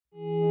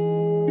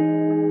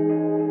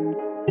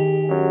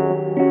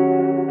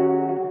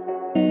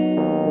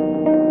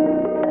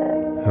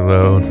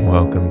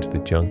welcome to the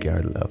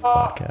Junkyard Love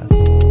Podcast.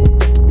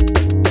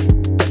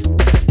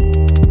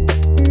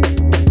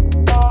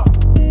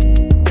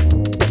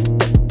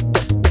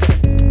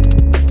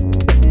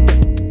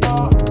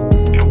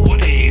 At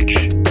what age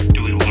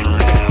do we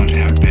learn how to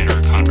have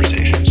better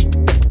conversations?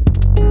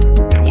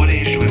 At what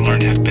age do we learn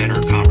to have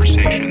better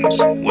conversations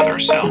with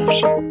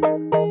ourselves?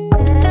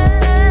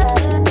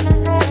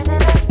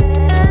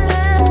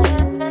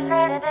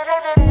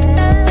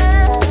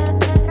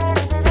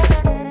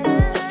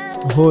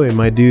 Ahoy,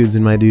 my dudes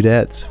and my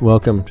dudettes.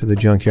 Welcome to the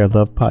Junkyard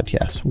Love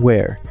Podcast,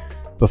 where,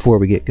 before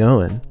we get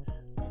going,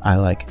 I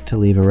like to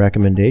leave a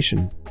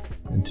recommendation.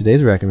 And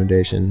today's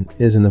recommendation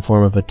is in the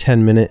form of a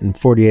 10-minute and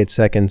 48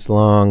 seconds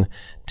long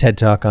TED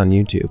Talk on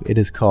YouTube. It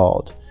is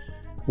called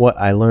What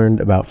I Learned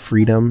About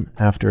Freedom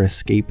After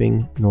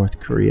Escaping North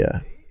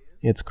Korea.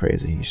 It's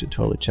crazy. You should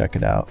totally check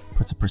it out.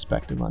 Puts a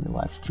perspective on your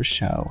life for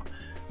show.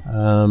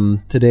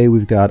 Today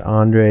we've got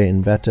Andre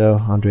and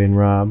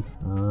Rob.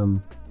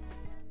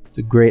 It's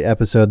a great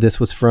episode.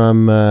 This was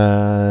from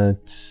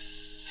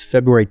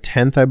February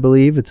 10th, I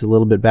believe. It's a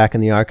little bit back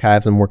in the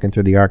archives. I'm working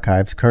through the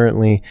archives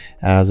currently,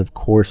 as of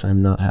course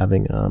I'm not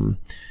having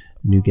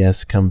new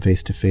guests come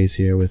face to face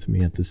here with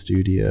me at the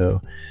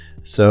studio.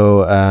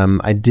 So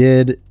I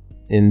did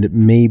and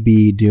may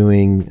be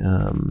doing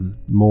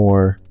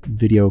more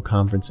video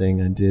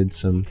conferencing. I did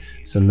some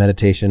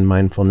meditation,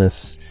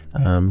 mindfulness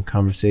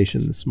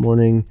conversation this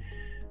morning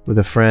with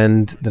a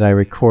friend that I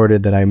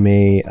recorded that I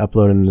may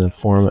upload in the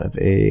form of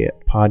a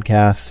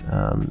podcast.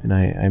 And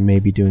I may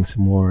be doing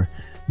some more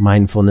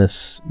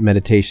mindfulness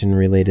meditation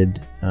related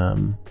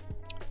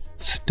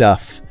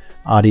stuff,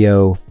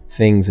 audio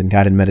things and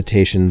guided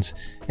meditations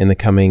in the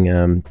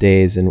coming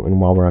days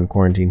and while we're on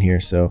quarantine here.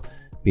 So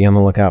be on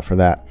the lookout for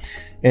that.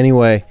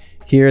 Anyway,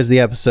 here's the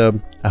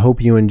episode. I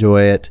hope you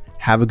enjoy it.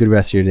 Have a good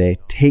rest of your day.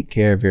 Take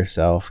care of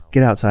yourself.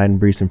 Get outside and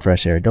breathe some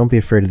fresh air. Don't be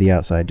afraid of the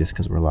outside just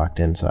because we're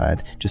locked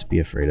inside. Just be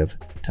afraid of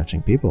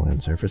touching people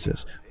and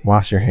surfaces.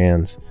 Wash your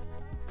hands.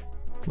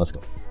 Let's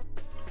go.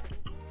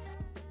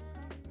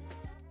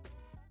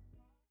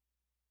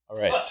 All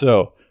right,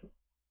 so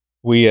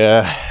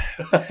we're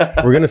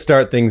going to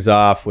start things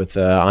off with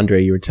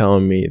Andre. You were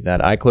telling me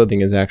that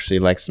eyeclothing is actually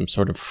like some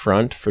sort of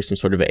front for some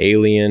sort of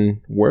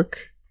alien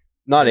work.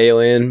 Not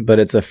alien, but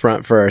it's a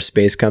front for our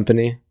space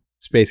company.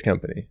 Space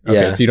company. Okay,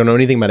 Yeah. So you don't know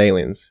anything about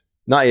aliens.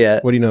 Not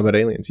yet. What do you know about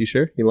aliens? You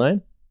sure? You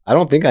lying? I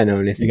don't think I know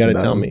anything. You got to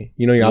about tell them. me.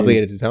 You know you're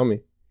obligated to tell me.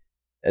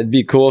 It'd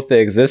be cool if they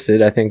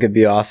existed. I think it'd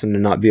be awesome to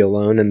not be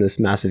alone in this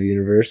massive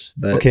universe.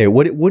 But Okay,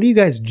 what do you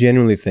guys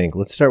genuinely think?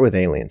 Let's start with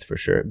aliens for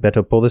sure.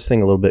 Beto, pull this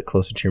thing a little bit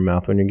closer to your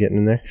mouth when you're getting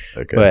in there.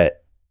 Okay.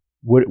 But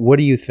what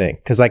do you think?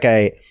 Because like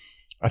I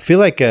feel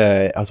like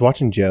I was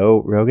watching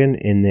Joe Rogan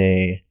and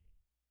they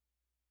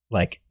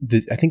like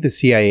this, I think the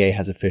CIA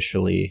has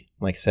officially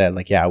like said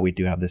like, yeah, we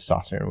do have this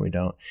saucer and we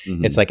don't.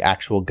 Mhm. It's like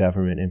actual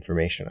government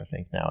information. I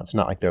think now it's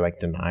not like they're like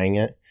denying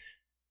it.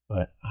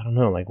 But I don't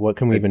know, like what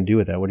can we even do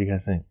with that? What do you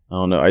guys think? I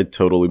don't know. I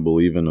totally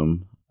believe in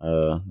them.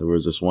 There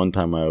was this one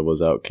time I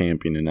was out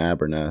camping in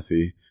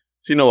Abernathy.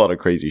 Seen a lot of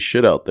crazy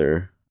shit out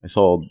there. I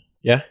saw.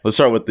 Yeah. Let's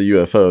start with the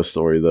UFO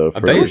story though. I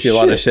bet you see a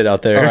lot of shit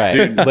out there. All right,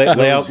 Dude,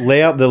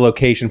 lay out the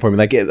location for me.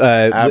 Like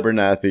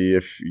Abernathy.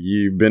 If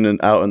you've been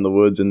out in the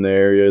woods in the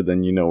area,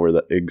 then you know where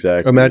the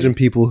exactly. Imagine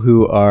people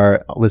who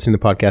are listening to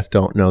the podcast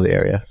don't know the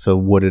area. So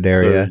wooded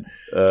area.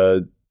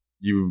 So,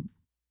 you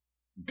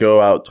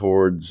go out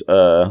towards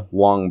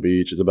Long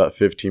Beach. It's about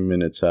 15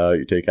 minutes out.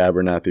 You take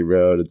Abernathy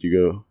Road.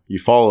 You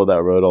follow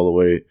that road all the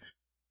way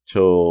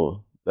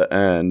till the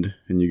end,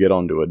 and you get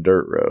onto a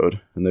dirt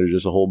road. And there's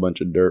just a whole bunch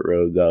of dirt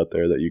roads out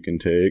there that you can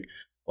take.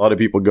 A lot of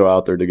people go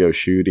out there to go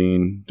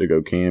shooting, to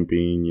go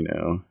camping,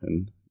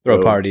 and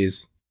Throw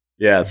parties.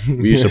 Yeah,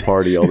 we used to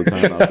party all the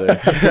time out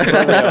there.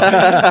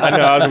 I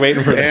know. I was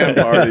waiting for And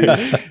that.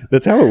 parties.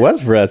 That's how it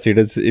was for us, dude.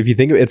 If you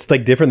think it's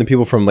like different than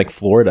people from like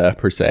Florida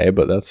per se,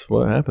 but that's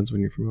what happens when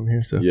you're from over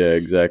here. So Yeah,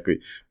 exactly.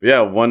 But yeah,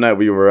 one night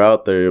we were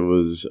out there. It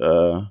was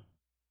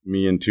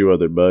me and two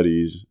other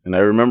buddies, and I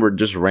remember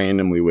just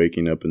randomly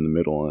waking up in the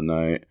middle of the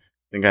night.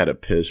 I think I had a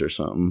piss or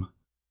something,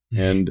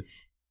 and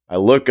I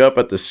look up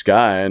at the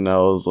sky, and I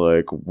was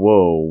like,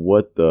 "Whoa,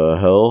 what the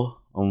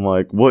hell?" I'm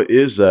like, "What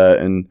is that?"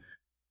 And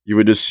you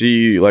would just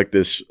see like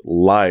this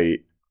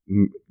light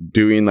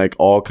doing like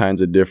all kinds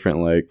of different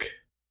like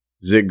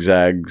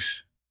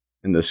zigzags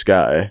in the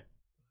sky.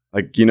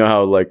 Like, you know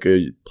how like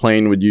a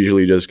plane would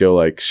usually just go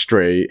like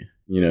straight,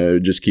 it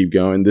would just keep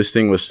going. This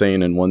thing was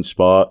staying in one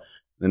spot,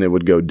 then it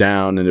would go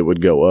down and it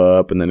would go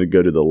up, and then it'd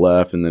go to the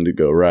left and then it'd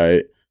go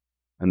right.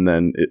 And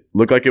then it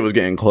looked like it was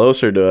getting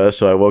closer to us.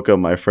 So I woke up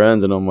my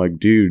friends and I'm like,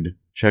 dude,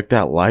 check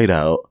that light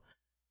out.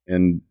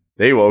 And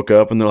they woke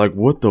up and they're like,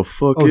 what the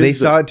fuck is they that?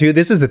 saw it too.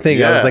 This is the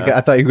thing. I was Yeah. like,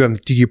 I thought you were going,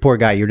 dude, you poor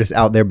guy. You're just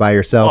out there by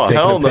yourself. Oh, taking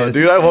hell a no, piss.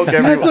 dude. I woke Let's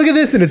everyone. look at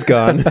this and it's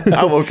gone.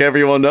 I woke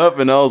everyone up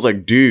and I was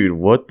like, dude,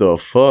 what the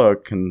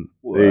fuck? And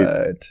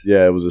What?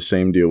 yeah, it was the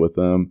same deal with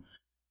them.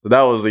 So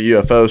that was the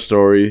UFO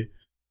story.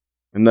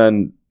 And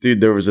then,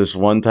 dude, there was this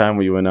one time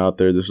we went out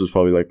there. This was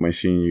probably like my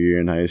senior year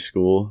in high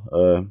school.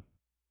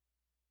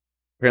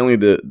 apparently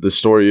the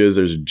story is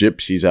there's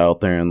gypsies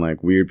out there and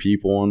like weird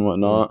people and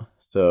whatnot.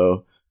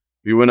 So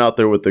we went out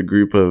there with a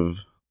group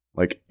of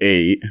like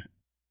 8.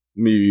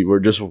 We were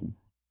just,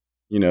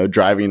 you know,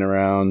 driving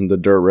around the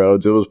dirt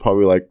roads. It was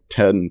probably like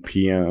 10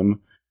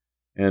 p.m.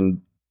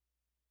 And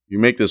you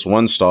make this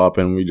one stop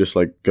and we just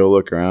like go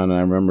look around, and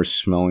I remember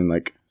smelling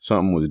like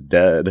something was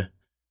dead.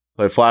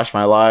 So I flashed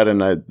my light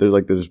and there's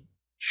like this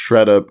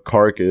shred up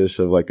carcass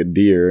of like a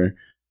deer.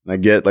 And I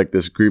get like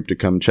this group to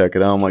come check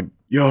it out. I'm like,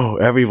 yo,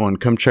 everyone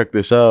come check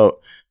this out.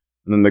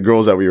 And then the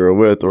girls that we were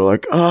with were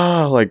like,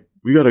 like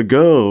we gotta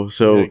go.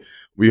 So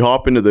we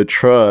hop into the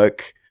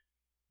truck,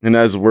 and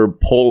as we're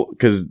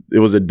because it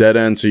was a dead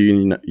end, so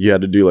you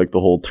had to do like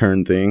the whole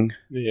turn thing.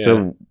 Yeah.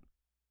 So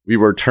we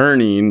were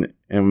turning,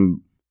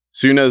 and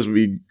soon as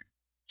we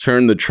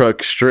turned the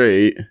truck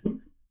straight,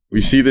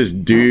 we see this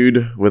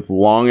dude with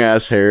long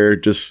ass hair.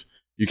 Just,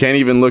 you can't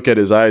even look at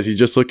his eyes. He's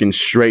just looking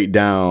straight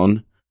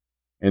down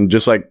and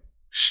just like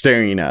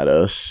staring at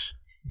us.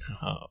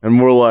 Oh.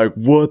 And we're like,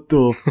 what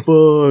the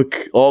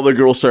fuck? All the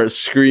girls start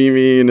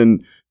screaming,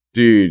 and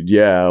dude,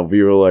 yeah,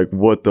 we were like,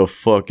 what the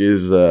fuck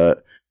is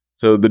that?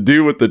 So the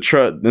dude with the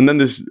truck, and then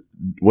this,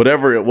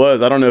 whatever it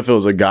was, I don't know if it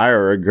was a guy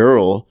or a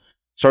girl,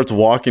 starts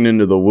walking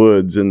into the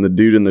woods, and the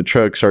dude in the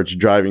truck starts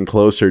driving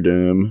closer to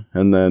him,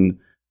 and then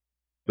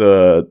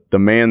the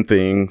man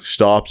thing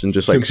stops and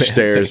just like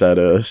stares at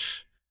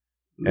us,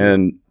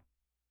 and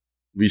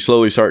we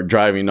slowly start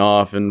driving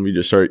off, and we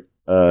just start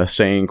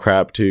saying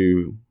crap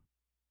to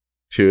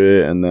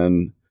it, and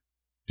then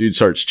dude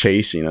starts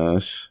chasing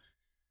us.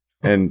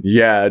 And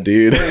yeah,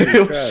 dude,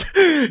 it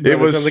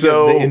was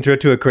so like the intro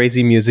to a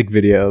crazy music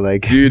video.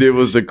 Like, dude, it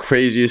was the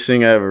craziest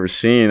thing I've ever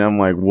seen. I'm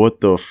like,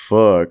 what the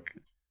fuck?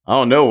 I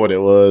don't know what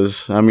it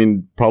was. I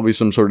mean, probably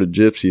some sort of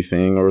gypsy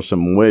thing or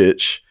some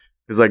witch.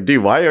 It's like,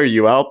 dude, why are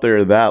you out there?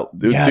 Dude,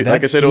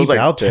 like I said, it was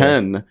like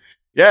 10. There.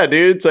 Yeah,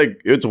 dude, it's like,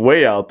 it's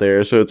way out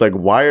there. So it's like,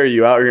 why are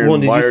you out here? Well,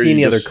 did you see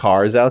any other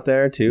cars out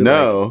there too?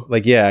 No.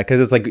 Like yeah, because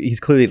it's like he's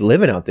clearly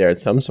living out there at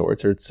some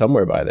sorts, or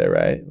somewhere by there,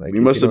 right? Like he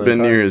must have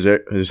been near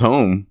his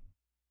home.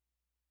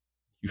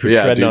 You were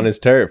treading on his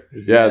turf.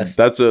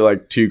 That's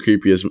like two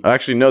creepiest.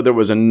 Actually, no, there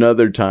was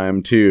another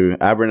time too.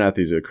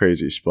 Abernathy's a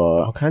crazy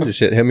spot. All kinds of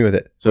shit. Hit me with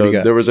it. So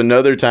there was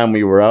another time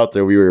we were out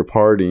there. We were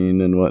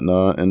partying and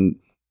whatnot, and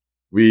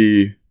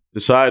we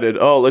decided,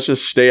 let's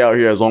just stay out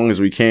here as long as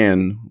we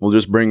can. We'll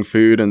just bring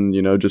food and,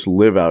 you know, just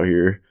live out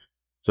here.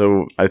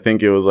 So I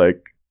think it was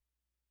like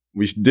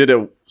we did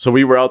it. So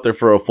we were out there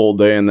for a full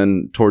day, and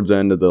then towards the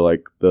end of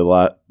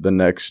the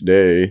next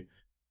day,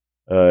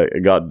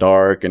 it got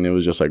dark and it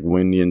was just like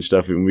windy and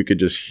stuff, and we could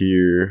just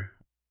hear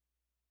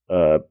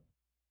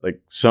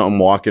like something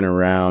walking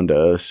around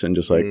us, and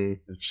just like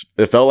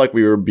it felt like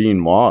we were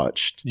being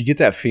watched. You get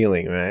that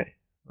feeling, right?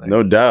 Like,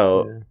 no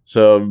doubt. Yeah.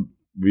 So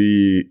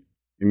we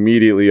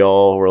immediately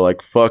all were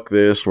like, fuck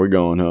this, we're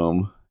going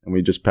home. And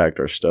we just packed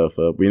our stuff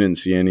up. We didn't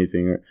see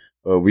anything.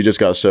 We just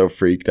got so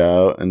freaked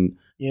out. And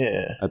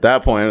yeah, at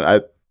that point, I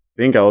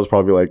think I was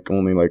probably like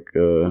only like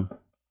a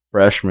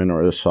freshman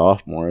or a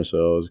sophomore.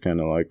 So I was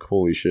kind of like,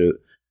 holy shit,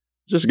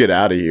 just get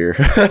out of here.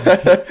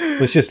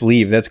 Let's just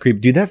leave. That's creepy.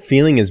 Dude, that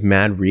feeling is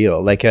mad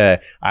real. Like I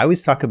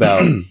always talk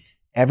about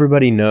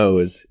everybody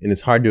knows, and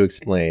it's hard to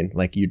explain.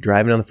 Like you're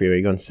driving on the freeway,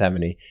 you're going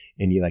 70,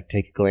 and you like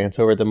take a glance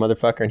over at the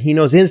motherfucker, and he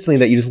knows instantly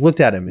that you just looked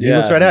at him, and he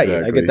looks right at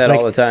you. I get that like,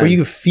 all the time. Where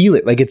you feel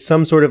it, like it's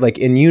some sort of like,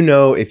 and you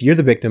know, if you're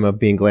the victim of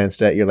being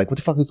glanced at, you're like, what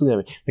the fuck is looking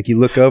at me? Like you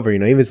look over, you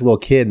know, even if it's a little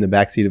kid in the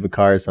backseat of a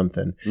car or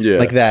something,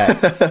 like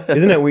that.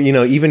 Isn't it? Where, you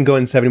know, even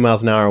going 70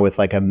 miles an hour with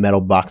like a metal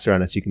boxer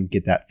on us, you can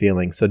get that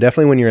feeling. So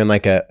definitely when you're in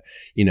like a,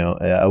 you know,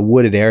 a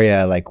wooded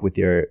area, like with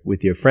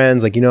your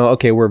friends, like, you know,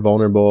 okay, we're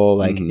vulnerable.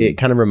 Like it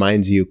kind of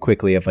reminds you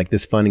quickly of like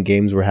this fun and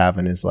games we're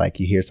having is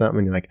like, you hear something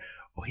and you're like,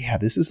 oh yeah,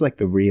 this is like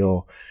the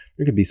real,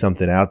 there could be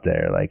something out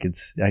there. Like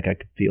it's like, I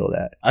could feel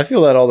that. I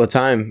feel that all the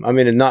time. I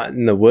mean, not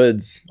in the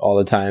woods all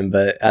the time,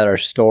 but at our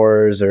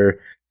stores, or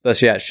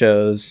especially at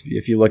shows.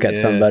 If you look at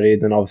somebody,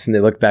 then all of a sudden they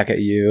look back at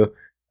you,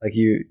 like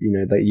you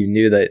know, that you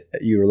knew that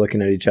you were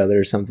looking at each other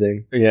or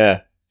something.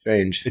 Yeah.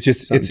 Strange. It's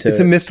just it's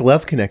a missed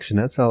love connection.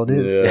 That's all it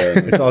is.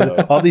 Yeah. It's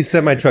all these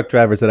semi-truck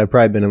drivers that I've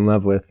probably been in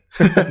love with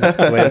just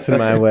glancing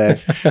my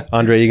way.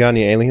 Andre, you got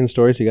any alien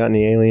stories? You got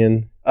any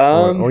alien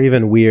or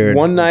even weird?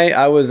 One night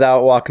I was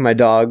out walking my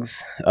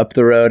dogs up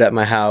the road at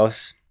my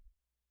house,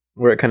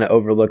 where it kind of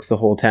overlooks the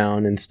whole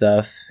town and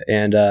stuff,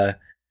 and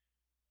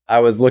I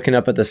was looking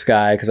up at the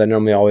sky because I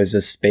normally always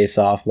just space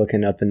off,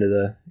 looking up into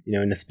the, you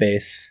know, into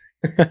space,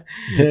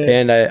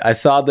 and I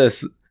saw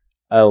this.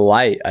 A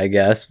light, I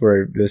guess,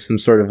 where it was some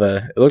sort of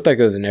it looked like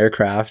it was an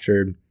aircraft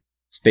or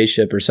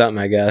spaceship or something,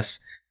 I guess.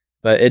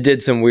 But it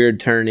did some weird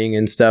turning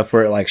and stuff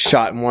where it like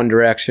shot in one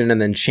direction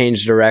and then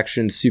changed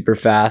direction super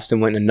fast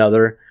and went in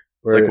another.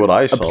 It's like what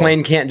I saw. A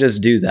plane can't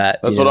just do that.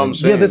 That's what I'm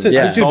saying.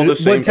 I saw the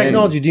same what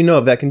technology do you know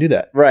of that can do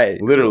that?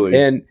 Right.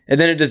 Literally. And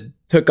then it just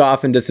took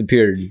off and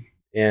disappeared.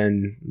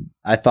 And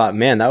I thought,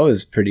 man, that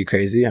was pretty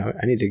crazy. I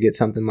need to get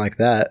something like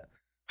that.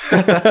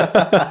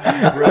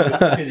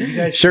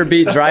 Sure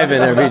beat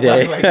driving every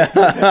day.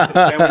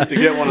 Can't wait to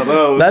get one of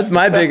those. That's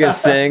my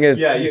biggest thing.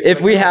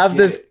 If we have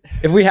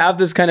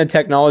this kind of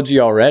technology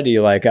already,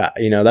 like,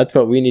 that's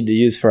what we need to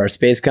use for our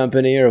space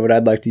company, or what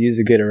I'd like to use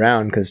to get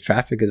around, because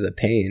traffic is a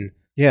pain.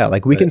 Yeah,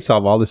 like we can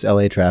solve all this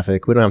LA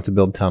traffic. We don't have to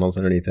build tunnels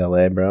underneath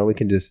LA, bro. We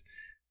can just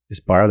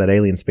borrow that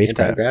alien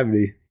spacecraft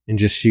Anti-gravity. and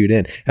just shoot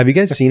in. Have you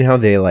guys seen how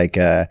they like?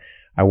 I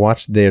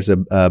watched. There's a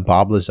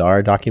Bob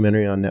Lazar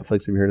documentary on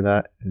Netflix. Have you heard of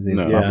that? His name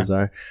is Bob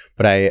Lazar.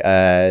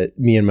 But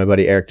me and my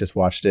buddy Eric just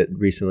watched it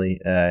recently,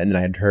 and then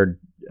I had heard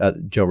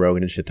Joe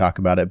Rogan and shit talk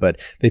about it. But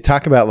they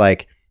talk about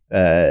like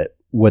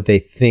what they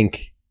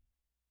think.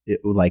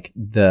 Like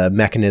the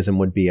mechanism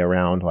would be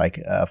around like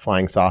a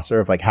flying saucer,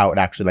 of like how it would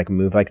actually like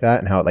move like that,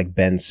 and how it like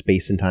bends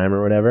space and time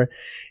or whatever.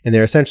 And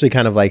they're essentially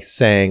kind of like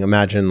saying,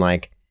 imagine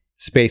like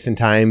space and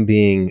time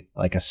being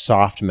like a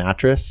soft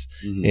mattress,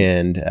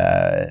 and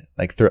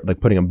like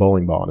putting a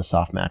bowling ball on a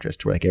soft mattress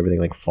to where like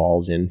everything like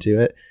falls into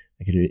it.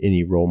 Like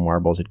any roll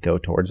marbles, it'd go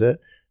towards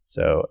it.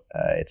 So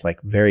it's like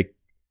very.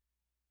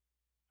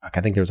 I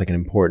think there was like an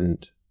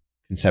important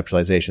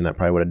conceptualization that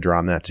probably would have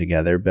drawn that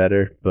together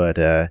better, but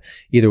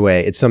either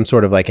way, it's some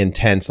sort of like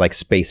intense like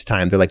space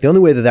time. They're like, the only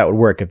way that would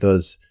work if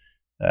those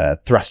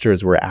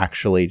thrusters were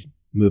actually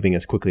moving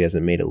as quickly as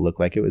it made it look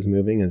like it was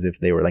moving, as if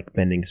they were like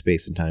bending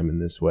space and time in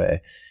this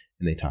way.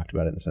 And they talked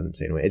about it in some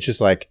insane way. It's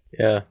just like,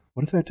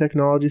 what if that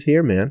technology's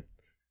here, man?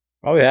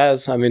 Probably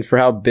has. I mean, for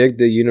how big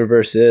the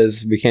universe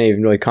is, we can't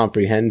even really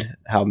comprehend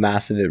how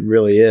massive it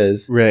really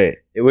is. Right.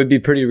 It would be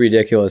pretty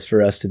ridiculous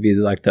for us to be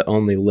like the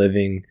only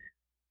living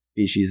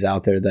species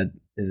out there that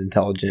is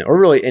intelligent, or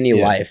really any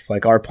life.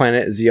 Like our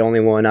planet is the only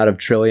one out of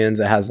trillions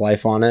that has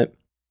life on it.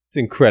 It's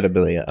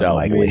incredibly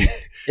unlikely.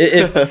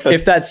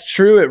 If that's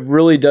true, it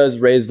really does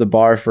raise the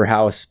bar for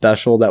how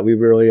special that we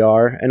really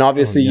are. And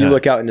obviously you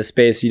look out into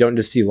space, you don't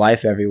just see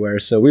life everywhere.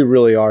 So we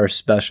really are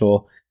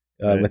special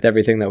with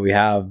everything that we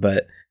have.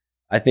 But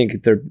I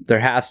think there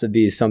has to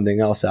be something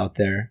else out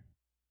there.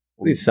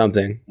 At least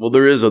something. Well,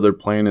 there is other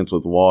planets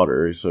with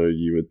water, so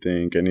you would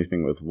think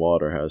anything with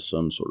water has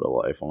some sort of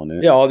life on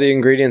it. Yeah, all the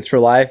ingredients for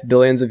life,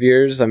 billions of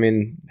years. I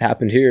mean, it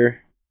happened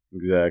here.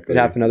 Exactly. It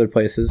happened other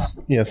places.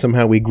 Yeah,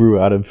 somehow we grew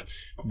out of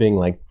being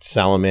like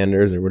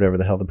salamanders or whatever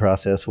the hell the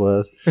process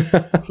was.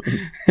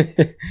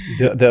 The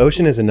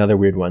ocean is another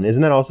weird one.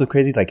 Isn't that also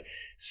crazy? Like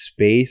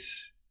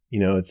space,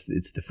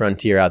 it's the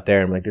frontier out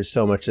there. And like, there's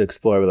so much to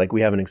explore, but like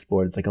we haven't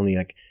explored. It's like only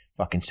like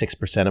fucking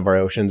 6% of our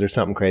oceans or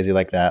something crazy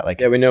like that. Like,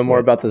 we know more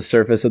about the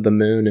surface of the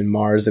moon and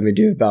Mars than we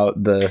do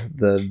about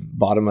the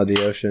bottom of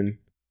the ocean.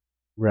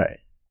 Right.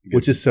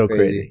 Which is so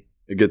crazy.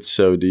 It gets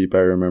so deep. I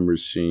remember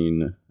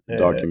seeing a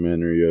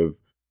documentary of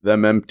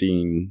them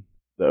emptying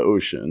the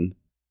ocean,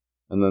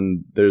 and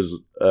then there's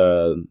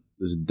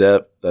this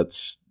depth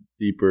that's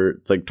deeper.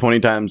 It's like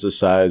 20 times the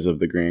size of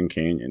the Grand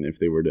Canyon if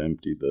they were to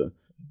empty the.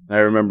 I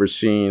remember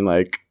seeing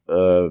like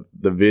the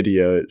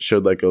video. It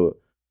showed like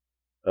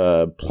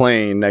a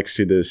plane next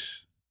to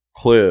this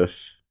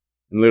cliff,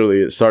 and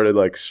literally it started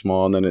like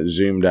small, and then it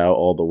zoomed out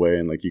all the way,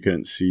 and like you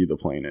couldn't see the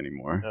plane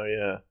anymore. Oh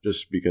yeah,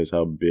 just because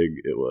how big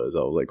it was.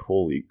 I was like,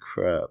 holy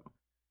crap.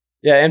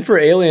 Yeah, and for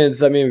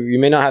aliens, I mean, you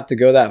may not have to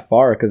go that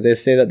far, because they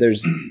say that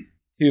there's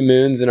 2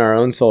 moons in our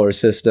own solar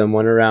system,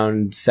 one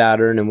around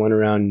Saturn and one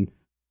around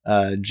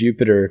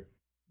Jupiter,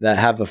 that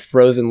have a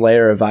frozen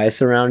layer of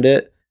ice around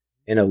it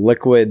and a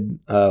liquid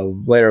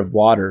layer of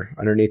water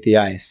underneath the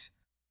ice.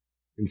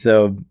 And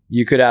so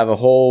you could have a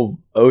whole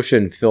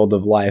ocean filled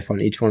of life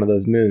on each one of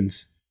those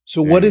moons.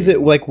 So what is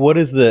it like? What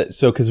is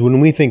because when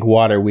we think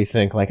water, we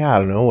think like, I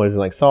don't know, what is it,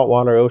 like salt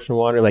water, ocean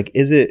water? Like,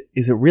 is it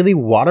really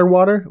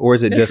water, or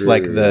is it just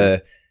like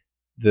the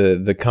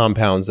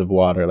compounds of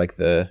water, like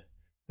the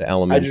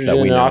elements hydrogen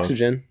that we and know?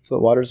 Oxygen. That's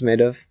what water's made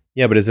of.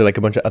 Yeah, but is there like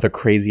a bunch of other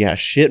crazy ass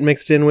shit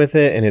mixed in with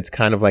it, and it's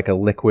kind of like a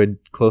liquid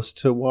close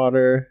to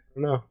water? I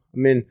don't know. I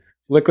mean,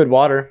 liquid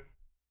water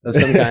of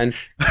some kind.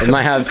 It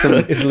might have some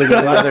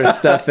other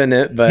stuff in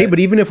it, but hey, but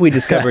even if we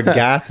discovered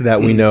gas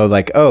that we know,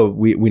 like,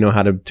 we know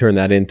how to turn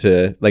that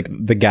into like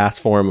the gas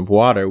form of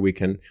water, we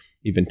can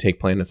even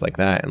take planets like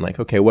that and like,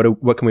 okay,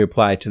 what can we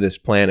apply to this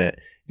planet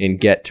and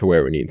get to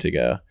where we need to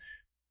go?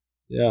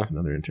 Yeah, that's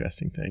another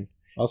interesting thing.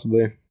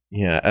 Possibly.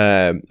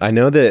 Yeah, I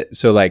know that.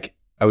 So like,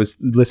 I was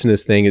listening to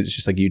this thing. It's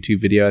just like a YouTube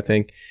video, I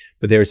think,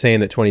 but they were saying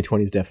that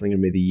 2020 is definitely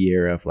going to be the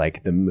year of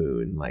like the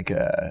moon, like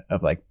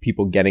of like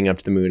people getting up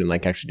to the moon and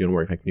like actually doing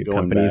work, like new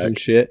companies and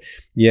shit.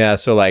 Yeah,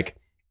 so like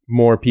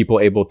more people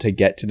able to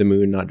get to the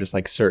moon, not just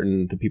like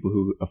the people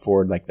who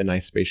afford like the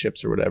nice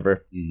spaceships or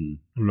whatever. Mm-hmm.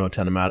 I don't know a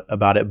ton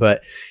about it,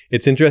 but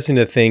it's interesting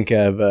to think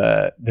of.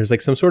 There's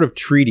like some sort of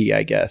treaty,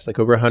 I guess, like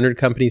over 100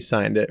 companies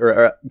signed it,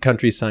 or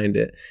countries signed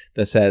it,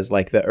 that says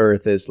like the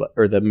Earth is,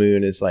 or the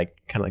moon is like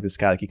kind of like the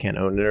sky, like you can't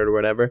own it or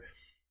whatever.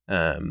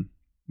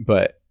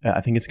 But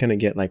I think it's gonna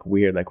get like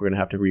weird. Like we're gonna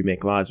have to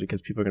remake laws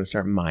because people are gonna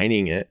start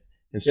mining it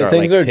and start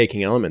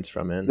taking elements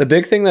from it. The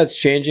big thing that's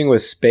changing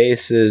with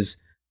space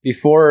is,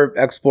 before,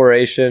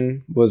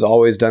 exploration was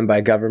always done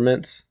by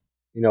governments,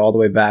 all the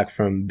way back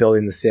from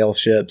building the sail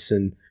ships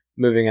and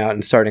moving out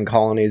and starting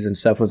colonies and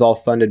stuff was all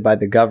funded by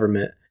the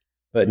government.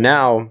 But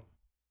now,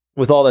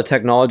 with all the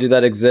technology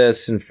that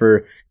exists and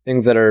for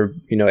things that are,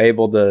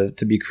 able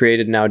to be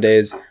created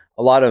nowadays,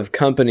 a lot of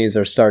companies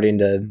are starting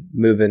to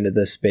move into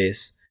this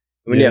space.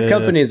 When you have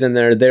companies in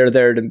there, they're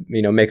there to,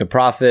 make a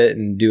profit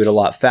and do it a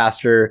lot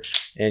faster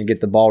and get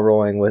the ball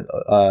rolling with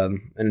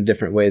in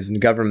different ways.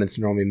 And governments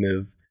normally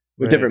move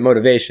with different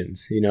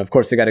motivations. Of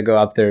course, they got to go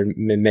out there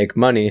and make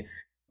money.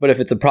 But if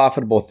it's a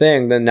profitable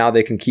thing, then now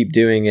they can keep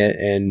doing it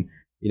and,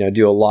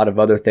 do a lot of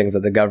other things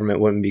that the government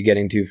wouldn't be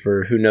getting to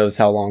for who knows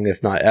how long,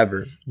 if not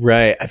ever.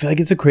 Right. I feel like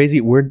it's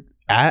we're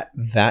at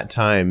that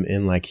time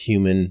in like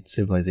human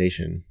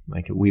civilization.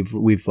 Like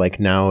we've like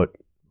now,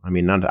 I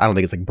don't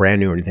think it's like brand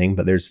new or anything,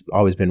 but there's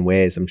always been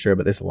ways, I'm sure,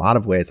 but there's a lot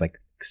of ways like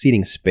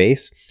exceeding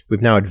space.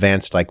 We've now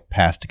advanced like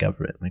past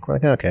government. Like we're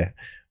like, okay,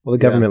 well, the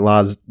government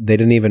laws, they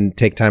didn't even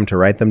take time to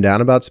write them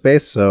down about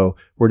space. So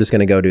we're just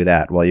going to go do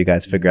that while you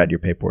guys figure out your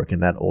paperwork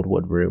in that old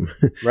wood room.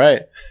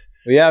 Right.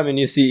 Well, yeah.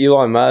 You see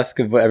Elon Musk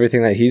of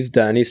everything that he's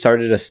done. He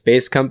started a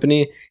space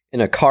company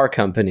and a car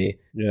company.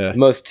 Yeah.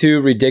 Most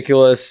two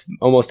ridiculous,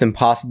 almost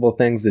impossible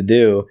things to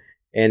do.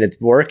 And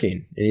it's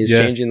working, and he's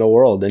changing the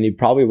world, and he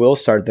probably will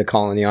start the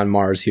colony on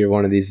Mars here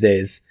one of these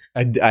days.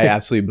 I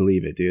absolutely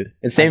believe it, dude.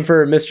 And same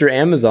for Mr.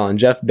 Amazon,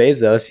 Jeff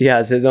Bezos. He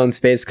has his own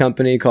space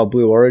company called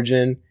Blue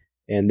Origin,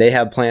 and they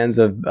have plans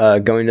of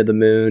going to the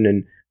moon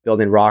and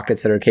building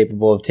rockets that are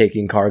capable of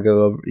taking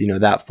cargo,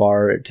 that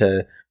far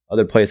to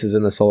other places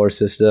in the solar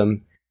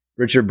system.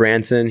 Richard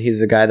Branson,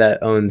 he's the guy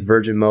that owns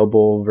Virgin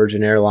Mobile,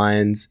 Virgin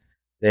Airlines.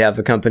 They have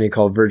a company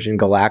called Virgin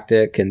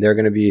Galactic, and they're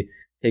going to be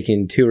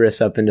taking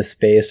tourists up into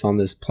space on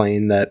this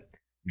plane that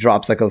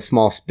drops like a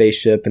small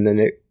spaceship, and then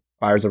it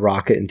fires a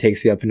rocket and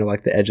takes you up into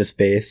like the edge of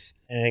space.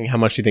 And how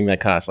much do you think that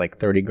costs? Like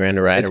 30 grand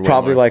a ride? It's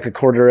probably like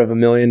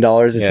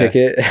 $250,000 a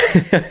ticket.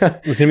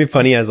 It's going to be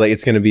funny as like,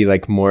 it's going to be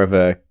like more of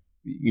a,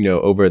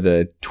 over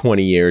the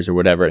 20 years or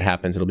whatever it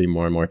happens, it'll be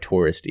more and more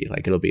touristy.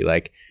 Like it'll be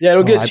like,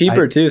 it'll get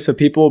cheaper too. So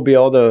people will be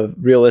able to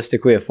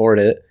realistically afford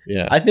it.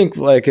 Yeah. I think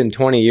like in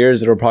 20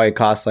 years, it'll probably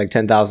cost like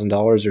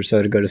 $10,000 or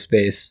so to go to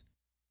space.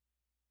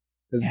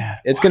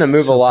 It's going to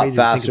move a lot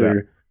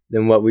faster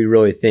than what we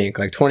really think.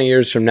 Like 20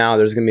 years from now,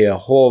 there's going to be a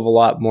whole of a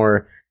lot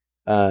more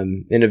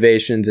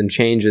innovations and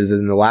changes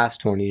in the last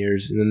 20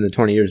 years and then the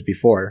 20 years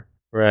before.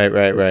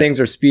 Right. Things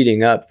are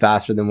speeding up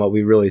faster than what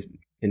we really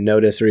can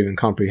notice or even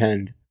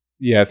comprehend.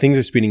 Yeah, things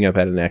are speeding up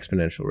at an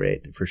exponential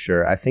rate for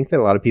sure. I think that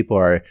a lot of people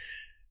are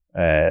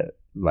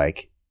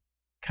like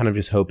kind of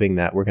just hoping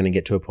that we're going to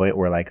get to a point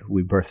where like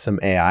we birth some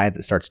AI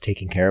that starts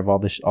taking care of all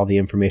the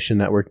information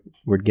that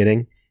we're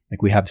getting.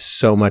 Like we have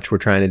so much we're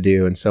trying to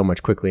do and so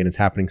much quickly, and it's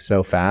happening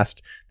so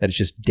fast that it's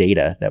just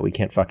data that we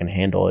can't fucking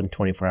handle in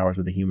 24 hours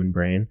with a human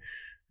brain.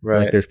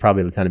 Right. Like there's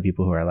probably a ton of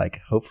people who are like,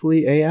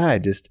 hopefully AI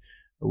just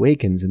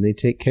awakens and they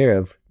take care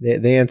of,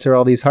 they answer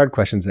all these hard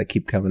questions that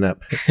keep coming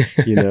up,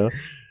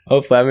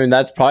 Hopefully.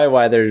 That's probably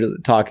why they're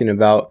talking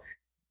about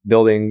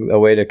building a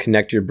way to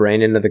connect your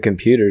brain into the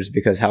computers,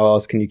 because how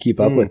else can you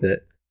keep up with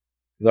it?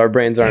 Because our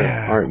brains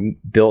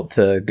aren't built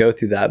to go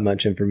through that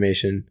much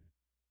information.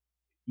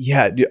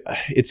 Yeah,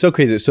 it's so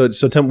crazy. So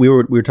tell me, we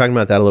were talking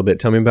about that a little bit.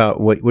 Tell me about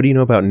what do you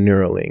know about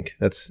Neuralink?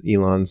 That's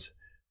Elon's.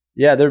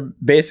 Yeah, they're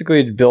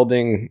basically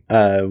building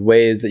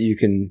ways that you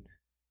can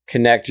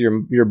connect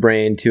your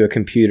brain to a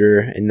computer,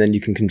 and then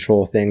you can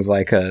control things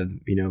like a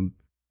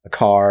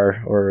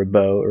car or a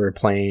boat or a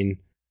plane,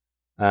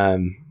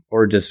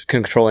 or just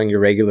controlling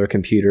your regular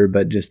computer,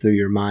 but just through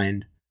your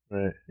mind.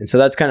 Right. And so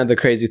that's kind of the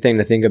crazy thing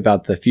to think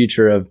about, the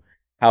future of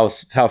how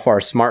far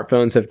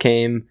smartphones have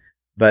came.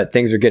 But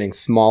things are getting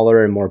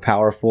smaller and more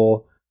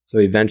powerful. So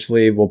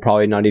eventually we'll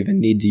probably not even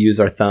need to use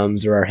our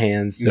thumbs or our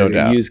hands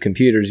to use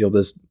computers. You'll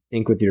just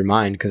think with your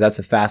mind, because that's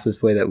the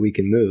fastest way that we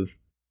can move.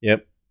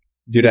 Yep.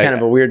 Dude, kind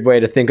of a weird way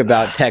to think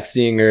about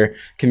texting or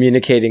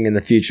communicating in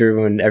the future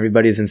when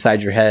everybody's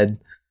inside your head.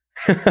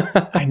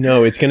 I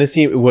know. What's going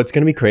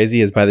to be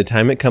crazy is by the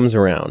time it comes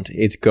around,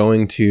 it's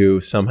going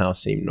to somehow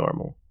seem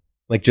normal.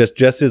 Like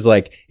just as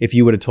like if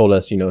you would have told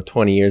us,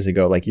 20 years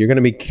ago, like you're going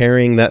to be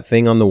carrying that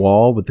thing on the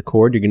wall with the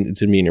cord, it's going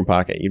to be in your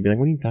pocket. You'd be like,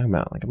 what are you talking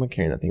about? Like, I'm not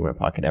carrying that thing in my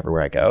pocket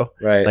everywhere I go.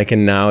 Right. Like,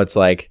 and now it's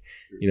like,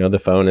 the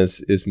phone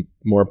is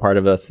more part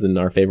of us than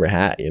our favorite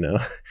hat,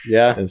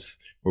 Yeah.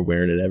 We're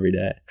wearing it every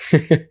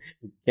day.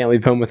 Can't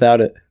leave home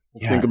without it.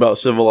 Yeah. Think about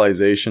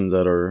civilizations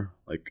that are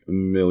like a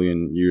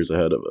million years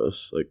ahead of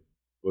us. Like,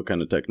 what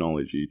kind of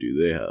technology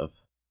do they have?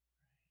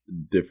 A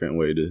different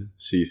way to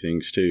see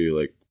things too.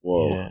 Like,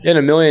 whoa. Yeah. In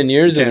a million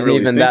years isn't really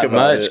even that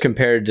much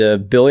compared to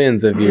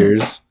billions of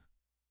years.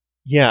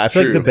 Yeah, I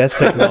feel like the best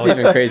technology... That's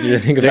even crazier to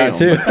think about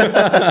too.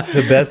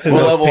 The best and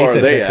most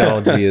patient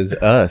technology is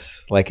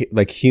us.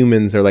 Like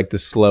humans are like the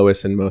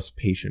slowest and most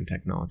patient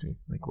technology.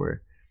 Like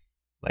we're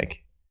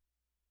like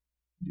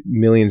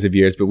millions of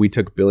years, but we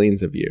took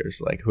billions of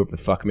years. Like whoever the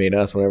fuck made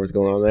us, whatever's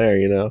going on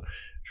there,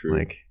 True.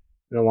 Like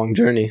been a long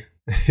journey.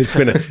 It's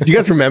been do you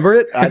guys remember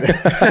it?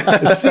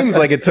 It seems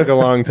like it took a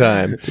long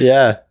time.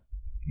 Yeah.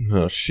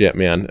 Oh shit,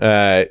 man.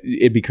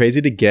 It'd be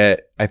crazy to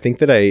get, I think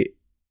that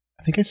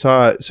I think I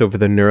saw, so for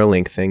the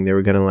Neuralink thing, they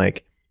were going to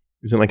like,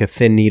 isn't like a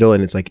thin needle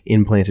and it's like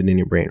implanted in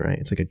your brain, right?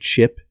 It's like a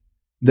chip.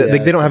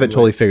 Like they don't have it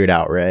totally figured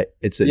out, right?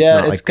 It's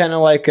not it's kind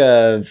of like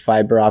a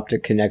fiber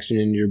optic connection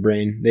in your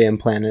brain. They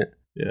implant it.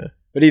 Yeah.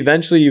 But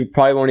eventually you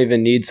probably won't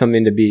even need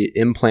something to be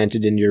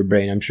implanted into your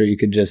brain. I'm sure you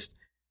could just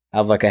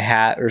have like a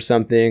hat or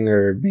something,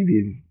 or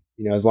maybe,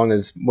 as long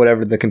as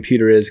whatever the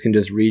computer is can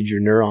just read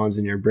your neurons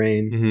in your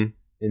brain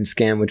and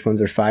scan which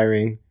ones are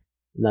firing.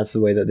 And that's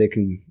the way that they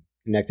can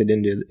connect it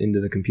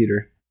into the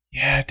computer.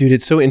 Yeah, dude,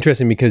 it's so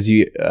interesting because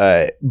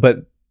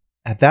but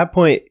at that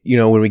point,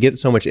 when we get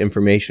so much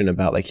information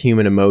about like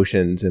human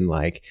emotions and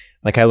like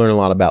I learn a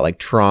lot about like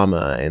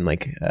trauma and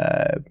like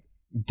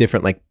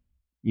different like,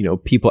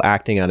 people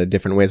acting out of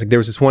different ways. Like there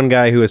was this one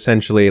guy who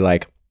essentially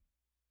like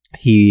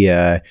he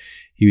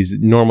was a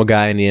normal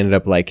guy and he ended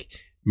up like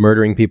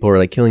murdering people or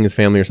like killing his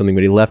family or something,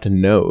 but he left a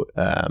note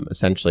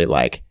essentially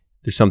like,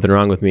 there's something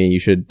wrong with me, you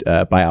should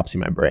biopsy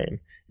my brain.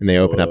 And they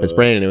opened up his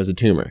brain and it was a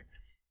tumor.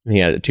 He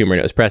had a tumor and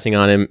it was pressing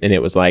on him, and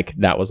it was like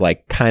that was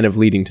like kind of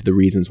leading to the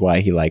reasons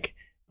why he like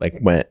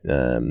went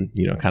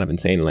kind of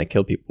insane and like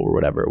killed people or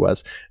whatever it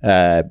was.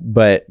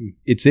 But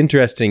it's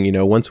interesting,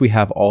 once we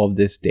have all of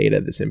this data,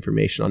 this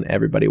information on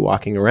everybody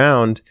walking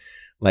around,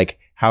 like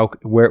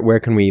where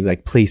can we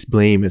like place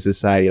blame as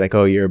society? Like,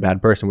 oh, you're a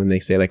bad person, when they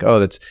say like,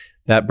 oh,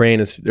 that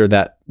brain is, or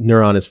that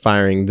neuron is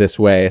firing this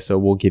way, so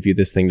we'll give you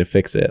this thing to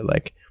fix it.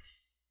 Like,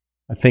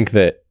 I think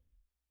that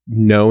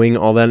knowing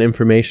all that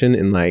information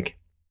and like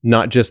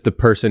not just the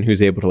person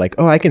who's able to like,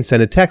 oh, I can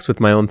send a text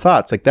with my own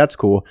thoughts, like that's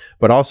cool,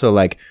 but also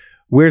like,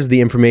 where's the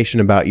information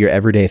about your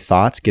everyday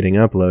thoughts getting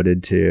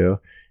uploaded to,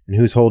 and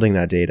who's holding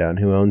that data and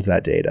who owns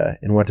that data,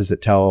 and what does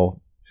it tell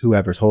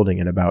whoever's holding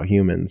it about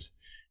humans?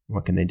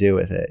 What can they do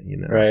with it?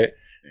 Right.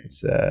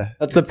 That's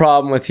the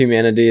problem with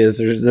humanity is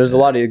there's a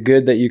lot of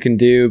good that you can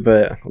do,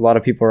 but a lot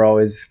of people are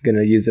always going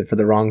to use it for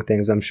the wrong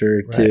things, I'm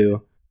sure,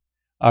 too.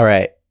 All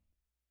right.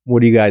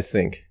 What do you guys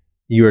think?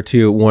 You are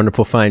two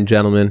wonderful, fine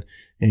gentlemen,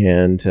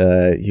 and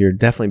you're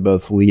definitely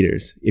both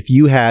leaders. If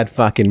you had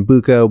fucking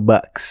buco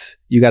bucks,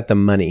 you got the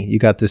money, you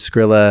got the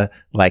Skrilla,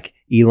 like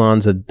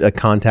Elon's a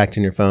contact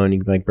in your phone,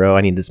 you'd be like, bro,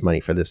 I need this money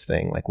for this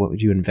thing. Like, what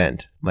would you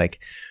invent? Like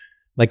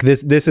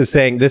this is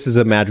saying, this is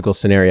a magical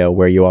scenario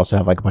where you also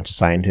have like a bunch of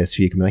scientists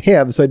who you can be like, hey, I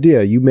have this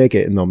idea, you make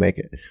it, and they'll make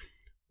it.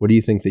 What do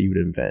you think that you would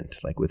invent,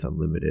 like with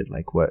unlimited,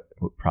 like what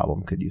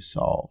problem could you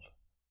solve?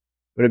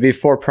 Would it be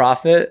for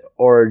profit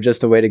or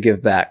just a way to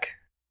give back?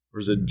 Or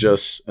is it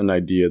just an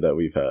idea that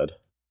we've had?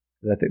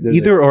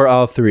 Either or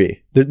all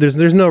three.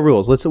 There's no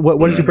rules. What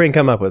does your brain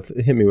come up with?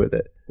 Hit me with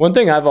it. One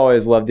thing I've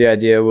always loved the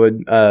idea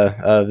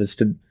of is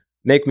to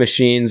make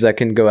machines that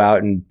can go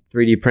out and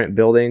 3D print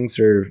buildings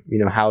or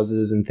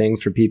houses and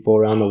things for people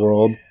around the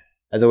world,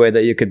 as a way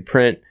that you could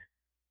print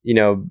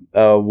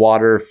a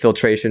water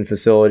filtration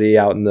facility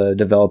out in the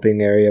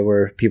developing area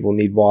where people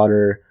need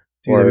water,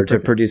 or to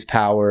produce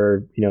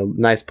power.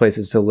 Nice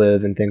places to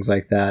live and things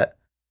like that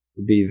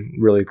would be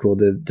really cool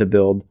to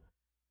build.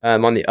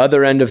 On the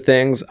other end of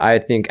things, I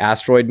think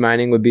asteroid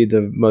mining would be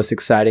the most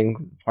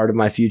exciting part of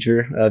my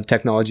future of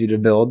technology to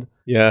build.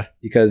 Yeah.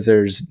 Because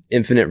there's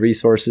infinite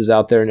resources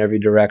out there in every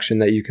direction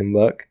that you can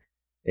look.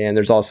 And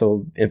there's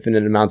also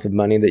infinite amounts of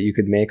money that you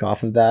could make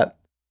off of that.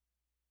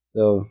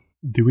 So,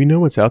 do we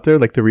know what's out there?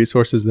 Like the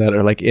resources that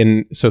are like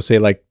say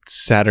like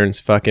Saturn's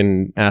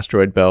fucking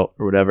asteroid belt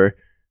or whatever.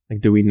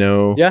 Like, do we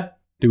know? Yeah.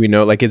 Do we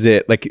know, like, is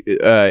it, like,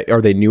 are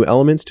they new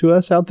elements to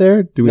us out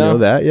there? Do we know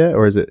that yet?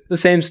 Or is it the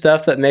same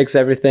stuff that makes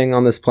everything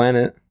on this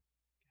planet?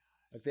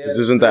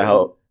 Isn't that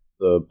how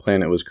the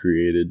planet was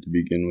created to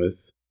begin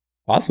with?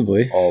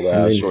 Possibly. All the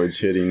asteroids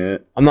hitting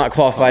it. I'm not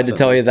qualified to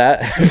tell you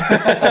that.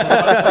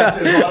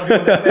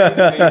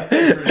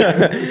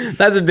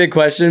 That's a big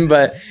question,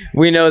 but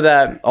we know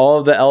that all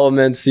of the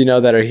elements,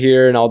 that are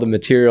here and all the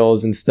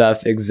materials and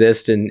stuff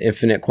exist in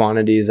infinite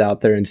quantities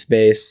out there in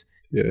space.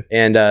 Yeah.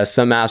 And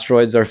some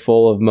asteroids are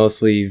full of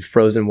mostly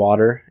frozen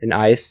water and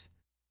ice,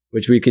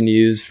 which we can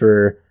use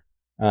for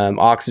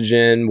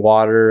oxygen,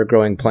 water,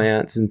 growing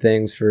plants and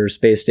things for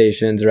space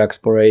stations or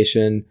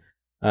exploration.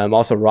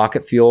 Also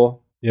rocket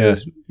fuel. Yeah.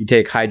 You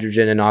take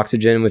hydrogen and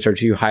oxygen, which are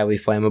two highly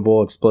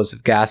flammable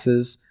explosive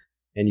gases,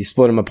 and you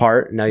split them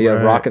apart. And now you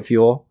have rocket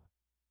fuel.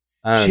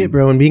 Shit,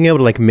 bro, and being able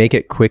to like make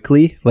it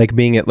quickly, like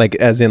being it like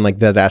as in like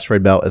the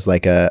asteroid belt is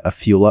like a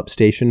fuel up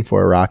station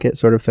for a rocket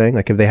sort of thing.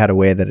 Like if they had a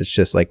way that it's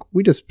just like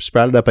we just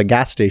sprouted up a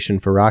gas station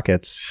for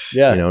rockets.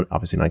 Yeah,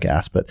 obviously not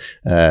gas, but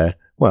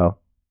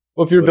well,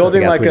 if you're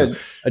building like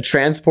a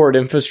transport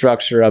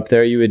infrastructure up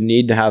there, you would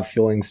need to have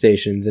fueling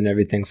stations and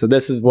everything. So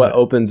this is what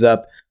opens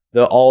up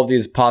all of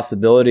these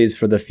possibilities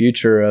for the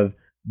future of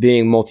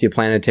being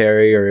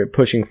multiplanetary or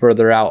pushing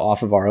further out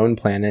off of our own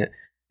planet.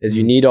 Is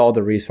you need all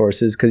the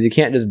resources, because you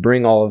can't just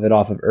bring all of it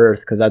off of Earth,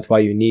 because that's why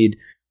you need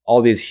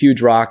all these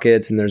huge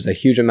rockets, and there's a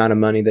huge amount of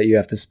money that you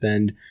have to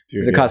spend.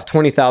 Because it costs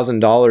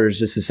 $20,000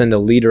 just to send a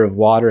liter of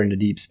water into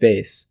deep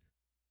space.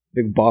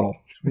 Big bottle.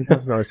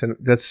 $20,000.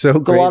 That's so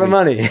crazy. It's a lot of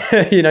money.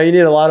 You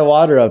need a lot of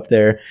water up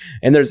there,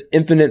 and there's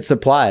infinite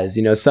supplies.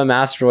 Some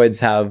asteroids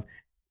have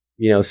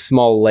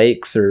small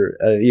lakes or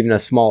even a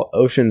small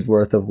ocean's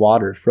worth of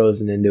water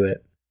frozen into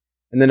it.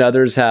 And then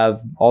others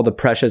have all the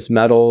precious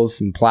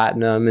metals and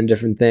platinum and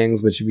different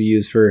things, which we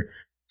use for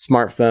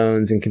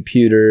smartphones and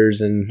computers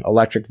and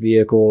electric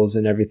vehicles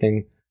and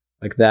everything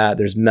like that.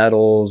 There's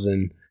metals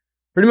and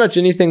pretty much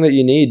anything that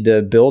you need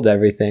to build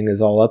everything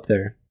is all up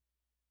there.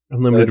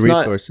 Unlimited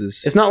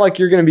resources. It's not like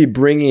you're going to be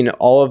bringing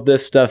all of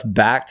this stuff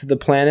back to the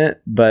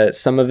planet, but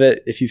some of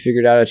it, if you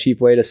figured out a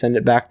cheap way to send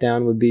it back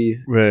down, would be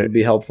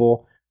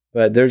helpful.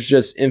 But there's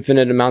just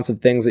infinite amounts of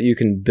things that you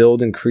can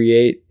build and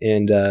create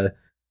and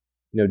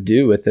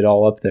do with it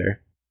all up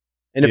there.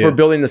 And if we're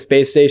building the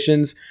space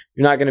stations,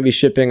 you're not going to be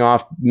shipping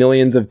off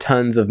millions of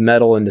tons of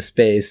metal into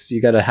space.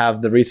 You got to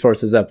have the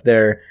resources up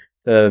there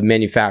to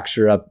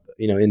manufacture up,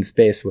 in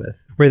space with.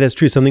 Right, that's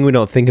true. Something we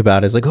don't think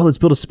about is like, let's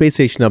build a space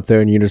station up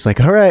there, and you're just like,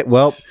 all right,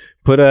 well,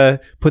 put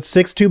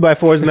 6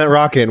 2x4s in that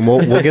rocket, and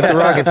we'll get the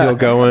rocket fuel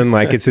going.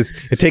 Like it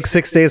takes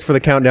 6 days for the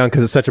countdown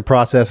because it's such a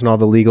process and all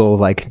the legal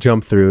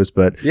jump throughs.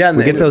 But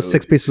we get those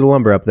 6 pieces of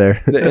lumber up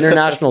there. The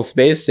International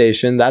Space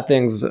Station, that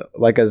thing's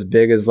as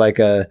big as I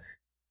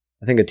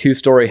think a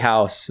 2-story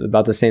house,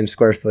 about the same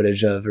square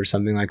footage of, or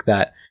something like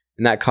that,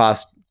 and that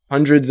cost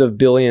hundreds of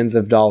billions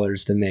of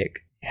dollars to make.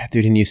 Yeah,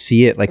 dude, and you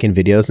see it in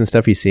videos and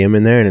stuff. You see them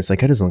in there, and it's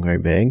like, it doesn't look very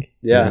big.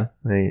 Yeah,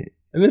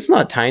 it's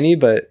not tiny,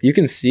 but you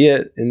can see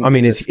it.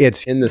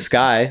 It's in the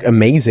sky,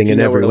 amazing in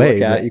every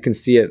way. You can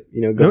see it,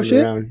 going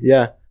around.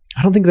 Yeah,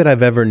 I don't think that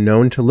I've ever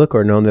known to look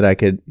or known that I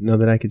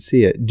could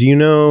see it. Do you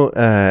know?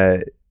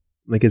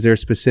 Is there a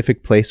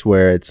specific place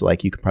where it's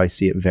you could probably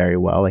see it very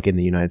well, in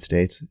the United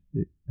States?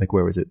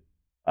 Where was it?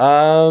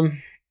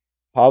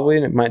 Probably,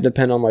 and it might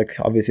depend on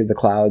obviously the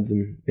clouds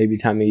and maybe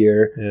time of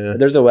year. Yeah.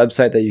 There's a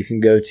website that you can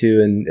go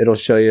to and it'll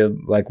show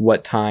you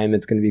what time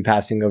it's going to be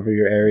passing over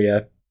your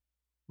area.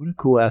 What a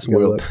cool ass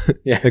world.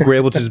 Yeah. We're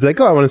able to just be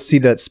like, I want to see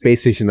that space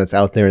station that's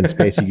out there in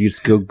space. You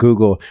just go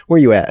Google, where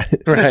you at?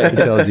 Right. It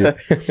tells you.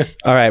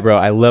 All right, bro.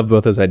 I love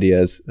both those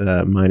ideas,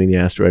 mining the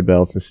asteroid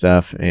belts and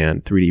stuff,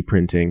 and 3D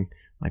printing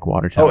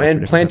water towers. Oh,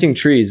 and planting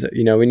trees.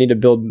 We need to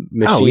build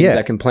machines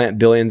that can plant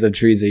billions of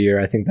trees a year.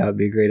 I think that would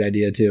be a great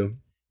idea too.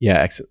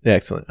 Yeah,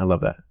 excellent. I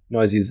love that. You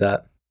always use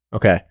that.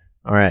 Okay.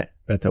 All right.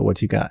 Beto, what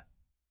you got?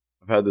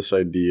 I've had this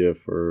idea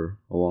for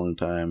a long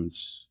time.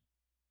 It's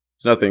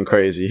nothing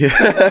crazy.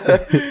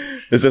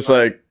 It's just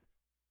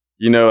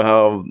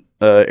how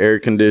air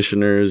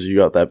conditioners, you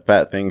got that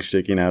fat thing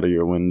sticking out of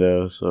your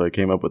window. So I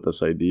came up with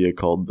this idea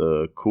called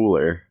the cool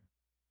air.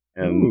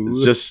 And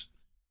it's just,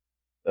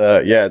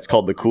 it's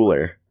called the cool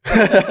air.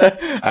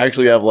 I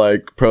actually have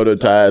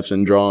prototypes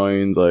and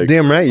drawings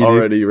damn right you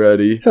already do.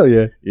 Ready. Hell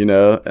yeah.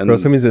 And bro,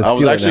 somebody's I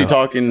was actually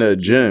talking to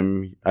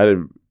Jim. I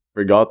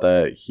forgot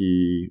that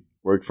he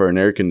worked for an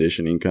air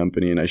conditioning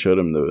company, and I showed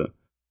him the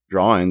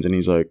drawings, and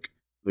he's like,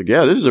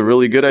 yeah, this is a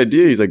really good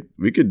idea. He's like,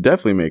 we could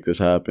definitely make this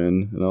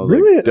happen. And I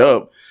was like,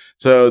 dope.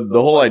 So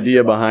the whole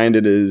idea behind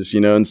it is,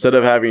 instead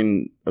of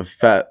having a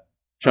fat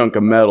chunk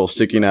of metal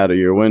sticking out of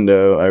your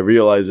window, I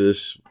realized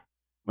this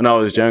when I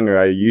was younger.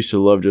 I used to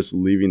love just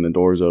leaving the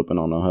doors open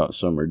on a hot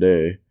summer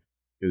day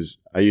because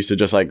I used to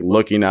just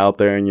looking out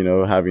there and,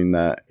 having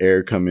that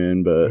air come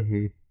in, but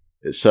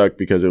it sucked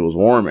because it was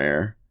warm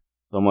air.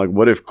 So I'm like,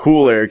 what if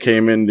cool air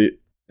came in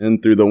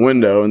through the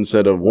window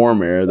instead of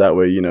warm air? That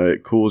way,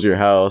 it cools your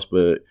house,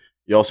 but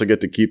you also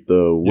get to keep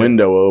the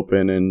window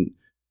open. And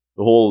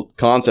the whole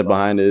concept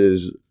behind it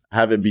is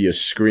have it be a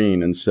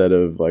screen instead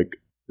of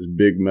this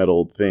big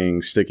metal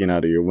thing sticking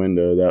out of your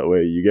window. That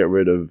way you get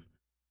rid of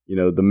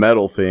the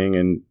metal thing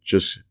and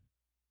just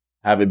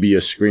have it be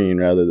a screen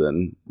rather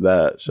than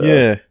that. So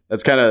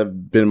that's kind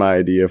of been my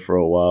idea for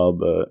a while,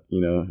 but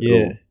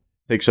it'll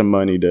take some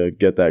money to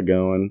get that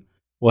going.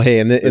 Well, hey,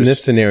 in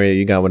this scenario,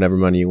 you got whatever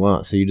money you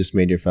want. So you just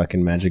made your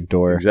fucking magic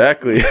door.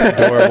 Exactly.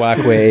 Door,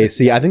 walkway,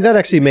 AC. I think that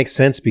actually makes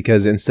sense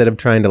because instead of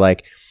trying to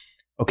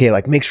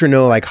make sure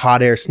no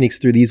hot air sneaks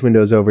through these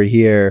windows over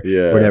here,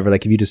 whatever.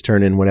 If you just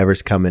turn in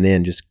whatever's coming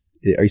in, just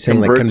are you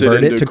saying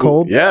convert it to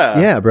cold?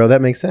 Yeah, bro,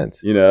 that makes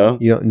sense. You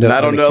don't and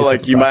I don't know,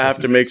 you might have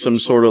to make some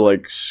sort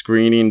of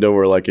screening to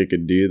where it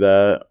could do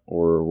that,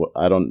 or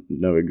I don't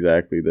know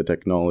exactly the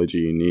technology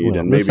you need,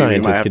 and maybe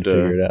you might have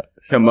to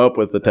come up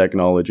with the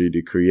technology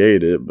to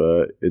create it,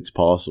 but it's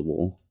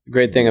possible. The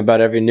great thing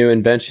about every new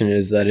invention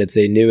is that it's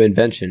a new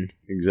invention.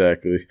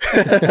 Exactly.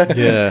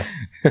 Yeah.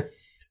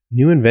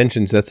 New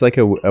inventions, that's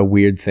a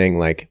weird thing.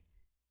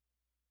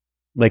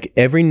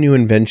 Every new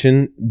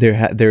invention,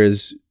 there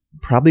is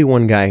probably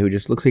one guy who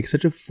just looks like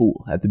such a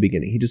fool at the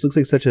beginning. He just looks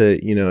like such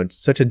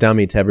a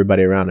dummy to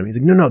everybody around him. He's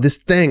like, no, this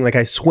thing,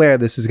 I swear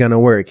this is going to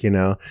work,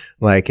 and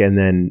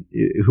then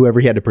whoever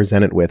he had to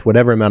present it with,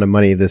 whatever amount of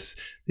money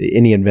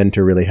any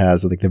inventor really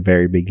has at the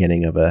very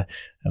beginning of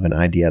an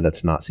idea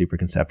that's not super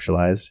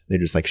conceptualized. They're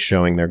just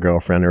showing their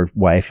girlfriend or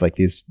wife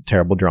these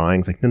terrible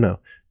drawings. No,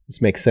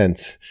 this makes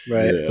sense.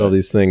 Right. All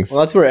these things.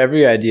 Well, that's where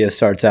every idea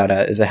starts out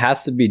at, is it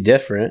has to be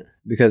different,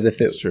 because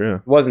if it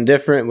wasn't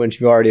different, wouldn't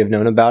you already have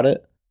known about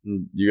it?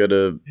 You got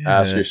to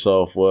ask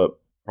yourself, what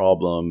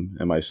problem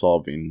am I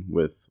solving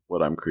with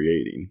what I'm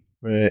creating?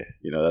 Right.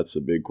 That's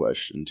a big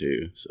question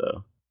too.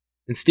 So.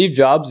 And Steve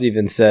Jobs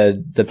even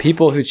said, the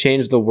people who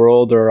change the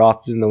world are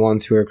often the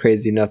ones who are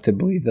crazy enough to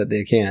believe that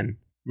they can.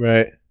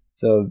 Right.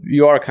 So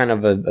you are kind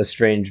of a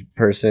strange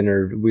person,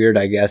 or weird,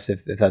 I guess,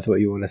 if that's what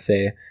you want to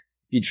say. If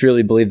you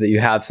truly believe that you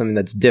have something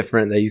that's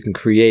different that you can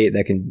create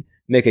that can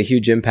make a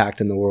huge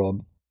impact in the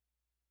world.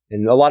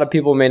 And a lot of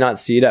people may not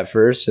see it at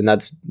first, and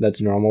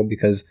that's normal,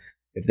 because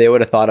if they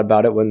would have thought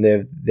about it when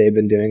they've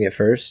been doing it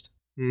first.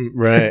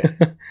 Right.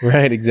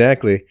 Right,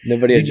 exactly.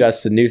 Nobody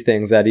adjusts to new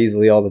things that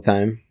easily all the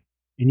time.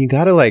 And you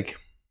got to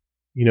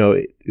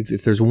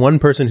if there's one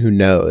person who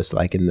knows,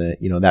 like in the,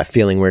 that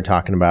feeling we're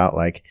talking about,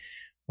 like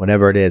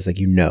whatever it is, like,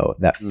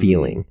 that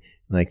feeling,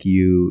 like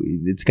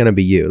it's going to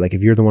be you. Like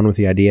if you're the one with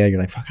the idea, you're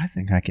like, fuck, I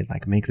think I could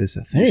like make this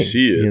a thing. You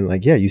see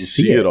it. You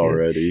see it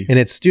already. And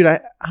it's, dude, I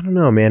don't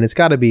know, man. It's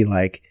got to be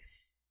like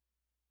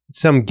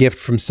some gift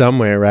from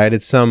somewhere, right?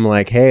 It's some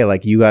like, hey,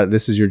 like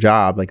this is your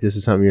job. Like this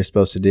is something you're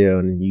supposed to do.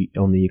 And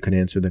you can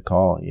answer the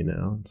call,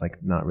 It's like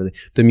not really.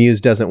 The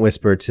muse doesn't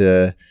whisper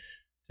to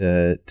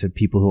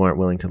people who aren't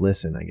willing to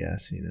listen, I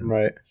guess,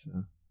 Right. So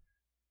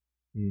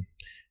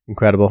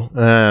incredible.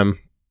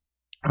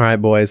 All right,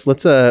 boys,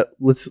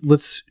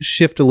 let's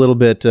shift a little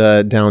bit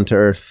down to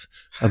earth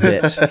a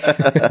bit.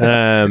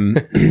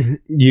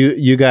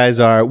 You guys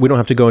we don't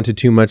have to go into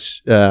too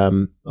much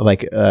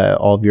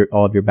all of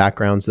your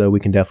backgrounds, though.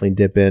 We can definitely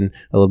dip in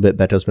a little bit.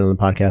 Beto's been on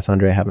the podcast.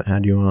 Andre, I haven't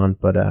had you on,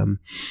 but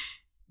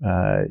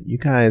you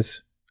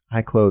guys,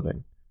 Eye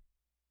Clothing.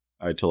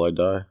 Eye till I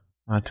die.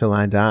 Eye till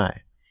I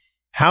die.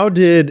 How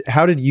did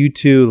you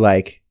two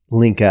like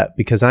link up?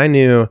 Because I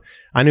knew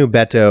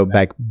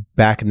Beto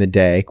back in the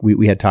day.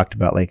 We had talked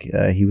about like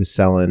he was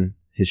selling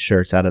his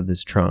shirts out of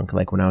this trunk,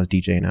 like when I was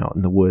DJing out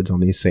in the woods on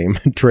these same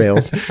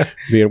trails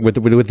with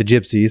the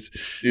gypsies.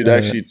 Dude,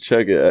 actually,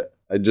 check it.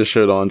 I just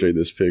showed Andre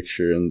this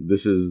picture, and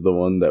this is the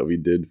one that we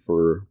did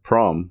for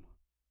prom.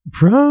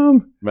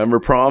 Prom?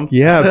 Remember prom?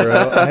 Yeah,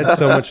 bro. I had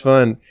so much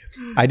fun.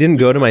 I didn't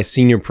go to my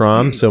senior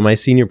prom, so my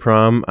senior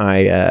prom,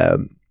 I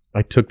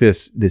took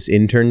this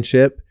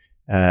internship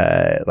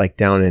like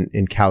down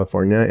in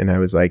California, and I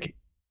was like,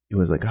 it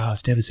was like, oh,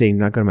 it's devastating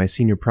not going to my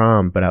senior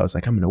prom, but I was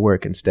like, I'm going to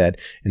work instead.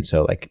 And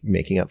so like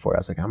making up for it, I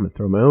was like, I'm going to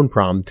throw my own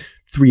prom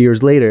 3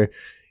 years later,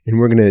 and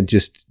we're going to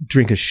just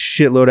drink a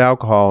shitload of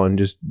alcohol and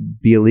just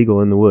be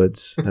illegal in the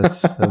woods.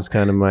 That was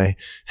kind of my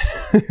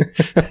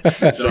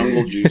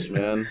jungle juice,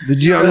 man. The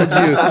jungle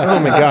juice. Oh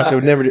my gosh, I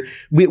would never do.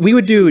 We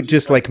would do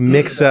just like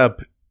mix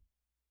up.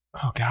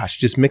 Oh gosh,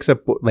 just mix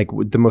up like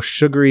the most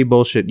sugary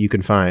bullshit you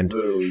can find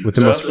with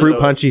the most fruit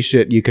punchy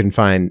shit you can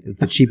find,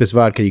 the cheapest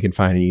vodka you can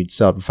find, and you'd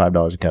sell it for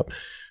 $5 a cup.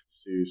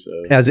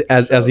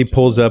 As he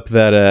pulls up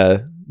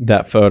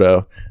that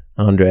photo,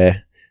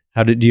 Andre,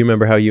 do you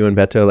remember how you and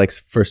Beto like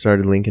first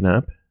started linking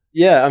up?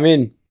 Yeah, I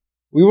mean,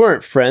 we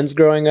weren't friends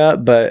growing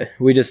up, but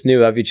we just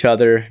knew of each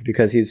other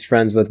because he's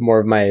friends with more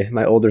of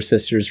my older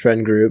sister's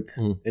friend group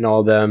and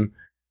all of them.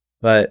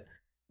 But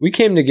we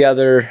came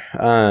together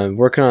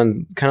working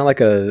on kind of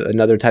like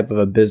another type of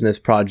a business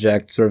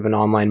project, sort of an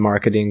online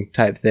marketing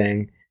type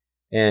thing,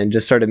 and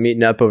just started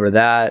meeting up over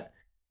that.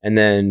 And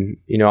then,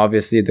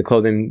 obviously the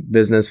clothing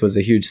business was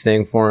a huge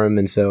thing for him.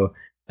 And so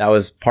that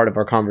was part of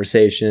our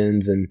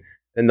conversations. And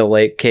then the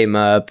lake came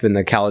up and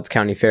the Cowlitz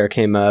County Fair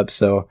came up.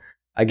 So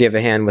I gave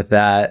a hand with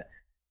that.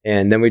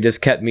 And then we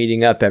just kept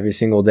meeting up every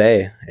single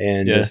day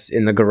and just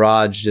in the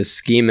garage, just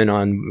scheming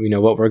on,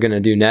 what we're going to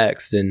do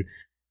next. And,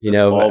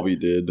 that's all we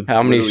did.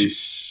 How many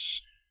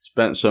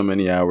spent so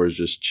many hours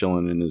just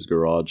chilling in his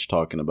garage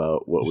talking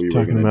about what we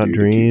were going to do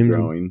dreams to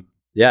keep growing.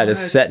 Yeah,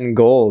 just setting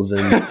goals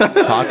and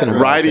talking about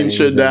writing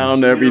shit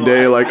down every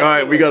day. Like, all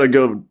right, we got to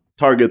go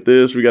target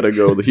this. We got to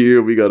go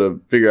here. We got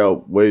to figure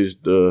out ways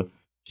to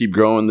keep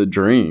growing the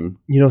dream.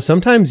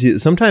 Sometimes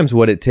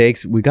what it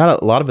takes, a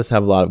lot of us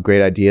have a lot of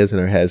great ideas in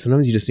our heads.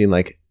 Sometimes you just need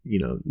like,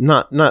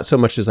 not so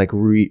much as like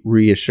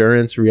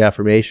reassurance,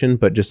 reaffirmation,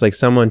 but just like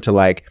someone to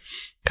like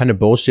kind of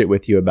bullshit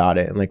with you about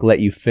it and like let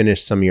you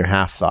finish some of your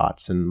half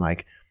thoughts and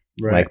like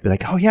be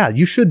like, oh yeah,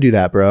 you should do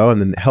that, bro,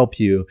 and then help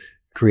you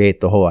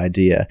create the whole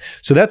idea.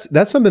 So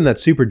that's something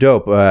that's super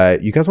dope.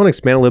 You guys want to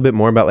expand a little bit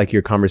more about like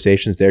your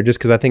conversations there, just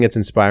because I think it's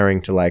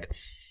inspiring to like,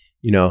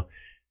 a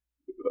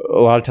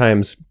lot of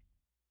times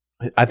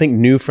I think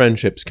new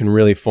friendships can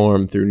really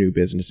form through new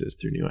businesses,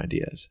 through new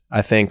ideas.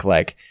 I think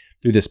like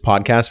through this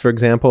podcast, for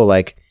example,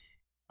 like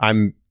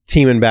I'm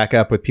teaming back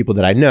up with people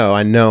that I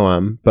know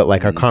them, but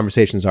like our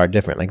conversations are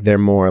different. Like they're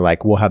more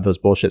like, we'll have those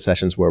bullshit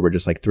sessions where we're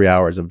just like 3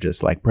 hours of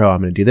just like, bro,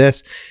 I'm going to do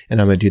this and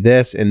I'm going to do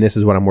this. And this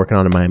is what I'm working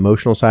on in my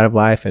emotional side of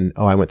life. And,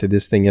 I went through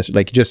this thing yesterday,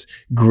 like just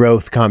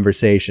growth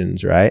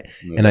conversations. Right.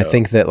 Yeah. And I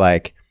think that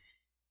like,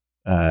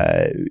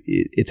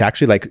 it's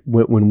actually like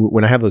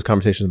when I have those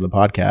conversations on the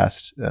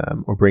podcast,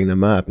 or bring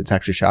them up, it's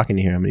actually shocking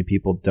to hear how many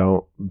people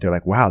they're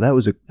like, wow, that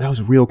was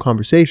a real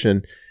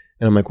conversation.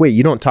 And I'm like, wait,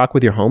 you don't talk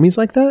with your homies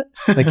like that?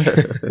 Like,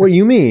 what do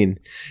you mean?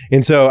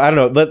 And so I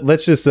don't know.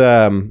 Let's just,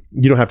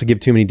 you don't have to give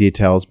too many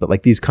details, but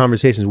like these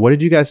conversations, what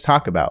did you guys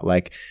talk about?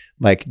 Like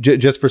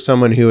just for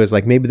someone who is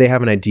like, maybe they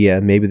have an idea.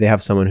 Maybe they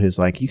have someone who's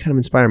like, you kind of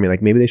inspire me.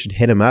 Like maybe they should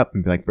hit him up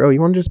and be like, bro,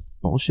 you want to just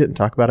bullshit and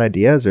talk about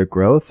ideas or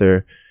growth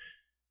or,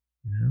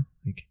 you know,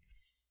 like.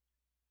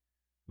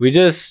 We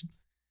just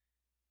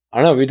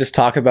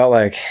talk about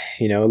like,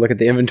 you know, look at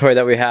the inventory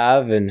that we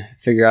have and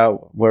figure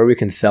out where we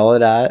can sell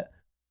it at.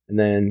 And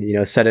then, you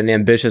know, set an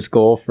ambitious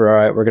goal for, all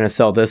right, we're going to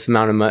sell this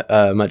amount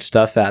of much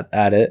stuff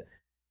at it.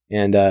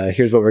 And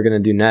here's what we're going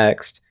to do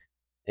next.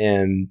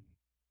 And,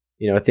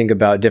 you know, think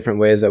about different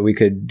ways that we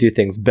could do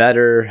things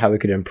better, how we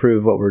could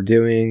improve what we're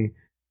doing.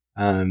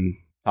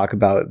 Talk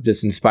about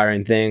just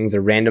inspiring things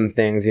or random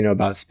things, you know,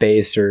 about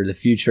space or the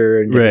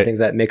future and different things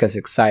that make us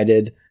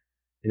excited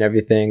and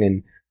everything.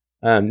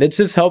 And it's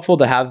just helpful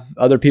to have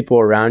other people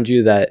around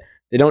you that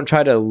they don't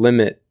try to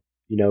limit,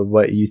 you know,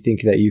 what you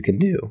think that you can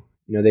do.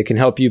 You know, they can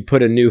help you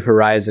put a new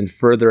horizon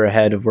further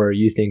ahead of where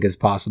you think is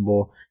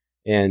possible.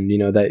 And, you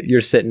know, that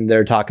you're sitting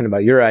there talking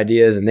about your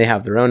ideas and they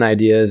have their own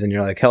ideas and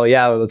you're like, hell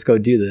yeah, let's go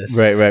do this.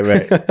 Right.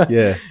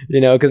 Yeah. You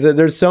know, because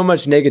there's so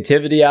much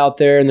negativity out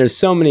there and there's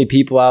so many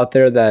people out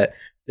there that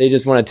they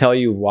just want to tell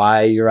you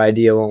why your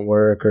idea won't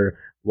work or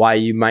why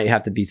you might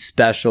have to be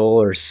special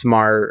or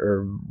smart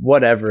or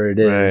whatever it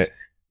is. Right.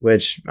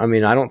 Which, I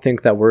mean, I don't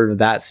think that we're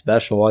that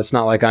special. It's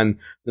not like I'm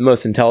the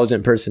most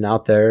intelligent person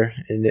out there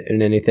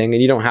in anything.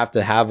 And you don't have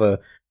to have a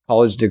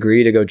college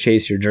degree to go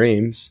chase your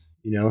dreams.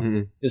 You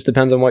know, just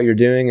depends on what you're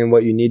doing and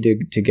what you need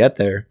to get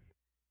there.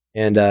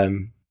 And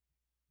and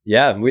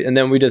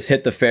then we just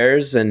hit the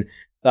fairs and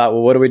thought,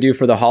 well, what do we do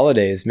for the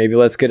holidays? Maybe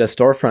let's get a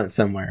storefront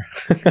somewhere.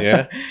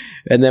 Yeah.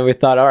 And then we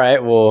thought, all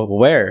right, well,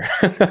 where?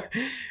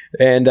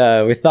 And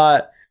we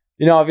thought,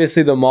 you know,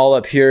 obviously the mall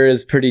up here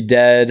is pretty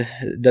dead.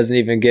 It doesn't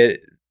even get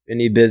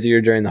any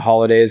busier during the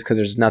holidays because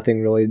there's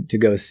nothing really to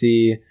go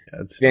see.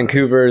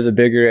 Vancouver is a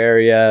bigger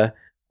area.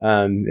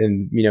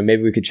 And, you know,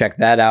 maybe we could check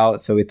that out.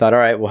 So we thought, all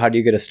right, well, how do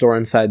you get a store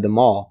inside the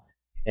mall?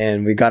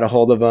 And we got a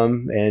hold of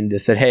them and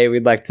just said, hey,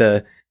 we'd like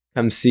to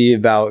come see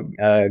about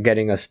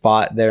getting a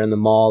spot there in the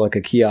mall, like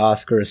a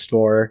kiosk or a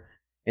store.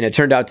 And it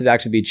turned out to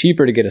actually be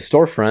cheaper to get a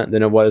storefront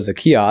than it was a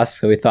kiosk.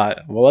 So we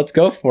thought, well, let's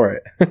go for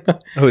it.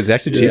 Oh, it's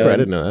actually cheaper? I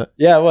didn't know that.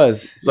 Yeah, it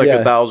was. It's like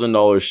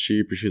 $1,000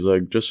 cheaper. She's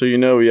like, just so you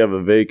know, we have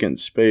a vacant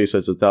space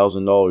that's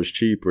 $1,000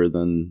 cheaper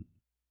than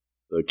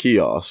the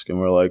kiosk. And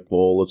we're like,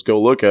 well, let's go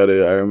look at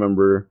it. I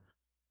remember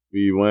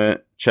we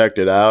went, checked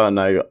it out, and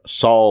I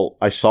saw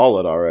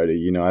it already.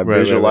 You know, I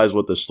visualized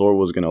what the store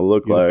was going to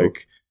look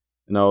like.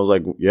 And I was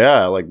like,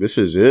 yeah, like this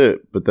is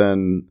it. But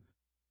then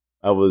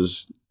I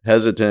was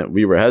hesitant.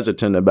 We were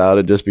hesitant about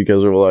it just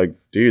because we were like,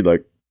 dude,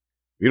 like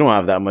we don't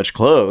have that much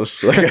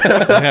clothes. Like,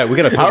 yeah, we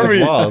got to fill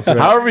these walls. Right?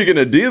 How are we going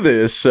to do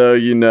this? So,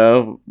 you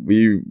know,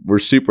 we were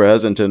super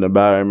hesitant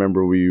about it. I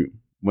remember we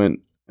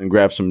went and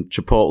grabbed some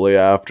Chipotle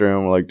after,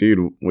 and we're like,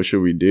 dude, what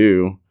should we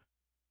do?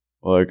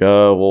 We're like,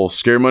 well,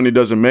 scare money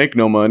doesn't make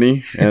no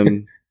money,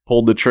 and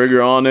pulled the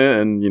trigger on it,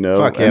 and, you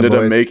know, ended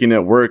up making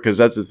it work, because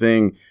that's the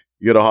thing.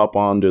 You got to hop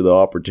onto the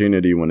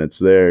opportunity when it's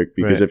there,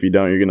 because if you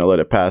don't, you're going to let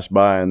it pass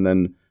by, and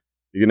then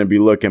you're going to be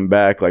looking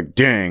back like,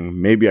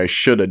 dang, maybe I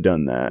should have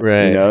done that.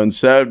 Right. You know,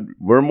 instead,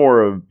 we're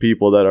more of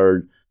people that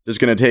are just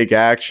going to take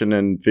action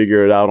and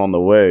figure it out on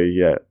the way.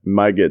 Yeah, it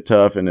might get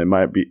tough and it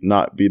might be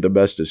not be the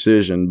best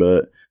decision,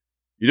 but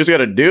you just got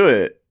to do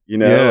it. You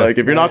know, like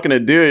if you're not going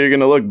to do it, you're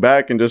going to look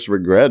back and just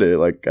regret it.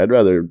 Like I'd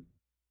rather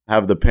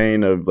have the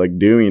pain of like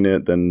doing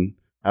it than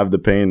have the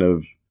pain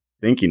of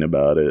thinking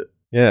about it.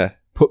 Yeah.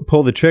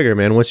 Pull the trigger,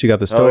 man. Once you got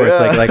the store, it's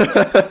like,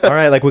 all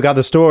right, like we got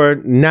the store.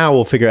 Now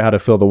we'll figure out how to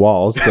fill the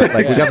walls. But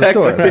like we got the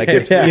store. Like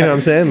it's, you know what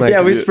I'm saying?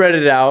 Like, we spread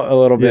it out a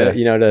little bit,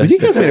 you know. But you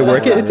guys made it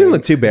work. It didn't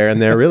look too barren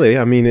there, really.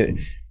 I mean,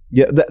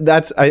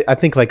 that's I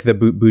think like the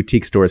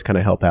boutique stores kind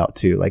of help out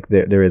too. Like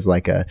there is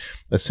like a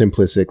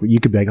simplistic. You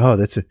could be like, oh,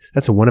 that's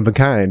a one of a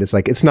kind. It's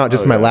like it's not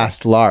just my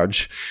last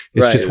large.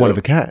 It's just one of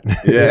a kind.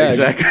 Yeah,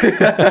 exactly.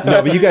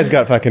 No, but you guys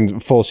got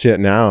fucking full shit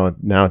now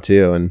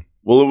too, and.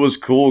 Well, it was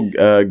cool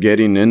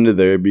getting into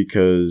there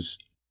because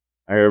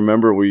I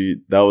remember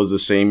that was the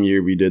same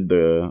year we did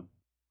the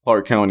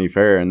Clark County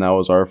Fair, and that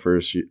was our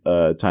first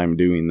time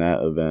doing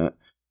that event.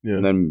 Yeah.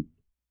 And then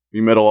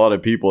we met a lot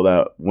of people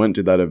that went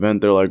to that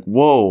event. They're like,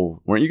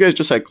 whoa, weren't you guys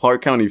just at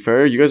Clark County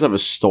Fair? You guys have a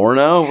store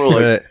now? We're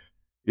like,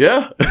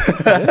 yeah,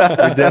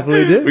 we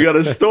definitely did. We got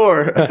a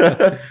store.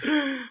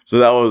 So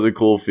that was a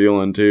cool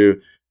feeling too.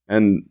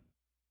 And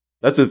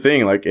that's the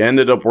thing, like it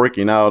ended up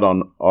working out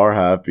on our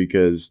half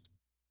because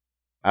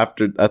at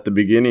the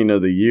beginning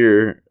of the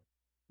year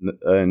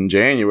in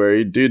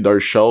January, dude,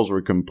 our shelves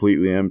were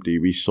completely empty.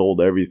 We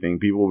sold everything.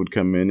 People would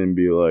come in and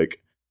be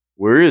like,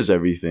 where is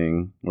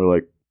everything? We're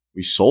like,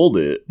 we sold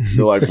it.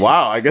 They're like,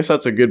 wow, I guess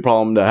that's a good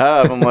problem to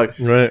have. I'm like,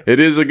 it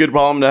is a good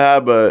problem to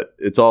have, but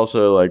it's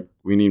also like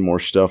we need more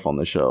stuff on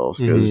the shelves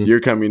because you're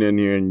coming in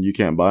here and you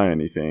can't buy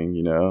anything,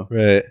 you know?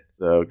 Right.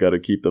 So got to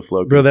keep the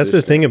flow consistent. Bro, that's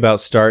the thing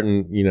about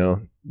starting, you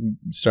know,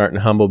 starting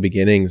humble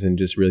beginnings and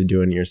just really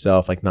doing it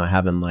yourself, like not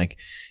having like,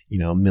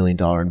 $1 million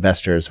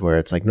investors where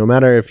it's like, no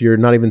matter if you're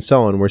not even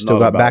selling, we're still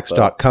got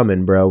backstock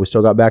coming, bro. We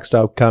still got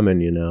backstock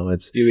coming,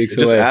 It's Few weeks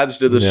It just away. adds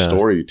to the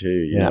story too.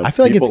 You know? I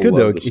feel like it's People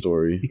good though. love the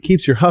story. It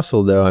keeps your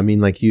hustle though. I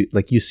mean, like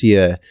you see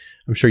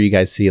I'm sure you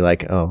guys see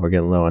like, oh, we're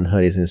getting low on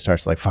hoodies, and it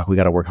starts like, fuck, we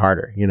got to work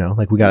harder,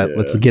 like we got to,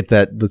 let's get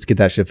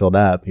that shit filled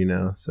up,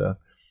 so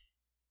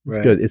it's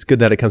good. It's good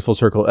that it comes full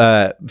circle.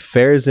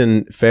 Fairs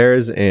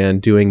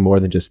and doing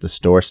more than just the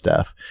store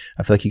stuff.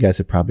 I feel like you guys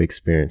have probably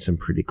experienced some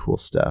pretty cool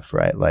stuff,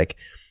 right? Like,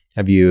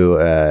 have you,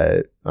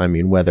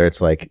 whether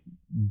it's like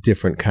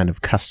different kind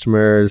of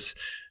customers,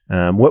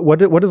 what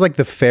does like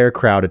the fair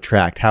crowd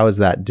attract? How is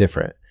that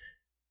different?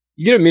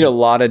 You get to meet a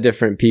lot of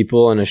different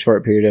people in a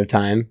short period of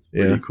time.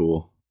 Pretty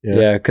cool.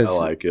 Yeah, because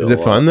I like it. Is it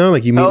fun though?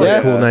 Like you meet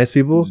cool, nice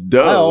people? It's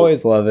dope. I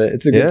always love it.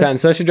 It's a good time,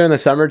 especially during the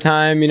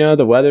summertime.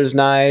 The weather's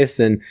nice,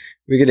 and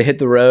we get to hit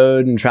the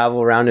road and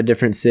travel around to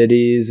different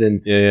cities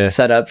and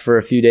set up for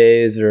a few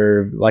days.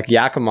 Or like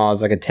Yakima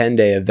is like a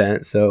 10-day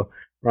event, so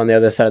we're on the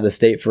other side of the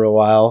state for a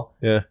while.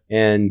 Yeah,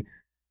 and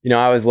I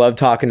always love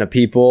talking to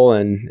people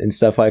and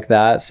stuff like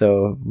that.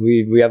 So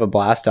we have a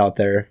blast out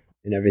there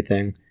and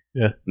everything.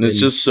 Yeah, and it's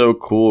just so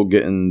cool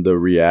getting the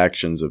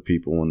reactions of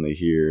people when they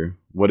hear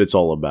what it's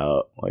all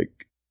about.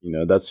 Like,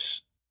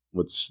 that's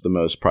what's the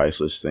most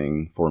priceless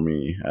thing for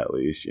me, at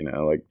least,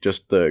 like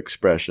just the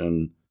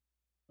expression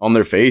on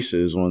their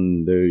faces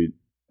when they're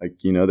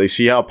like, they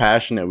see how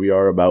passionate we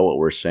are about what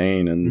we're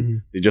saying,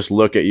 and they just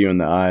look at you in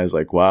the eyes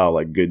like, wow,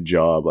 like good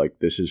job. Like,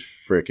 this is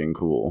freaking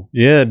cool.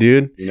 Yeah,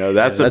 dude.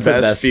 That's the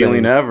best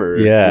feeling ever.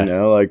 Yeah.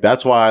 Like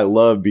that's why I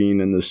love being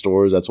in the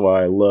stores. That's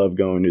why I love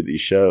going to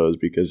these shows,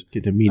 because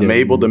I'm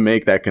able to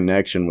make that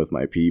connection with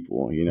my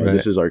people.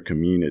 This is our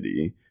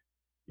community.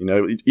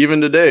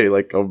 Even today,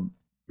 like I'll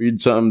read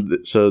something.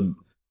 So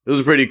it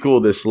was pretty cool.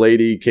 This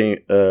lady came,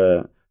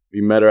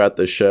 we met her at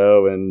the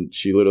show, and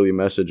she literally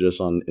messaged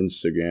us on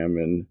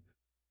Instagram, and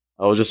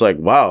I was just like,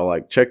 wow,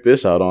 like check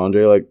this out,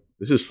 Andre. Like,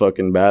 this is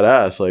fucking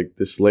badass. Like,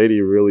 this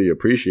lady really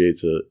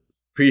appreciates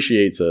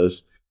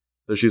us.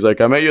 So she's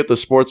like, I met you at the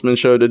Sportsman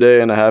show today,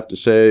 and I have to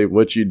say,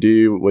 what you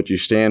do, what you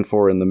stand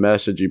for, and the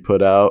message you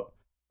put out,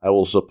 I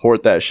will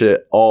support that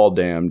shit all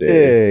damn day.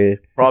 Hey.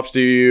 Props to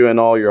you and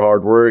all your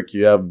hard work.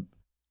 You have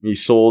me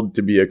sold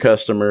to be a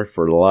customer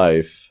for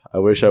life. I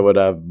wish I would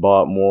have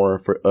bought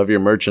more of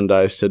your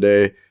merchandise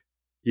today.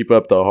 Keep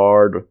up the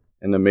hard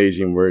and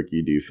amazing work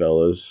you do,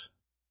 fellas.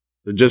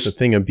 So just the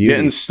thing of beauty.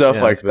 Getting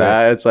stuff like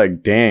that, great. It's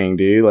like, dang,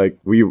 dude, like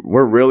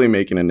we're really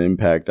making an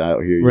impact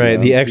out here.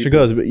 Right, the extra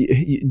goes, but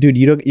dude,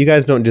 you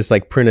guys don't just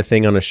like print a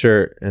thing on a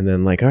shirt and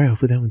then like, all right,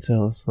 hopefully that one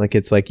sells. Like,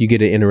 it's like you get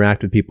to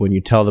interact with people and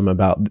you tell them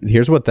about,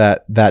 here's what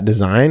that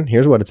design,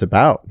 here's what it's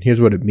about, here's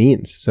what it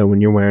means. So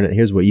when you're wearing it,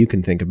 here's what you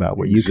can think about,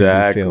 what you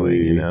can be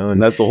feeling,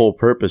 and that's the whole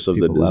purpose of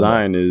the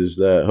design, is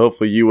that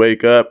hopefully you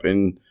wake up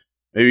and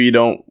maybe you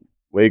don't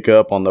wake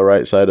up on the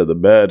right side of the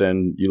bed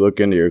and you look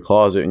into your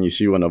closet and you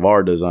see one of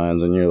our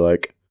designs and you're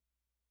like,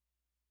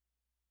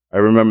 I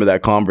remember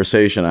that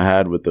conversation I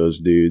had with those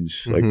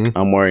dudes. Like,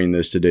 I'm wearing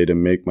this today to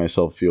make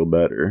myself feel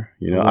better.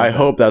 I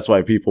hope that's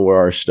why people wear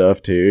our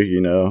stuff too,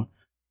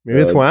 Maybe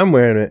that's why I'm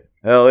wearing it.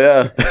 Hell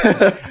yeah.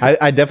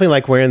 I definitely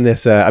like wearing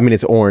this.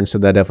 It's orange, so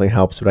that definitely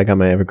helps, but I got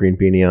my evergreen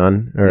beanie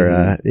on,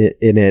 or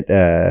in it.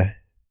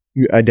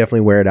 I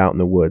definitely wear it out in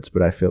the woods,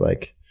 but I feel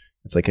like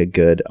it's like a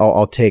good,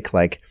 I'll take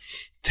like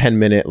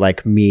 10-minute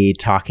like me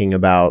talking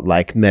about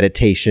like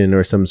meditation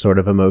or some sort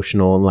of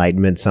emotional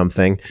enlightenment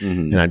something,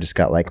 and I just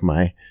got like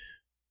my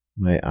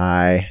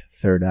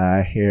third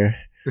eye here.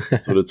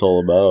 That's what it's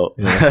all about.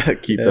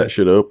 Keep that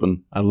shit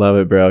open. I love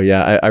it, bro.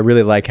 Yeah, I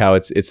really like how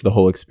it's the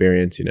whole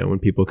experience. When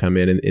people come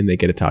in and they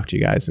get to talk to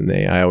you guys, and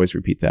I always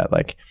repeat that,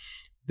 like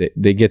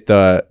they get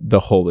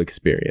the whole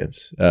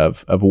experience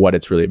of what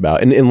it's really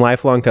about. And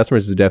lifelong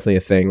customers is definitely a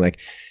thing. Like,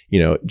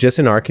 just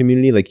in our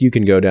community, like you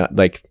can go down,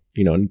 like,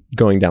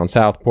 going down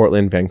south,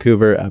 Portland,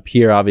 Vancouver, up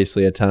here,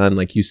 obviously a ton.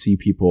 Like, you see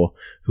people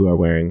who are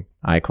wearing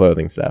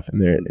eye-clothing stuff,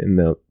 and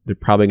they're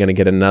probably going to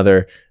get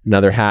another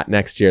hat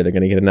next year. They're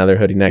going to get another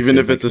hoodie next year.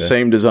 Even if it's the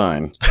same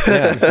design.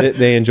 Yeah,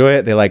 they enjoy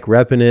it. They like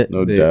repping it.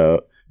 No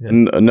doubt. Yeah.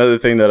 And another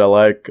thing that I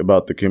like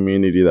about the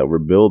community that we're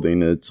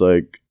building, it's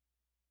like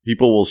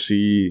people will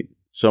see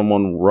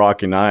someone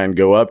rocking eye and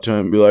go up to him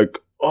and be like,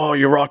 oh,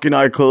 you're rocking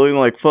eye clothing?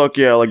 Like, fuck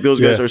yeah. Like,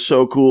 those guys are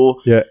so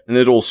cool. Yeah. And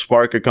it'll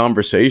spark a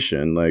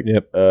conversation. Like,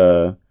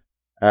 I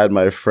had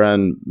my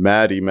friend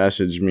Maddie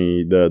message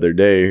me the other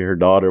day. Her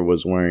daughter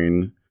was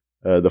wearing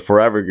the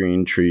Forever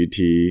Green Tree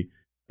tee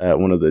at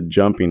one of the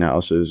jumping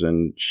houses.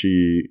 And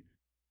she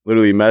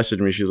literally messaged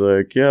me. She's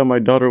like, yeah, my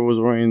daughter was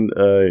wearing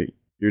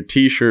your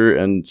t-shirt.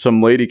 And some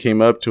lady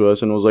came up to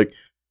us and was like,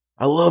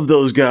 I love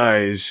those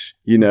guys,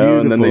 Beautiful.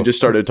 And then they just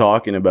started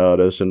talking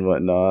about us and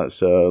whatnot.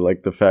 So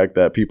like the fact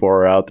that people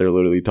are out there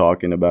literally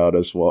talking about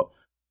us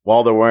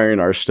while they're wearing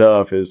our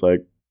stuff is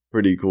like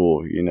pretty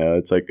cool.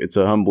 It's like, it's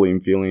a humbling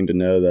feeling to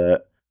know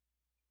that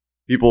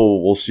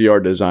people will see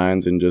our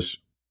designs and just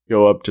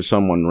go up to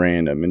someone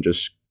random and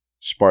just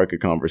spark a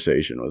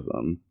conversation with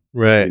them.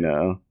 Right.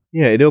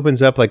 Yeah, it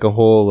opens up like a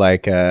whole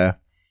like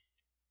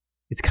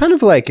it's kind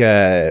of like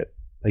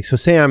so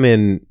say I'm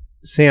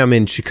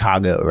in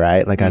Chicago,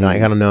 right? Like I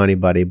don't know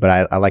anybody, but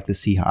I like the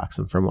Seahawks.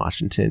 I'm from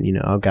Washington, you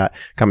know. I've got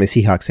my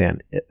Seahawks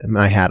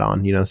my hat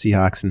on, you know,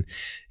 Seahawks, and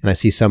I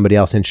see somebody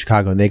else in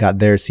Chicago and they got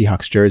their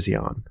Seahawks jersey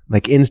on.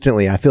 Like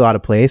instantly I feel out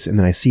of place, and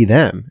then I see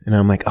them and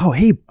I'm like, oh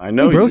hey, I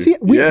know hey, bro, you.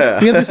 we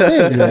have this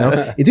thing, you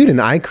know. Dude,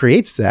 and I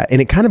creates that,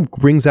 and it kind of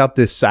brings out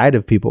this side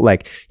of people.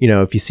 Like, you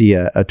know, if you see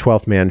a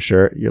 12th man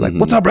shirt, you're like,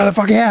 what's up, brother?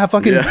 Fuck yeah,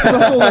 fucking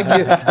also, like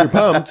you're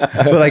pumped.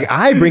 But like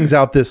I brings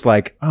out this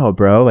like, oh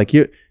bro, like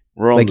you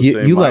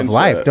love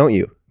life, don't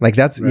you? Like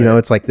that's you know,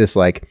 it's like this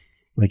like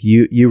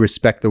you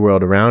respect the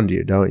world around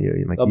you, don't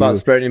you? Like it's about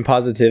spreading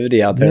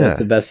positivity out there. Yeah. That's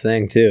the best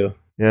thing too.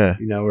 Yeah,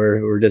 you know,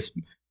 we're just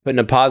putting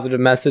a positive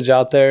message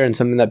out there and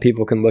something that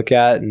people can look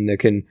at and that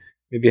can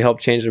maybe help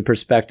change their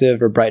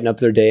perspective or brighten up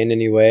their day in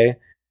any way.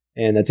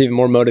 And that's even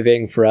more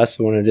motivating for us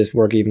to want to just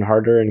work even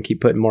harder and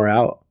keep putting more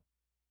out.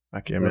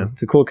 Okay, man.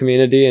 It's a cool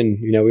community, and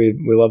you know, we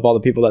love all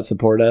the people that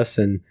support us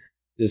and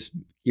just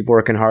keep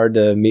working hard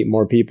to meet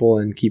more people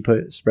and keep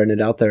spreading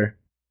it out there.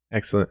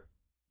 Excellent.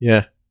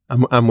 Yeah,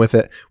 I'm with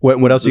it.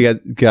 What else you guys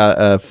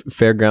got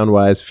fair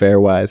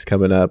wise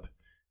coming up?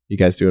 You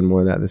guys doing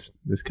more of that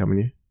this coming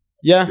year?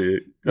 Yeah.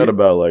 Dude, got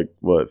about like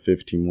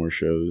 15 more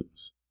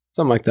shows.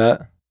 Something like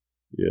that.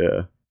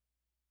 Yeah.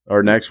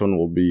 Our next one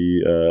will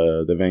be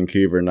the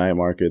Vancouver night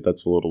market.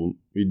 That's we'll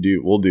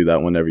do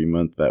that one every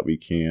month that we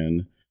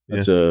can.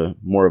 That's a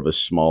more of a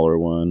smaller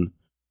one.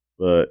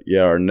 But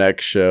yeah, our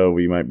next show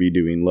we might be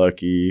doing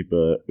Lucky,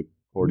 but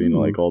according to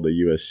like all the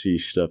USC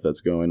stuff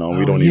that's going on,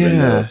 we don't even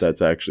know if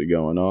that's actually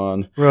going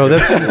on. Bro,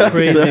 that's some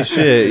crazy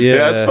shit. Yeah,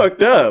 that's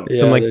fucked up.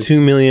 Some like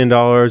 $2 million.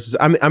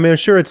 I mean, I'm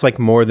sure it's like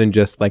more than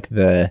just like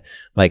the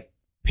like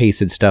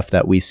pasted stuff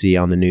that we see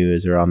on the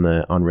news or on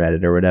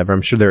Reddit or whatever.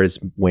 I'm sure there is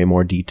way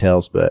more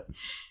details, but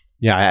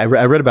yeah, I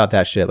read about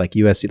that shit. Like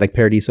USC, like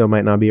Paradiso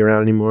might not be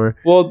around anymore.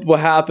 Well,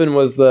 what happened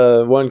was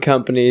the one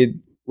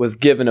company was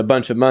given a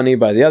bunch of money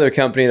by the other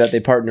company that they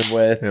partnered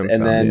with,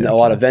 and then a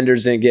lot of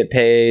vendors didn't get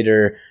paid,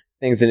 or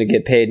things didn't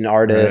get paid in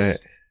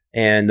artists,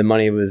 and the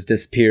money was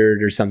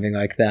disappeared or something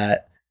like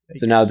that.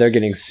 So now they're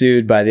getting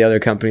sued by the other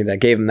company that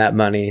gave them that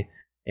money,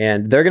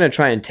 and they're going to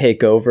try and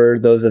take over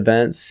those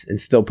events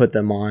and still put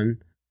them on.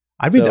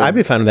 I'd be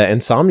fine with that.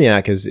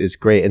 Insomniac is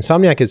great.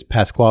 Insomniac is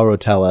Pasquale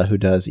Rotella, who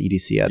does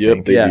EDC. I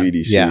think. They do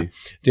EDC. Yeah,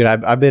 dude,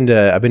 I've been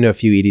to a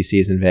few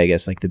EDCs in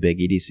Vegas, like the big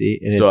EDC.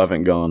 And Still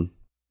haven't gone.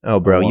 Oh,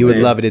 bro, you would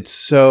love it. It's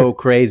so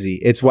crazy.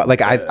 It's what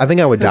like I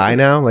think I would die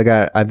now. Like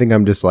I think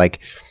I'm just like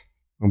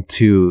I'm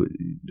too,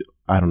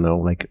 I don't know,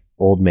 like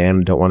old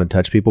man, don't want to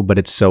touch people, but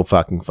it's so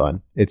fucking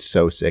fun. It's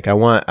so sick. I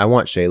want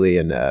Shaylee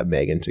and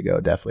Megan to go,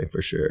 definitely,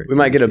 for sure. We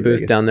might get a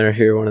booth down there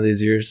here one of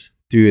these years.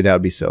 Dude, that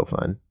would be so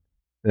fun.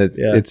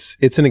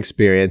 It's an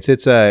experience.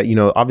 It's you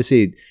know,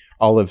 obviously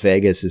all of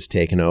Vegas is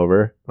taken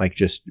over, like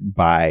just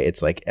by,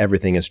 it's like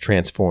everything is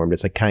transformed.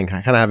 It's like kind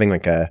of having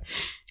like a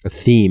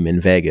theme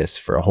in Vegas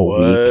for a whole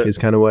week is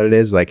kind of what it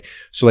is. Like,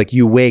 so like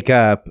you wake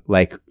up,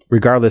 like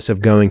regardless of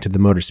going to the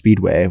Motor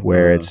Speedway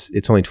where it's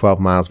only 12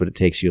 miles, but it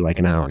takes you like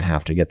an hour and a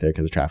half to get there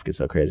because the traffic is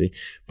so crazy.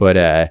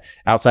 But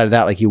outside of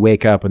that, like you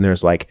wake up and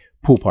there's like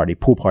pool party,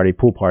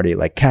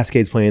 like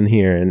Cascades playing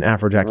here and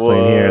Afrojack's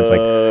playing here. It's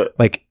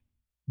like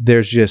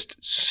there's just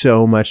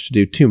so much to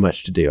do, too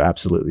much to do,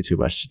 absolutely too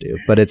much to do.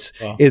 But it's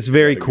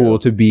very cool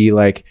to be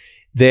like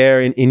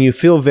there, and you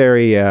feel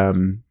very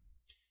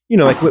you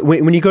know, like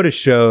when you go to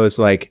shows,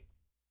 like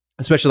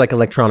especially like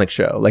electronic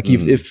show, like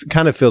it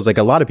kind of feels like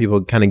a lot of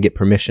people kind of get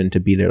permission to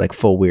be their like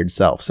full weird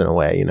selves in a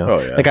way, you know.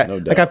 Like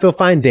I feel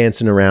fine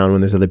dancing around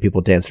when there's other people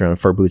dancing around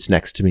fur boots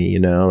next to me, you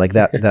know, like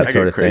that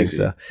sort of thing.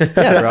 So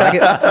yeah,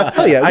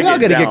 bro, we all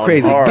gotta get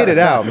crazy, hard. Get it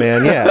out,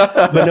 man.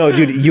 Yeah, but no,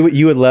 dude,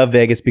 you would love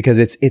Vegas because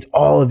it's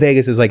all of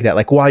Vegas is like that.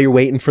 Like while you're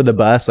waiting for the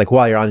bus, like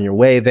while you're on your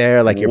way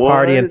there, like you're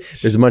partying.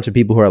 There's a bunch of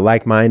people who are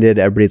like minded.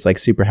 Everybody's like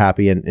super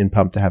happy and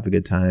pumped to have a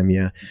good time.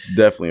 Yeah, it's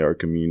definitely our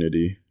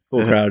community.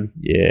 Cool crowd.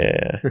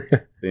 Yeah.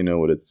 They know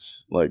what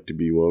it's like to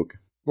be woke.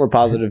 More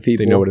positive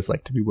people. They know what it's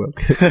like to be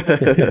woke.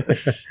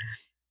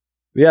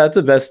 Yeah, it's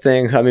the best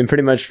thing. I mean,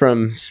 pretty much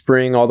from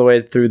spring all the way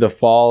through the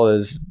fall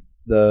is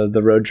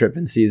the road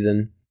tripping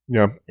season.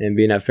 Yeah. And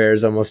being at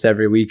fairs almost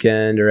every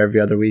weekend or every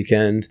other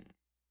weekend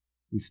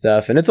and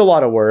stuff. And it's a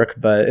lot of work,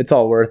 but it's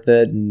all worth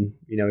it. And,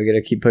 you know, we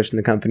got to keep pushing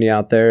the company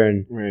out there,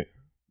 and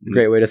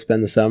great way to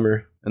spend the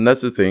summer. And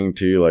that's the thing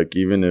too. Like,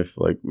 even if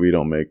like we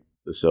don't make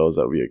the sales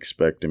that we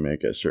expect to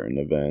make at certain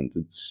events,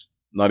 it's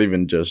not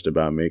even just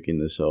about making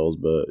the sales,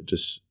 but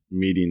just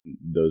meeting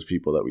those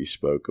people that we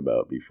spoke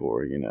about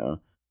before, you know,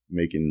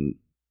 making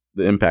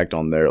the impact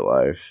on their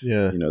life,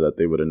 you know, that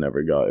they would have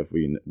never got if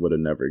we would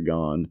have never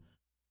gone.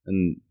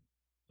 And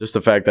just the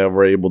fact that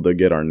we're able to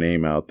get our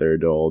name out there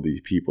to all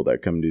these people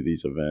that come to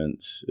these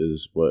events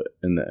is what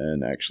in the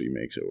end actually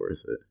makes it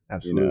worth it.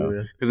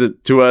 Absolutely. Because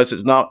to us,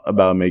 it's not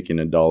about making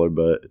a dollar,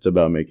 but it's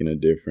about making a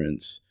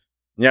difference.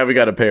 Yeah, we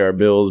got to pay our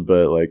bills,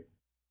 but like,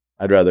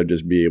 I'd rather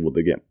just be able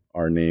to get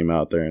our name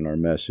out there and our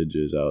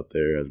messages out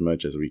there as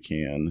much as we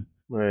can.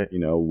 Right. you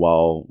know,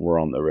 while we're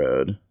on the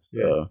road. So,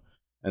 Yeah.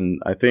 and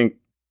I think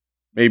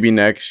maybe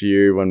next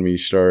year when we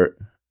start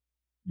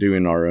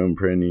doing our own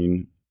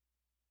printing,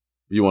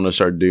 you want to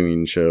start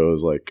doing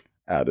shows like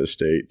out of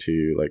state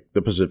too, like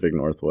the Pacific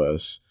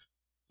Northwest.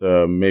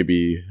 So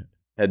maybe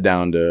head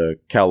down to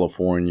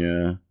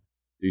California,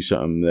 do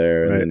something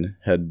there, Right. and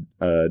then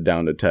head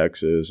down to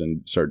Texas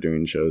and start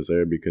doing shows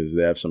there because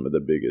they have some of the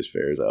biggest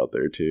fairs out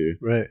there too.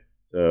 Right.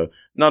 So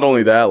not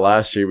only that,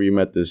 last year we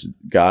met this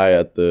guy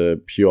at the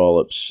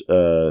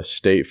Puyallup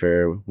State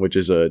Fair, which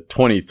is a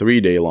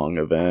 23-day long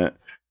event.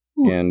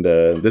 Ooh. And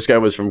this guy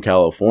was from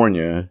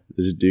California.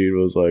 This dude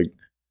was like,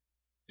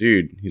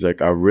 he's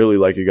like, I really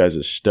like you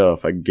guys'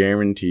 stuff. I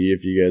guarantee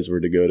if you guys were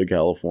to go to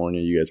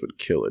California, you guys would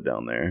kill it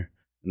down there.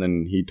 And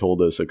then he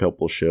told us a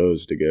couple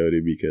shows to go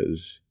to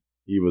because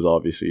he was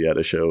obviously at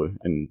a show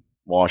in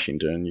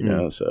Washington, you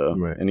know, so,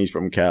 Right. and he's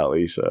from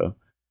Cali, so.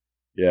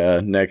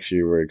 Yeah, next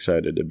year we're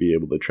excited to be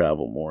able to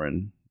travel more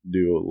and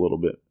do a little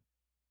bit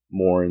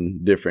more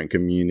in different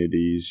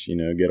communities, you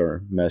know, get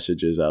our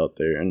messages out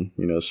there and,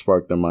 you know,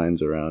 spark their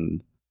minds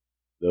around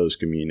those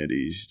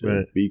communities to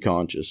Right. be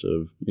conscious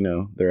of, you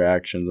know, their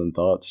actions and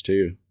thoughts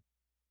too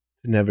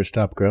To never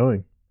stop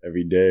growing.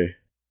 every day.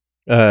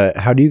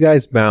 How do you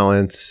guys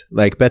balance,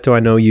 like, Beto, I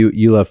know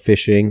you love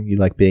fishing, you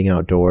like being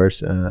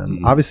outdoors.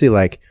 Obviously,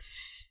 like,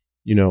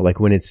 you know, like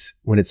when it's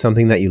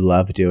something that you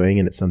love doing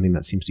and it's something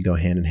that seems to go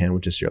hand in hand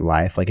with just your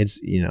life, like it's,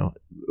 you know,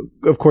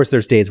 of course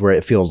there's days where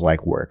it feels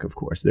like work. Of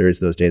course there is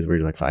those days where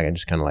you're like, fuck, I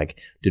just kind of like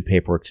did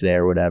paperwork today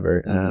or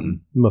whatever.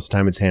 Most of the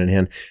time it's hand in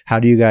hand.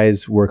 How do you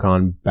guys work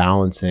on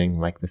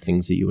balancing like the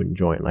things that you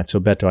enjoy in life? So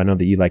Beto, I know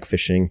that you like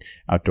fishing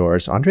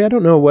outdoors. Andre, I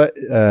don't know what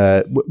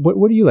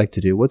do you like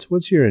to do?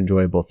 What's your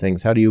enjoyable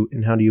things? How do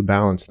you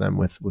balance them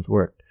with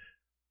work?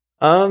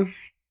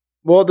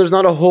 Well, there's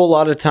not a whole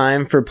lot of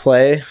time for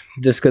play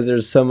just because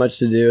there's so much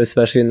to do,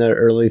 especially in the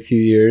early few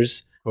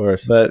years. Of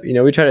course. But, you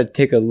know, we try to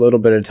take a little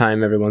bit of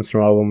time every once in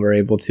a while when we're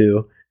able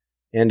to.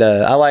 And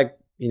I like,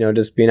 you know,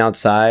 just being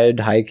outside,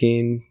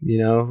 hiking, you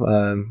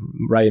know,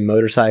 riding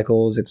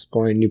motorcycles,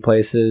 exploring new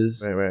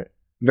places. Right.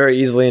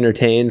 Very easily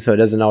entertained, so it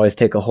doesn't always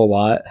take a whole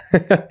lot.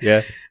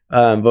 Yeah.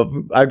 But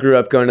I grew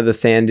up going to the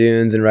sand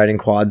dunes and riding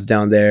quads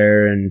down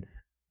there. And,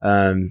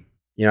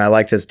 you know, I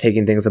like just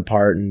taking things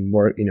apart and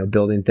work, you know,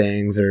 building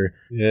things or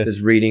Yeah.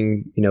 just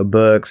reading, you know,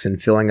 books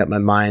and filling up my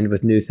mind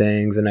with new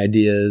things and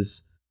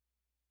ideas.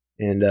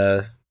 And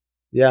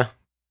yeah, I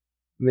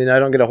mean, I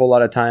don't get a whole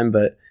lot of time,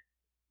 but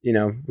you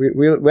know,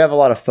 we have a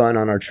lot of fun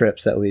on our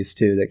trips at least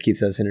too. That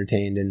keeps us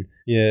entertained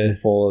and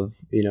full of,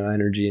 you know,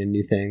 energy and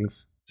new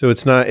things. So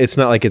it's not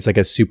like it's like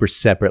a super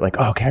separate, like,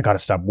 oh, okay, I got to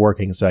stop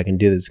working so I can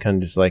do this. It's kind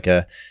of just like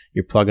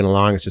you're plugging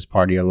along. It's just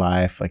part of your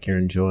life. Like you're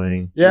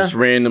enjoying. Yeah. Just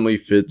randomly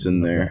fits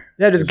in there.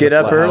 Yeah. Just get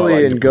That's up how I early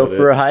like to and go put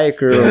for it. a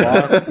hike or a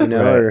walk, you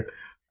know, Right.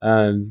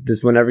 or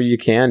just whenever you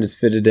can, just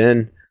fit it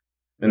in.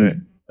 And Right.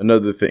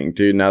 another thing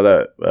too, now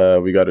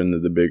that we got into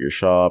the bigger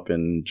shop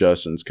and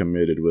Justin's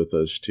committed with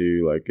us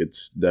too, like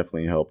it's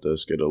definitely helped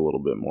us get a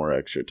little bit more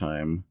extra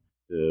time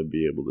to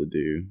be able to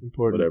do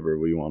Important. whatever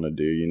we want to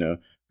do, you know,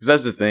 because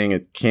that's the thing,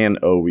 it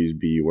can't always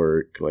be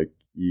work. Like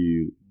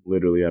you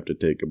literally have to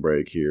take a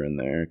break here and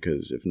there,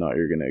 because if not,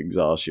 you're going to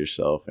exhaust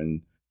yourself,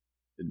 and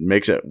it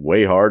makes it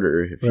way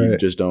harder if you Right.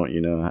 just don't,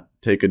 you know,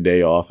 take a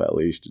day off at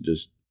least to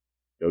just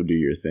go do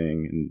your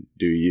thing and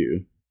do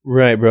you.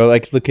 Right, bro.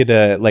 Like, look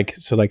at like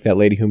that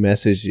lady who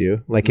messaged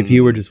you. Like, if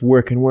you were just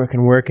working,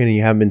 and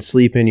you haven't been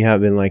sleeping, you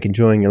haven't been like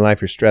enjoying your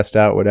life, you're stressed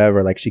out,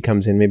 whatever. Like, she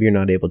comes in, maybe you're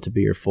not able to be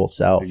your full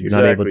self. You're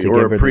not able to or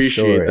give her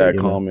appreciate the story, that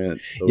you know?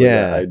 comment. the way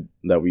Yeah.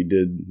 that we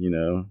did, you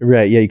know.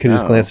 Right. Yeah. You could have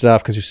just No. glanced it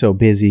off because you're so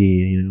busy,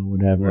 you know,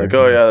 whatever. Like,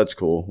 oh yeah, that's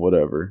cool,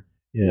 whatever.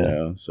 Yeah. You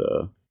know,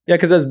 so Yeah.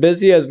 Cause as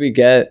busy as we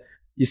get,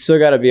 you still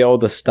got to be able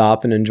to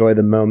stop and enjoy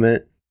the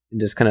moment and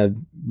just kind of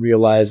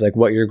realize like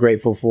what you're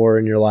grateful for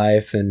in your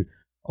life and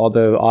all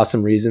the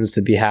awesome reasons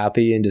to be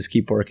happy and just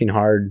keep working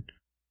hard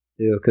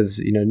too. Cause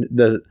you know,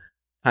 the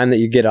time that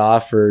you get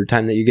off or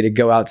time that you get to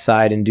go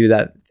outside and do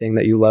that thing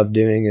that you love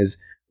doing is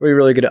where you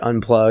really get to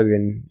unplug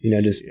and, you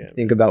know, just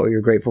think about what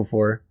you're grateful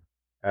for.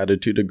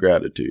 attitude of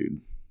gratitude.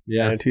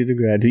 Yeah. Attitude of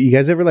gratitude. You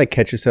guys ever like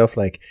catch yourself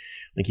like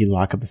you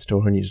lock up the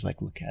store and you just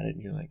like look at it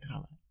and you're like,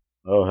 oh,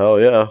 Oh hell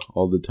yeah,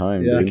 all the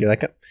time. Yeah. dude. you're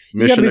like, you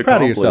Mission gotta be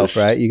proud of yourself, accomplished.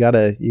 right?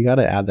 You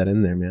gotta add that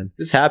in there, man.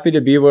 Just happy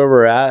to be where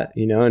we're at,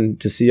 you know, and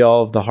to see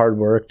all of the hard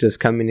work just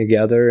coming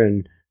together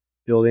and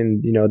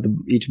building, you know,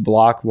 each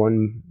block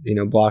one, you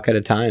know, block at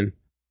a time.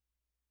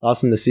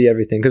 Awesome to see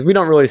everything because we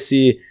don't really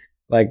see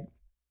like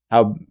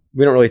how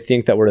we don't really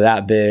think that we're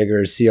that big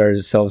or see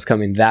ourselves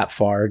coming that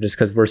far just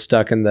because we're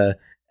stuck in the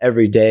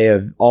everyday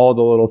of all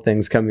the little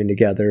things coming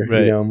together,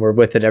 Right. you know, and we're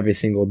with it every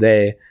single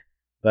day.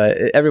 But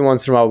every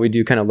once in a while, we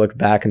do kind of look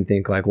back and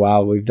think like,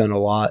 wow, we've done a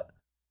lot.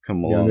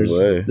 Come a You know, long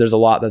way. there's a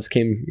lot that's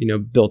came, you know,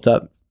 built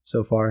up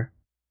so far.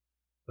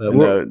 But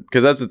we're-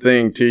 Because that's the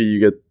thing too. You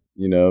get,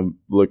 you know,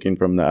 looking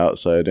from the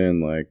outside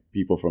in, like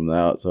people from the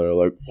outside are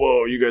like,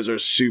 "Whoa, you guys are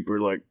super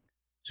like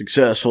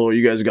successful.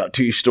 You guys got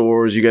 2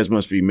 stores. You guys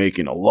must be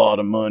making a lot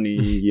of money."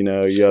 You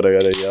know, yada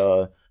yada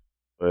yada.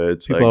 But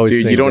it's People like, always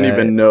dude, think you don't that-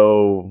 even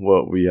know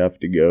what we have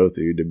to go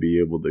through to be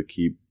able to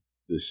keep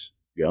this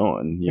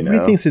going.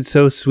 Everybody thinks it's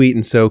so sweet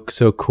and so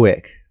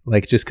quick.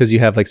 Like just because you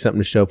have like something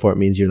to show for it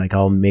means you're like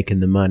all making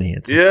the money.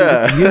 It's like,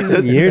 Yeah. dude, it's years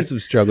and years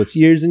of struggle. It's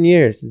years and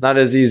years. It's Not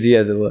as easy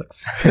as it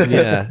looks.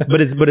 yeah,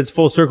 but it's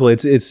full circle.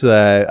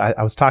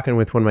 I was talking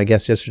with one of my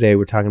guests yesterday.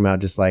 We're talking about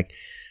just like,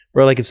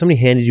 bro, like if somebody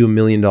handed you $1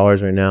 million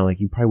right now, like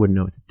you probably wouldn't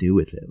know what to do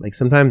with it. Like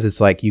sometimes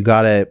it's like you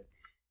gotta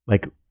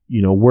like,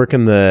 you know, work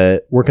in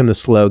the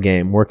slow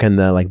game, work in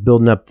the like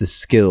building up the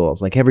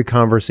skills. Like every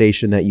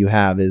conversation that you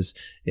have is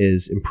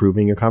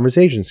improving your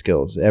conversation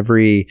skills.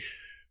 Every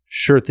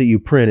shirt that you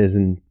print is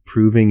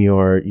improving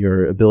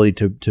your ability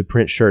to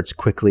print shirts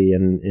quickly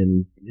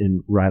and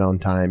right on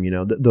time. You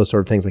know, those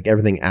sort of things. Like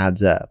everything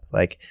adds up.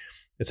 Like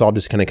it's all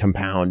just kind of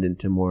compound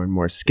into more and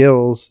more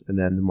skills, and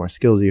then the more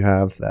skills you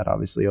have, that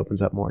obviously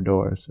opens up more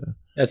doors. So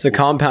That's a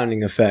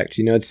compounding effect.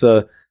 You know, it's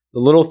the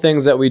little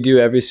things that we do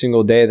every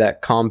single day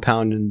that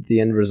compound in the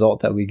end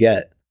result that we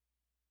get.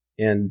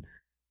 And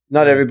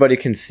not everybody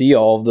can see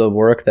all of the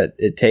work that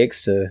it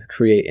takes to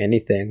create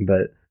anything,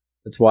 but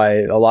that's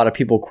why a lot of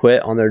people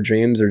quit on their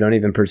dreams or don't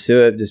even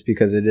pursue it, just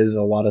because it is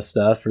a lot of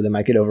stuff, or they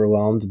might get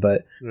overwhelmed.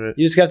 But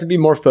you just have to be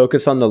more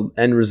focused on the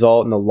end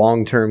result and the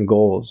long-term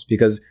goals,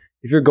 because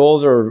if your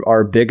goals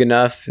are big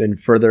enough and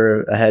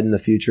further ahead in the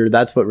future,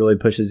 that's what really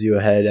pushes you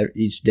ahead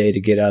each day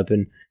to get up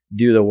and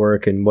do the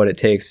work and what it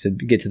takes to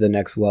get to the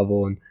next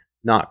level and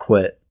not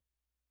quit.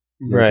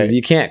 You know, 'cause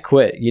you can't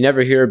quit. You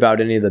never hear about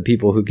any of the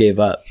people who gave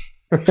up.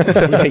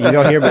 Yeah, you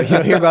don't hear about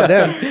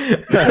them.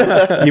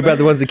 You about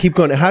the ones that keep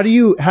going. How do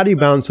you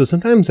balance? So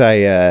sometimes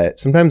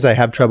I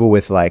have trouble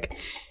with like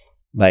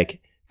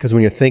because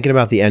when you're thinking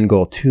about the end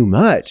goal too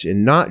much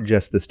and not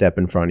just the step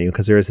in front of you,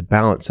 because there is a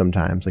balance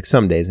sometimes, like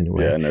some days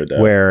anyway, Yeah, no doubt.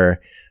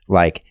 where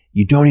like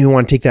you don't even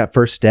want to take that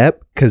first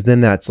step, because then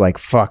that's like,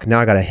 fuck,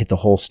 now I got to hit the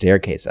whole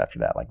staircase after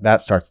that. Like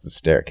that starts the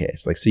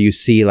staircase. Like, so you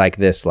see like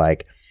this,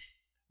 like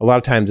a lot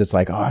of times it's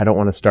like, oh, I don't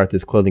want to start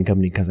this clothing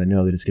company because I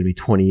know that it's going to be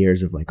 20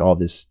 years of like all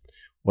this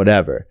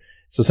whatever.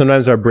 So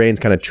sometimes our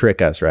brains kind of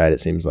trick us, right? It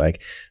seems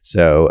like.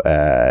 So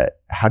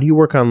how do you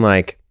work on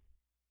like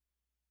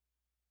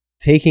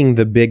taking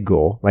the big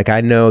goal? Like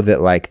I know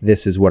that like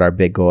this is what our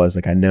big goal is.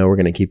 Like I know we're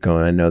going to keep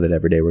going. I know that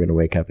every day we're going to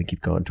wake up and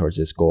keep going towards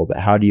this goal. But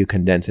how do you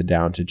condense it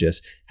down to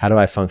just how do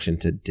I function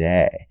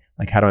today?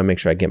 Like how do I make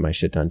sure I get my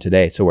shit done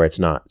today? So where it's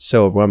not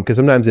so overwhelmed. Because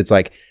sometimes it's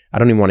like I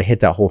don't even want to hit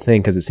that whole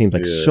thing because it seems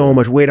like so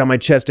much weight on my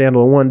chest to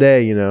handle in one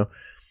day, you know?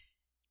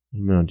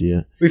 No, do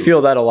you? We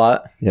feel that a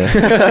lot. Yeah,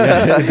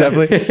 yeah,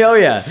 definitely. Oh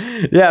yeah,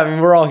 yeah. I mean,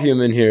 we're all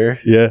human here.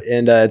 Yeah,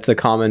 and it's a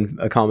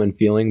common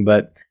feeling.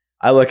 But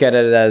I look at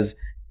it as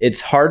it's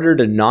harder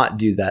to not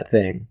do that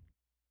thing.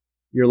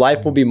 Your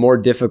life will be more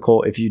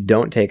difficult if you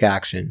don't take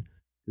action,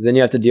 because then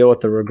you have to deal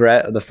with the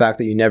regret of the fact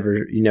that you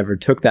never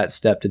took that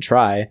step to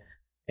try,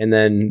 and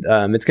then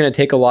it's going to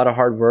take a lot of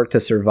hard work to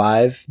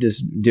survive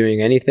just doing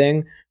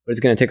anything. But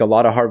it's going to take a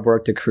lot of hard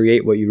work to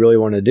create what you really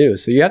want to do.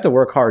 So you have to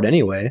work hard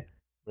anyway.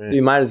 So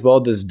you might as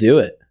well just do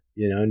it,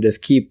 you know, and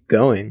just keep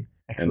going.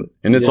 And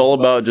it's all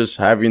about just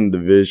having the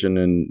vision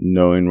and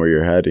knowing where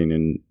you're heading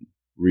and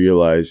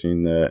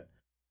realizing that,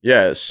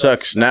 yeah, it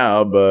sucks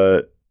now,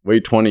 but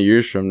wait 20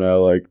 years from now,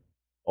 like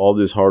all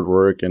this hard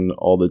work and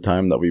all the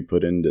time that we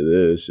put into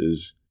this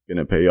is going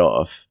to pay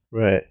off.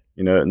 Right.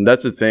 You know, and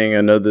that's the thing.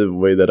 Another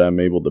way that I'm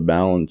able to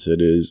balance it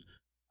is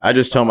I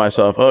just tell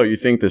myself, oh, you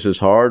think this is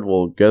hard?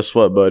 Well, guess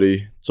what,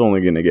 buddy? It's only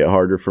going to get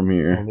harder from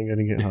here. Only going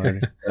to get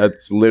harder.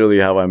 That's literally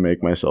how I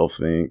make myself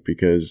think,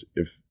 because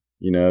if,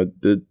 you know,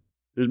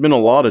 there's been a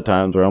lot of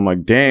times where I'm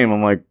like, damn,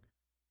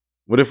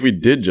 what if we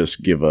did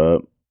just give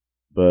up?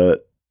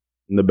 But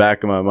in the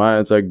back of my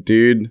mind, it's like,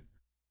 dude,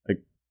 like,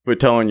 quit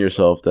telling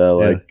yourself that,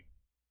 like,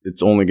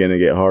 it's only going to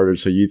get harder.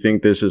 So you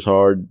think this is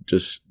hard?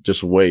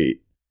 Just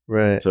wait.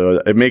 Right.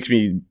 So it makes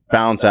me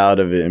bounce out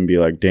of it and be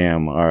like,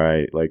 damn, all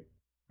right, like,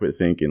 quit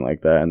thinking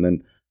like that. And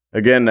then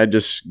again, I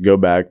just go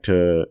back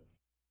to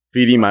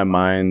feeding my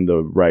mind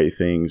the right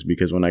things,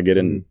 because when I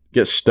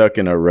get stuck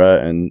in a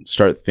rut and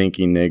start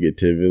thinking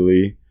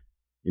negatively,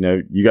 you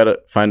know, you got to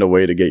find a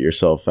way to get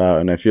yourself out.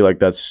 And I feel like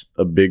that's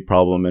a big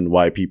problem, and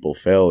why people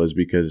fail is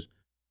because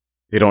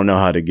they don't know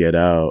how to get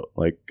out.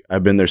 Like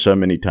I've been there so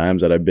many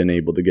times that I've been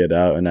able to get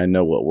out, and I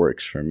know what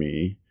works for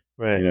me.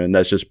 Right. You know, and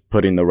that's just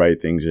putting the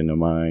right things into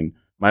my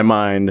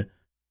mind,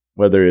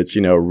 whether it's,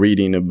 you know,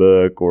 reading a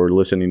book or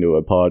listening to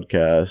a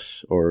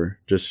podcast or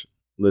just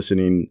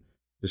listening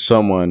to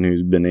someone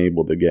who's been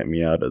able to get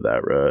me out of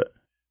that rut.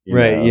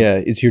 Right. know?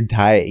 Yeah. It's your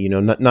diet, you know,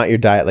 not your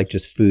diet, like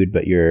just food,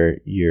 but your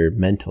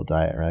mental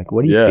diet, right? Like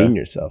what are you feeding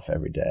yourself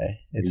every day?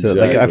 It's so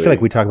like, I feel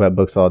like we talk about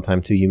books all the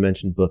time too. You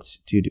mentioned books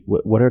too.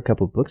 What are a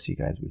couple of books you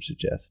guys would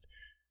suggest?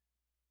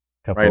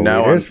 Couple right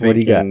now, leaders? I'm What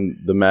do you got?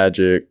 thinking The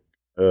Magic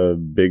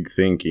of Big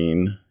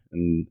Thinking.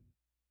 And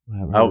I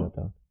haven't heard of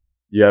that.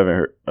 you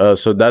haven't heard.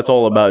 So that's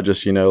all about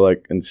just, you know,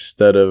 like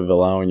instead of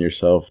allowing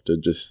yourself to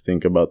just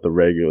think about the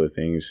regular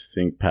things,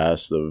 think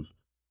past of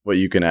what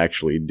you can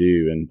actually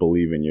do and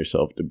believe in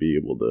yourself to be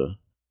able to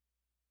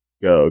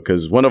go.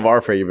 Because one of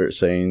our favorite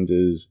sayings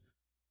is,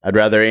 I'd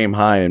rather aim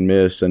high and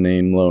miss than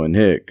aim low and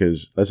hit,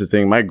 because that's the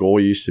thing. My goal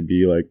used to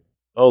be like,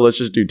 oh, let's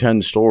just do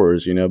 10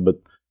 stores, but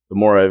the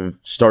more I've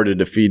started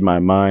to feed my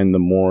mind, the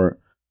more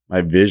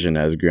my vision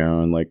has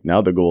grown. Like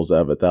now the goal is to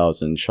have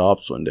 1,000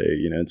 shops one day,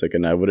 it's like,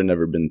 and I would have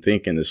never been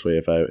thinking this way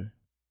if I,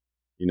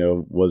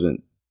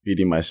 wasn't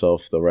feeding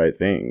myself the right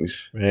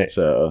things. Right.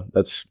 So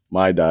that's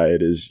my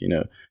diet is,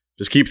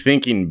 just keep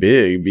thinking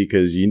big,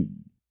 because you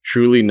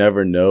truly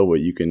never know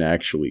what you can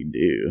actually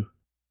do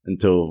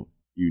until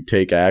you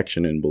take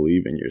action and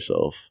believe in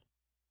yourself.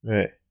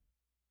 Right.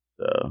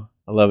 So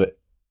I love it.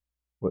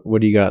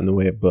 What do you got in the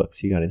way of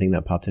books? You got anything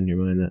that popped into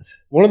your mind?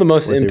 That's one of the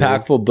most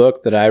impactful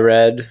book that I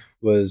read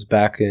was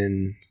back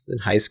in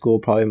high school,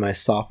 probably my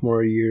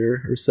sophomore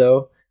year or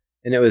so.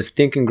 And it was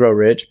Think and Grow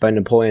Rich by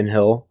Napoleon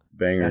Hill.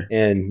 Banger.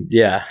 And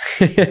yeah,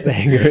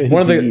 Banger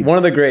one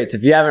of the greats.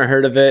 If you haven't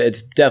heard of it,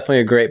 it's definitely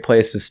a great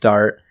place to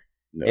start.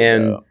 No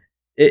and doubt.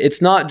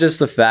 It's not just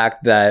the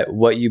fact that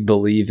what you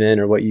believe in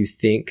or what you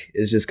think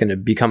is just going to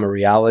become a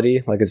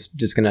reality, like it's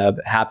just going to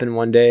happen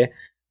one day.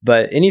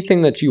 But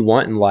anything that you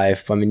want in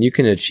life, I mean, you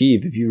can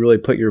achieve if you really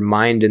put your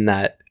mind in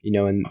that,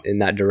 in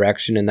that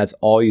direction, and that's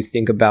all you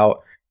think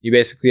about. You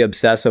basically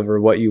obsess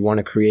over what you want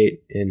to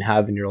create and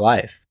have in your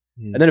life.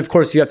 And then, of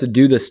course, you have to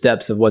do the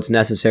steps of what's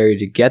necessary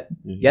to get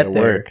there.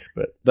 Work,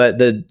 but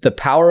the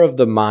power of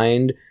the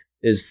mind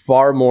is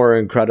far more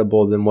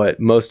incredible than what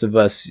most of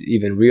us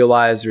even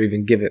realize or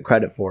even give it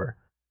credit for.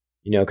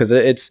 Because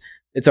it's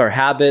our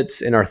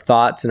habits and our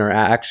thoughts and our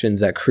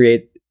actions that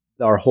create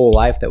our whole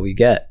life that we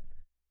get.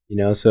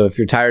 So if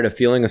you're tired of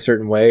feeling a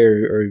certain way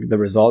or the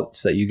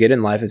results that you get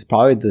in life, it's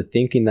probably the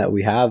thinking that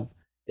we have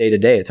day to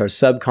day. It's our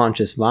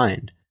subconscious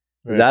mind.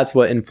 Because that's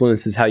what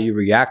influences how you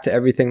react to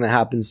everything that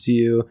happens to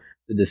you,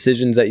 the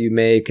decisions that you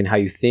make, and how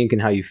you think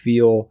and how you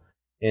feel,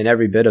 and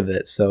every bit of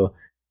it. So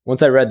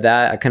once I read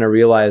that, I kind of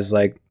realized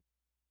like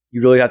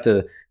you really have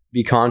to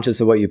be conscious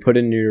of what you put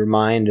into your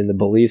mind and the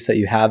beliefs that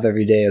you have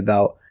every day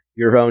about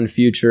your own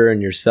future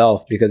and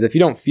yourself. Because if you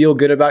don't feel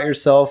good about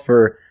yourself,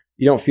 or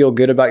you don't feel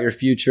good about your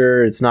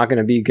future, it's not going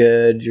to be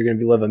good. You're going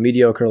to live a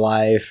mediocre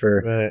life,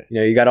 or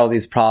you got all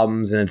these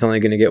problems and it's only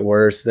going to get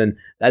worse. Then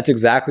that's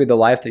exactly the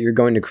life that you're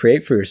going to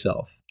create for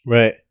yourself.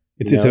 Right.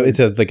 It's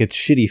a like a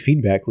shitty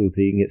feedback loop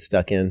that you can get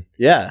stuck in.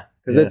 Yeah.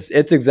 Because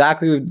it's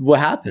exactly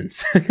what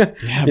happens.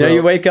 Yeah,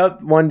 you wake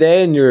up one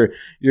day and your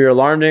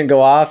alarm didn't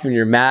go off and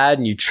you're mad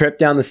and you trip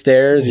down the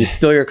stairs and you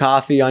spill your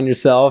coffee on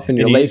yourself and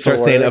you're late for work.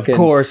 You start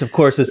saying, of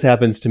course this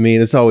happens to me.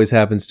 This always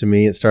happens to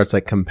me. It starts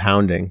like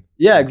compounding.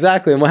 Yeah,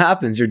 exactly. And what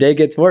happens? Your day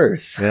gets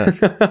worse. Yeah.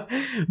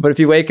 But if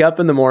you wake up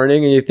in the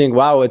morning and you think,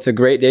 wow, it's a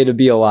great day to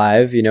be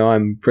alive.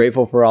 I'm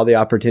grateful for all the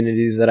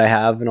opportunities that I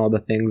have and all the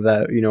things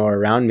that, are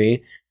around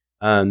me.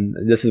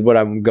 This is what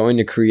I'm going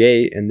to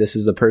create, and this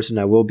is the person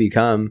I will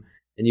become.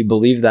 And you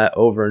believe that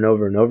over and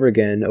over and over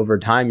again, over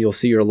time, you'll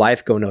see your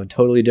life go in a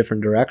totally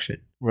different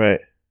direction. Right.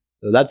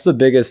 So that's the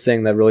biggest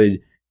thing that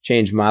really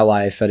changed my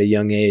life at a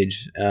young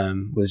age,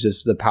 was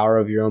just the power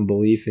of your own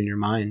belief in your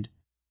mind,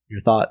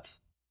 your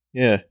thoughts.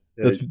 Yeah.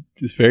 That's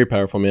very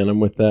powerful, man.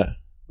 I'm with that.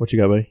 What you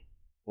got, buddy?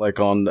 Like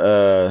on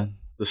the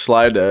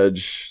slide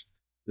edge,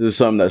 this is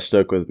something that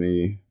stuck with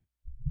me.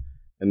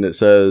 And it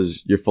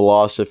says, your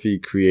philosophy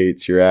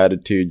creates your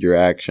attitude, your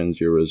actions,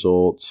 your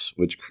results,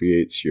 which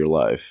creates your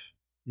life.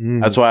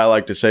 That's why I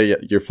like to say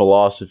your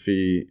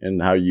philosophy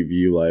and how you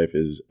view life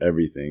is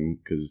everything,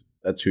 because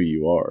that's who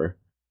you are.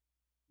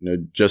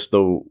 Just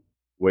the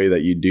way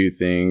that you do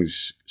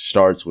things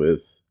starts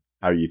with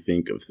how you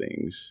think of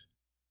things.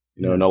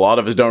 And a lot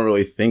of us don't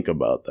really think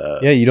about that.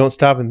 Yeah, you don't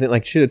stop and think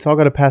like, shit, it's all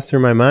got to pass through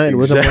my mind.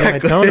 Exactly. What am I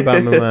telling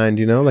about my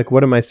mind? Like,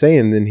 what am I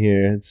saying in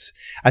here?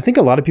 I think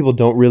a lot of people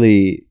don't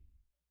really,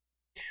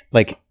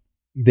 like,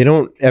 they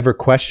don't ever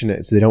question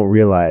it, so they don't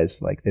realize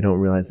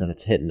that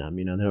it's hitting them.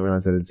 They don't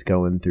realize that it's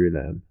going through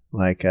them.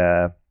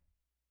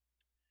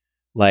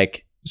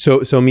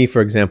 So me,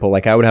 for example,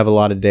 like I would have a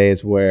lot of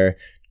days where,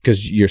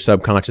 because your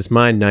subconscious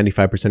mind,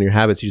 95% of your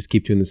habits, you just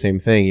keep doing the same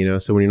thing.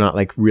 So when you're not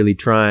like really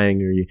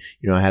trying,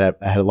 or I had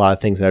a lot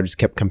of things that I just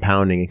kept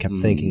compounding and kept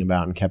thinking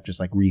about and kept just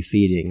like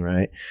refeeding,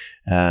 right?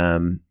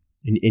 And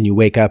you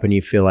wake up and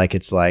you feel like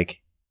it's like,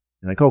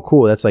 oh,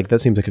 cool. That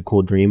seems like a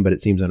cool dream, but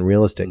it seems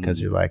unrealistic because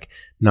you're like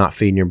not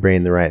feeding your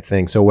brain the right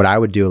thing. So what I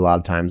would do a lot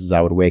of times is I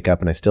would wake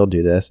up, and I still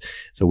do this.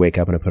 So wake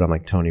up and I put on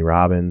like Tony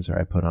Robbins, or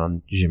I put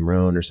on Jim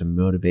Rohn or some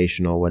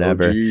motivational,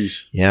 whatever. Oh,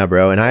 geez. Yeah,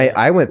 bro. And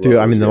I went through,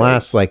 the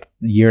last like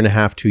year and a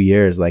half, 2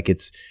 years, like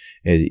it's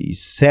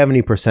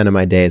 70% of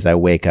my days I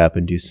wake up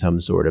and do some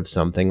sort of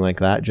something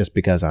like that, just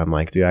because I'm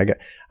like, dude,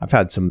 I've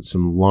had some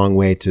long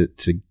way to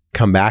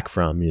come back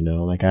from,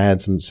 like I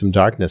had some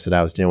darkness that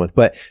I was dealing with.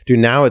 But dude,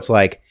 now it's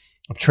like,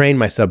 I've trained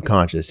my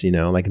subconscious,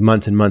 like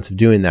months and months of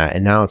doing that.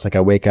 And now it's like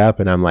I wake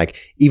up and I'm like,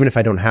 even if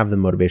I don't have the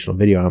motivational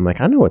video, I'm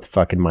like, I know what the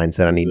fucking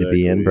mindset I need to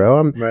be in, bro.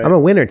 I'm a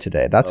winner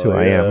today. That's who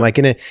I am. Like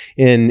in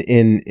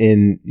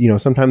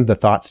sometimes the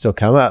thoughts still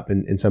come up,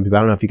 and some people,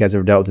 I don't know if you guys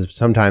ever dealt with this, but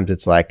sometimes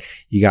it's like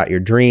you got your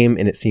dream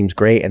and it seems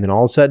great. And then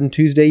all of a sudden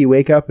Tuesday you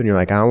wake up and you're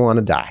like, I want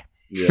to die.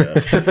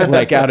 Yeah.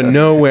 Like out of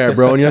nowhere,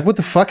 bro. And you're like, what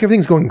the fuck?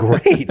 Everything's going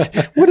great.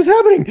 What is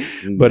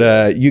happening?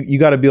 But you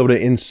got to be able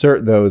to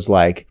insert those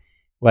like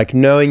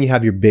knowing you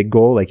have your big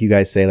goal, like you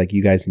guys say, like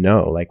you guys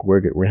know, like we're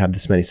gonna have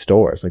this many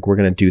stores, like we're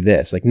gonna do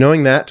this, like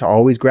knowing that to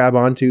always grab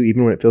onto,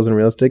 even when it feels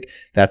unrealistic,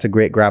 that's a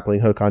great grappling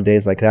hook on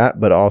days like that.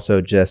 But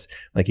also just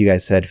like you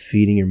guys said,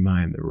 feeding your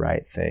mind the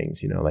right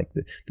things, you know, like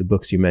the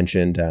books you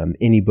mentioned,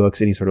 any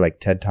books, any sort of like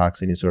TED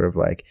Talks, any sort of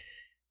like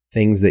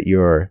things that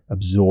you're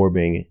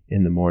absorbing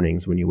in the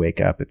mornings when you wake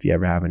up, if you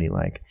ever have any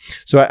like.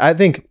 So I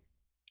think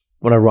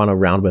what I run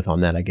around with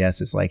on that, I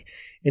guess, is like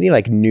any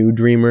like new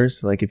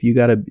dreamers, like if you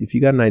got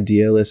an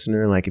idea,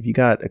 listener, like if you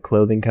got a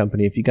clothing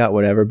company, if you got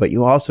whatever, but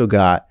you also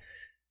got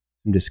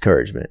some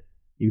discouragement,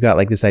 you got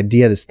like this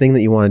idea, this thing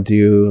that you want to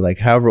do, like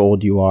however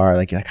old you are,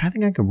 like you're like, I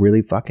think I could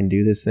really fucking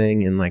do this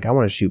thing, and like I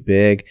want to shoot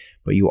big,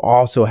 but you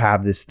also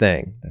have this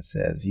thing that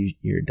says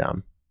you're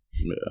dumb,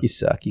 you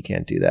suck, you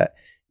can't do that.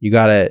 You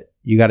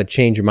gotta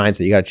change your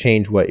mindset. You gotta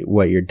change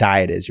what your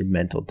diet is, your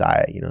mental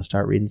diet. You know,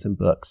 start reading some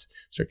books,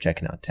 start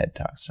checking out TED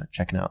Talks, start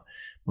checking out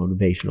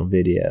motivational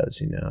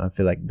videos. You know, I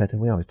feel like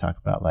we always talk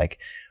about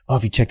like, oh,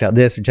 if you checked out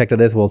this or checked out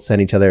this, we'll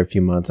send each other a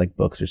few months like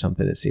books or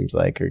something. It seems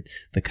like, or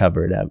the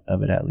cover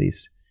of it at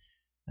least.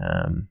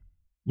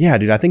 Yeah,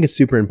 dude, I think it's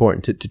super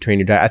important to train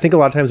your diet. I think a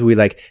lot of times we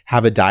like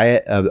have a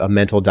diet, a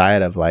mental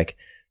diet of like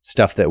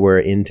stuff that we're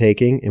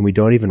intaking, and we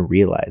don't even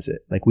realize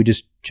it. Like we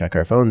just check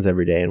our phones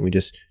every day, and we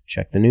just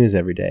check the news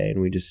every day, and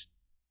we just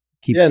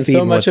keep and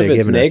so much of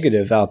it's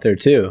negative us. out there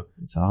too.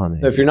 It's all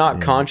negative. So if you're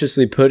not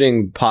consciously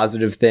putting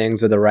positive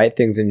things or the right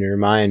things in your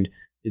mind,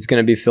 it's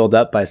going to be filled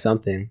up by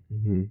something.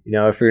 Mm-hmm. You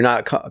know, if you're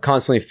not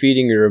constantly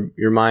feeding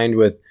your mind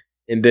with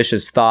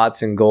ambitious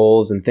thoughts and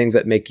goals and things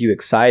that make you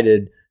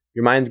excited,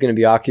 your mind's going to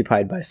be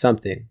occupied by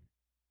something.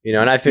 You know,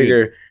 and I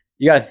figure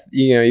you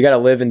gotta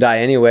live and die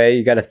anyway.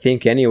 You gotta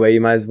think anyway. You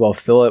might as well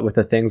fill it with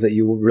the things that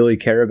you really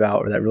care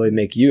about or that really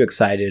make you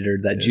excited or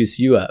that juice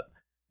you up.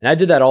 And I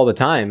did that all the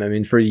time. I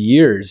mean, for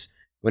years,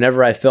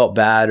 whenever I felt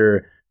bad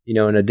or, you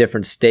know, in a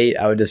different state,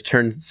 I would just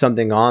turn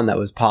something on that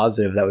was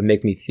positive, that would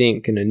make me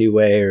think in a new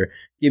way or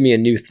give me a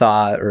new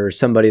thought, or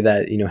somebody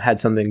that, you know, had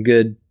something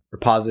good or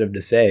positive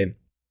to say,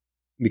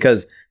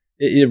 because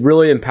it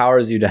really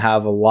empowers you to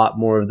have a lot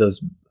more of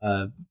those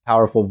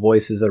powerful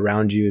voices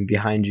around you and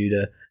behind you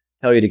to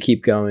tell you to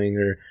keep going,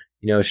 or,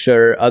 you know,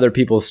 share other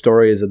people's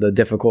stories of the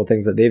difficult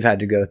things that they've had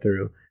to go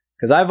through.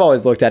 Because I've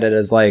always looked at it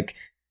as like,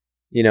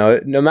 you know,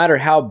 no matter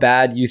how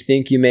bad you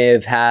think you may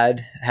have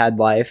had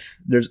life,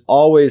 there's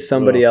always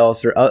somebody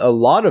else or a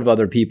lot of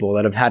other people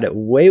that have had it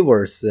way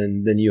worse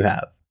than you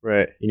have.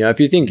 Right. You know,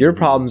 if you think your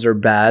problems are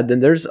bad,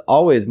 then there's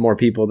always more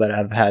people that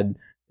have had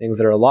things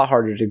that are a lot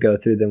harder to go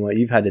through than what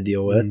you've had to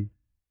deal with.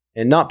 Mm-hmm.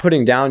 And not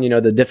putting down, you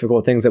know, the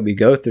difficult things that we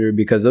go through,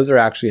 because those are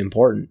actually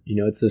important.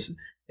 You know,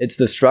 it's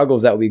the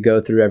struggles that we go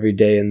through every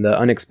day and the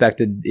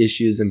unexpected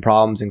issues and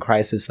problems and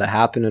crises that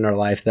happen in our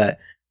life that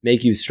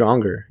make you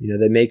stronger. You know,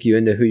 they make you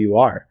into who you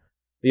are.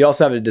 But you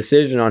also have a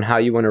decision on how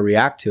you want to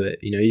react to it.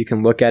 You know, you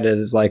can look at it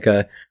as like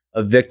a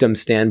victim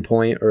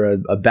standpoint,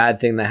 or a bad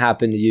thing that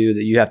happened to you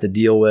that you have to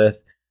deal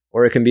with,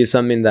 or it can be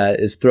something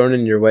that is thrown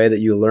in your way that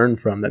you learn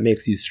from, that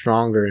makes you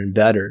stronger and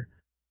better,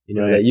 you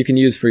know, that you can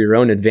use for your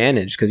own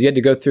advantage, because you had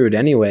to go through it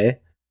anyway.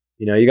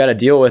 You know, you got to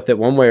deal with it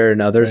one way or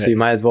another. Right. So you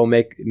might as well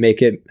make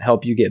it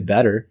help you get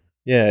better.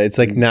 Yeah. It's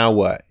like, now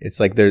what? It's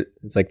like the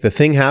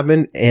thing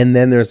happened, and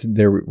then there's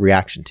their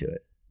reaction to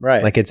it.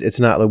 Right. Like it's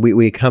not like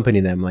we accompany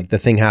them. Like the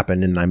thing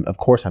happened, and I'm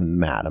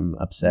mad, I'm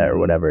upset, or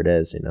whatever it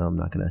is. You know, I'm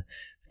not going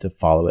to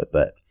follow it,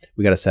 but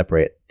we got to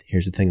separate.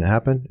 Here's the thing that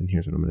happened, and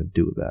here's what I'm going to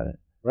do about it.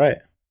 Right.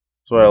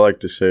 That's why I like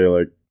to say,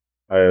 like,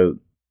 I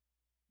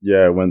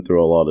went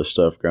through a lot of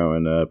stuff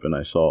growing up, and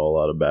I saw a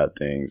lot of bad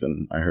things,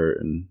 and I hurt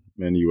in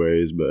many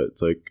ways, but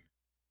it's like,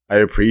 I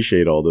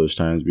appreciate all those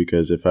times,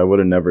 because if I would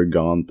have never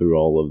gone through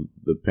all of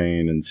the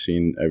pain and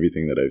seen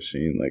everything that I've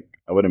seen, like,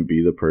 I wouldn't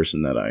be the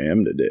person that I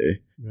am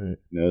today. Right.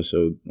 You know,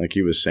 so like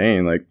he was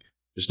saying, like,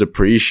 just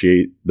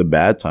appreciate the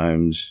bad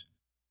times.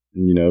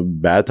 And, you know,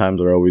 bad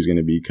times are always going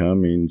to be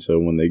coming. So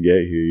when they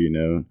get here, you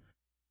know,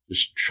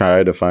 just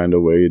try to find a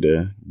way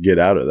to get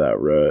out of that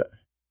rut,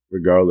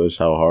 regardless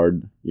how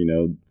hard, you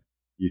know,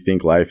 you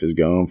think life is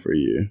going for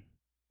you.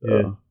 So.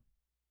 Yeah.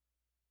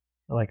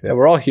 I like that. Yeah,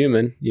 we're all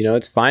human. You know,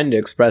 it's fine to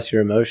express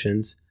your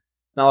emotions.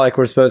 It's not like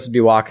we're supposed to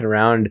be walking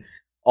around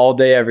all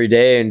day, every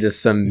day, in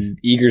just some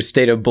eager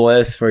state of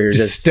bliss where you're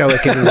just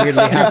stoic and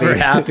weirdly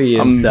happy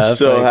and I'm stuff. I'm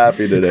so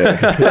happy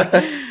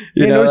today.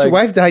 You know, noticed your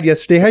wife died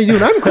yesterday. How you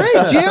doing? I'm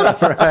great, Jim.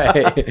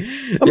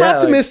 Right. I'm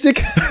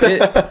optimistic.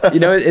 You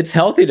know, it's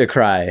healthy to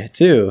cry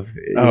too.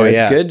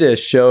 It's good to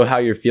show how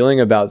you're feeling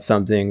about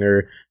something,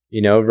 or,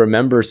 you know,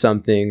 remember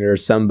something or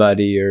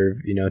somebody, or,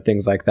 you know,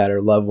 things like that,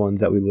 or loved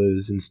ones that we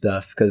lose and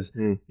stuff. Because,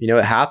 you know,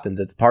 it happens.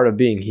 It's part of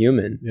being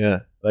human. Yeah.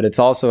 But it's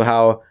also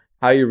how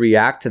you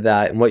react to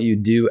that and what you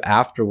do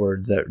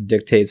afterwards that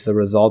dictates the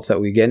results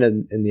that we get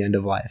in the end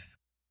of life.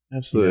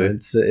 Absolutely. You know,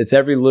 it's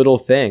every little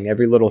thing,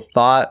 every little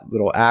thought,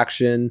 little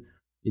action,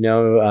 you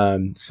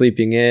know,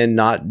 sleeping in,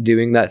 not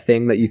doing that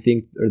thing that you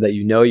think or that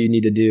you know you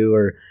need to do,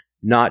 or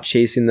not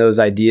chasing those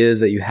ideas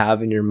that you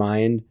have in your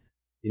mind.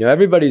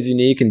 Everybody's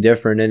unique and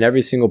different, and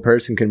every single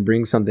person can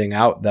bring something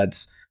out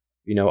that's,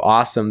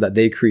 awesome that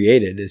they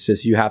created. It's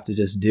just, you have to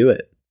just do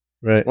it.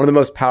 Right. One of the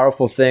most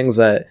powerful things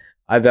that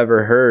I've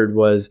ever heard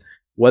was,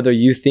 whether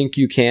you think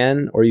you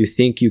can or you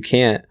think you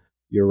can't,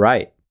 you're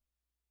right.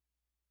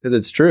 Because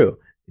it's true.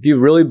 If you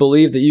really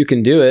believe that you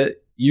can do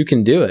it, you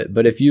can do it.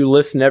 But if you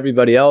listen to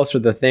everybody else or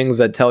the things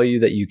that tell you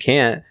that you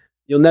can't,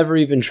 you'll never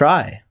even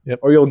try. Yep.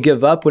 Or you'll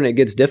give up when it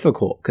gets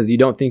difficult because you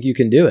don't think you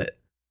can do it.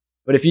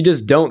 But if you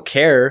just don't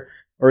care,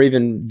 or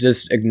even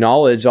just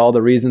acknowledge all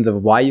the reasons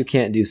of why you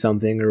can't do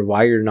something or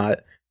why you're not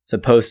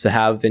supposed to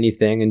have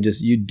anything, and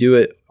just you do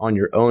it on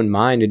your own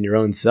mind and your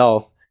own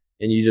self,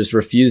 and you just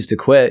refuse to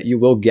quit, you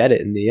will get it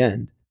in the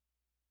end.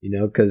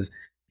 Because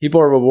people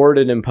are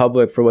rewarded in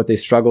public for what they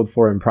struggled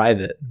for in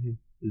private,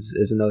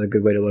 is another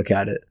good way to look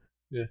at it.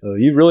 Yes. So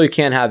you really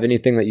can't have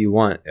anything that you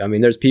want. I mean,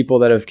 there's people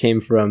that have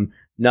came from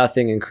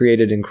nothing and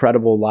created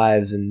incredible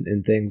lives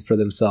and things for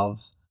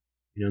themselves.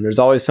 And there's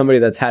always somebody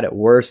that's had it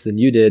worse than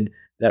you did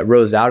that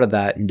rose out of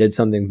that and did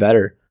something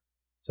better.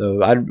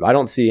 So I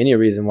don't see any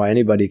reason why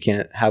anybody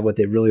can't have what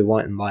they really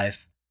want in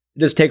life. It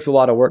just takes a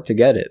lot of work to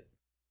get it.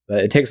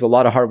 But it takes a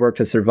lot of hard work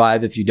to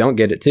survive if you don't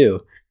get it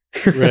too.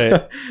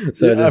 Right.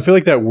 So I feel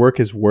like that work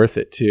is worth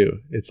it too.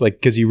 It's like,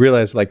 because you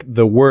realize like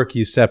the work,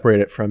 you separate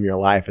it from your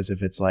life as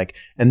if it's like,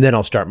 and then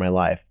I'll start my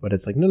life. But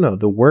it's like, no,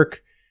 the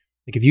work,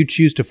 like if you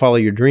choose to follow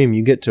your dream,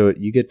 you get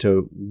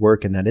to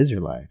work, and that is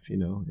your life,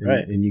 and,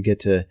 right. And you get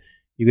to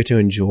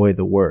enjoy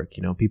the work.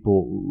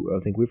 People, I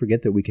think we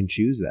forget that we can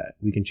choose that.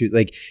 We can choose,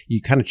 like,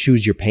 you kind of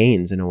choose your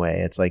pains in a way.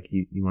 It's like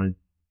you want to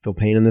feel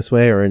pain in this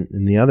way or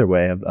in the other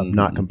way of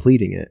not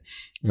completing it.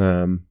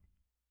 Yeah,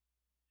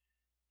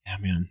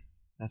 man,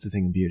 that's the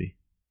thing of beauty.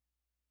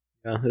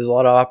 Yeah, there's a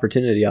lot of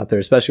opportunity out there,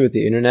 especially with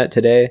the internet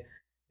today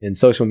and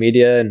social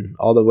media and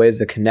all the ways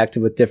to connect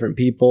with different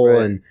people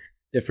and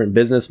different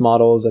business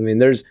models. I mean,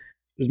 there's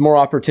more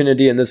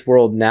opportunity in this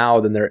world now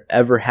than there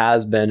ever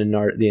has been in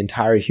the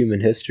entire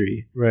human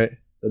history. Right.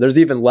 So there's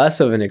even less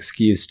of an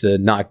excuse to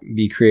not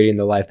be creating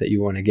the life that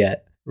you want to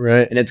get.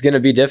 Right. And it's going to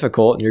be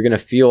difficult, and you're going to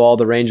feel all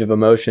the range of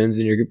emotions,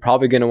 and you're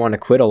probably going to want to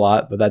quit a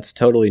lot, but that's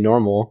totally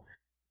normal.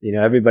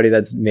 Everybody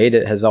that's made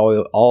it has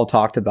all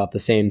talked about the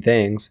same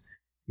things,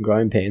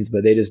 growing pains,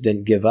 but they just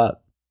didn't give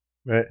up.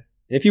 Right.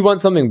 And if you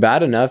want something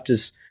bad enough,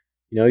 just,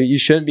 you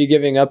shouldn't be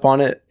giving up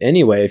on it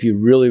anyway if you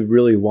really,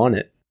 really want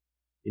it.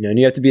 And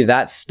you have to be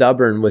that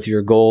stubborn with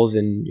your goals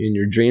and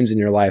your dreams in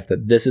your life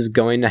that this is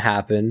going to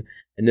happen,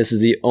 and this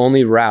is the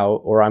only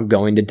route, or I'm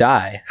going to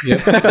die. Yep.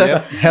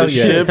 Hell The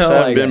yeah. ships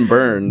have been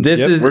burned.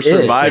 We're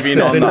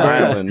surviving on the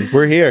island.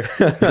 We're here.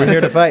 We're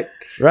here to fight.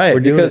 Right. We're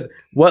doing Because it.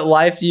 what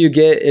life do you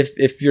get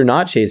if you're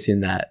not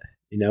chasing that?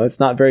 It's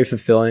not very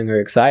fulfilling or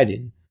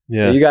exciting.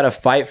 Yeah. You got to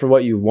fight for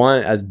what you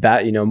want as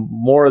bad,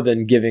 more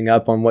than giving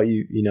up on what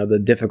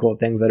the difficult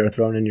things that are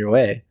thrown in your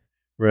way.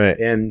 Right.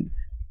 And,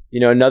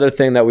 another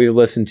thing that we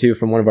listened to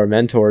from one of our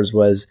mentors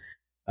was,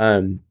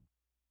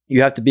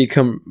 you have to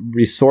become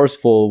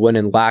resourceful when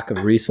in lack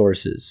of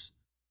resources.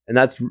 And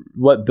that's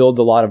what builds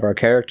a lot of our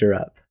character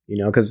up,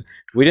 because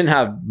we didn't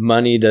have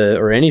money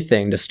or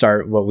anything to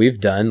start what we've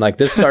done. Like,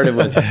 this started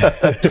with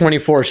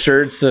 24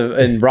 shirts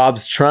in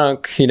Rob's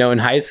trunk, in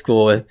high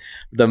school, with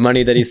the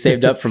money that he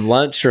saved up from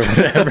lunch or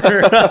whatever.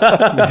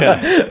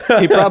 Yeah.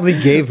 He probably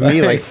gave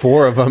me like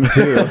 4 of them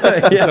too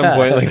at some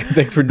point. Like,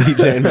 thanks for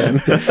DJing, man.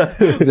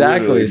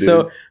 Exactly. Really,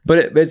 So,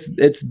 but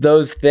it's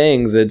those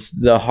things. It's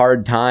the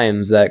hard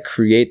times that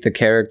create the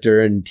character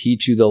and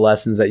teach you the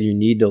lessons that you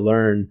need to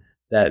learn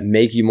that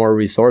make you more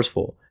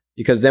resourceful.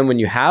 Because then when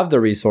you have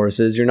the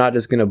resources, you're not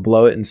just going to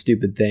blow it in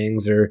stupid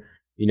things or,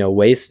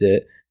 waste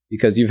it,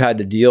 because you've had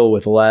to deal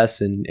with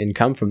less and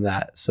come from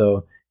that.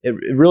 So it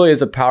really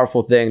is a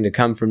powerful thing to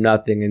come from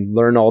nothing and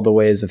learn all the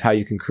ways of how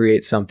you can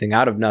create something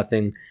out of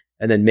nothing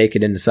and then make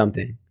it into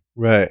something.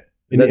 Right.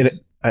 And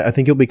I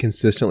think you'll be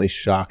consistently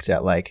shocked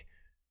at like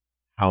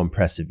how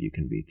impressive you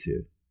can be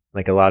too.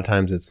 Like, a lot of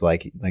times it's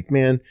like,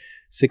 man,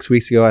 6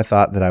 weeks ago I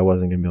thought that I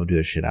wasn't going to be able to do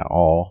this shit at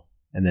all.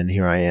 And then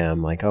here I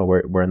am, like, oh,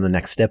 we're in the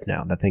next step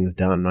now. That thing's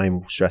done. I'm not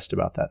even stressed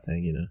about that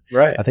thing,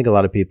 Right. I think a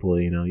lot of people,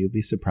 you'll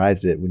be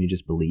surprised at when you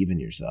just believe in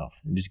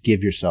yourself and just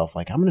give yourself,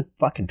 like, I'm going to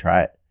fucking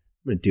try it.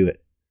 I'm going to do it.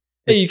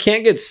 Hey, you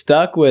can't get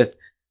stuck with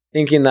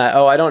thinking that,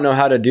 I don't know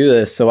how to do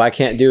this, so I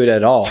can't do it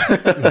at all.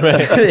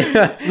 Right.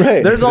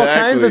 Right. There's all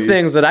kinds of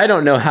things that I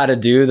don't know how to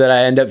do that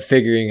I end up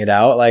figuring it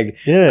out. Like,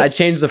 I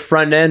changed the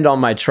front end on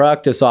my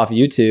truck just off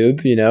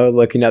YouTube,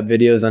 looking up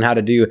videos on how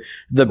to do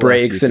the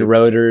brakes and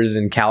rotors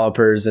and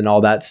calipers and all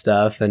that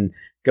stuff, and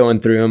going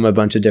through them a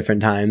bunch of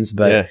different times.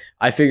 But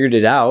I figured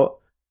it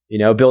out,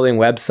 building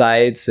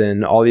websites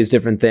and all these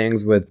different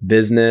things with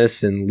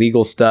business and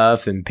legal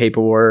stuff and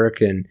paperwork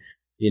and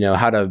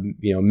how to,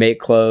 make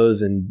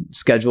clothes and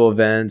schedule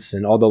events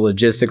and all the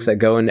logistics that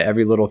go into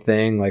every little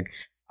thing. Like,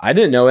 I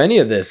didn't know any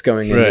of this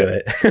going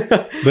into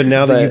it. But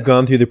now that you've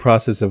gone through the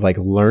process of like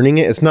learning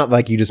it, it's not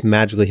like you just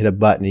magically hit a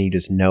button and you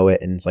just know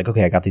it and it's like,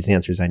 okay, I got these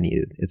answers I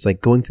needed. It's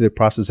like going through the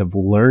process of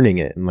learning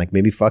it and like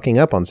maybe fucking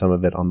up on some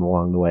of it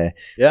along the way.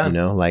 Yeah. You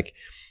know, like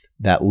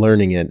that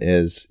learning it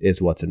is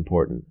what's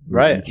important.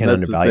 Right. You can't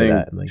undervalue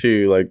that. And like,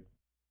 too, like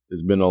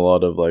there's been a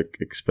lot of like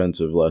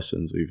expensive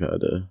lessons we've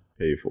had to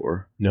pay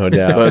for. No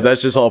doubt. But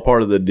that's just all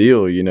part of the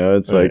deal, you know?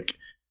 It's like,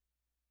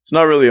 it's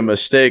not really a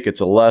mistake.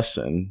 It's a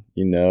lesson,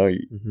 you know?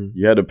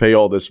 You had to pay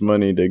all this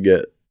money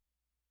to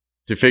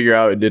figure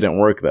out it didn't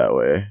work that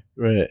way.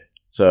 Right.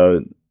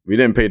 So we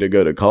didn't pay to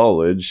go to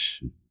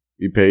college.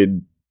 We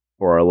paid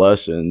for our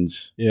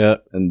lessons. Yeah.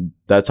 And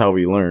that's how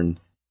we learn.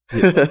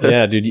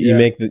 Yeah, dude, you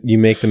make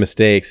the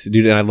mistakes,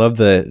 dude. And I love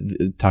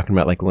the talking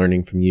about like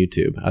learning from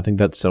YouTube. I think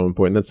that's so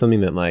important. That's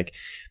something that like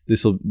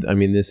this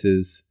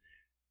is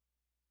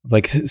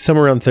like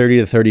somewhere around 30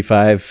 to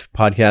 35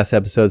 podcast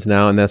episodes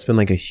now. And that's been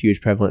like a huge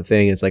prevalent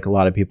thing. It's like a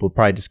lot of people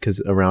probably just because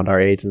around our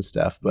age and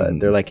stuff, but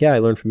they're like, yeah, I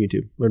learned from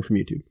YouTube.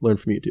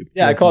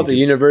 Yeah, I call it the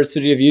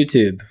University of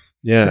YouTube.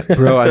 Yeah,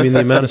 bro. I mean,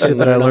 the amount of shit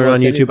that I learn on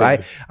YouTube,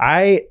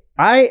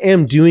 I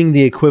am doing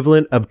the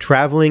equivalent of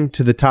traveling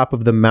to the top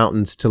of the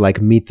mountains to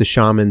like meet the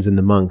shamans and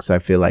the monks. I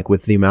feel like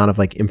with the amount of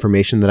like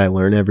information that I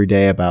learn every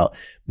day about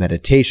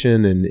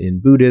meditation and in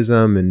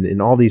Buddhism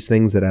and all these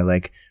things that I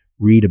like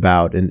read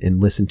about and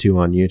listen to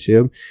on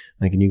YouTube.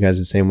 Like, and you guys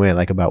are the same way,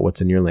 like about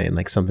what's in your lane.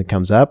 Like something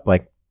comes up,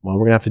 like, well,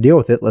 we're gonna have to deal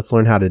with it. Let's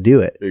learn how to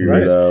do it.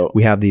 Figure it out.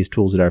 We have these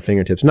tools at our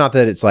fingertips. Not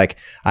that it's like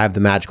I have the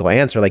magical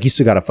answer. Like you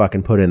still got to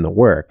fucking put in the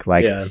work.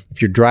 Like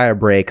if your dryer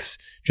breaks,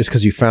 just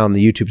because you found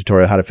the YouTube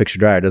tutorial how to fix your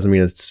dryer doesn't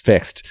mean it's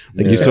fixed.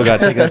 Like you still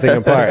got to take that thing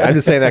apart. I'm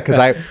just saying that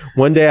because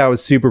one day I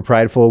was super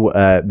prideful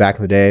back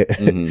in the day.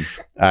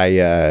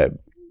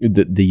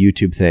 The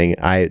YouTube thing,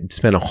 I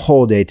spent a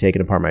whole day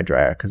taking apart my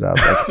dryer because I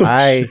was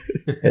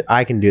like,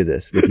 I can do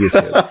this with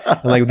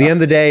YouTube. And like at the end of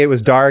the day, it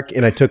was dark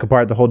and I took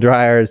apart the whole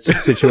dryer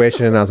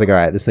situation and I was like, all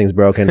right, this thing's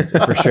broken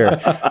for sure.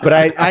 But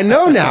I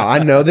know now,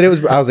 I know that I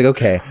was like,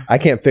 okay, I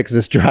can't fix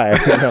this dryer,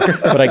 you know?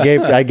 But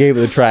I gave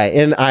it a try.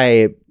 And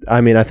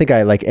I mean, I think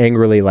I like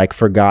angrily like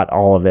forgot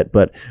all of it,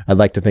 but I'd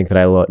like to think that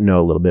I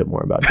know a little bit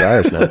more about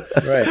dryers now.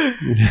 Right.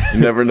 You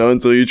never know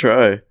until you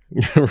try.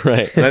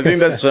 Right. And I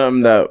think that's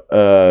something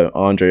that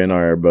Andre and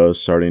I are both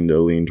starting to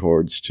lean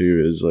towards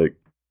too, is like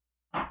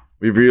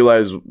we've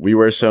realized we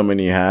wear so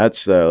many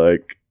hats that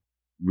like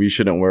we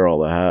shouldn't wear all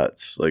the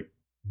hats. Like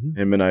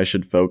him and I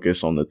should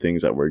focus on the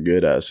things that we're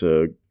good at.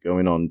 So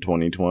going on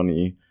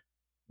 2020,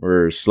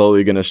 we're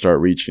slowly going to start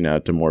reaching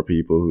out to more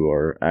people who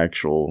are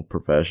actual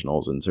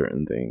professionals in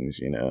certain things,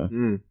 you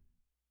know?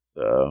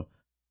 So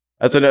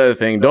that's another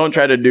thing. Don't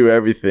try to do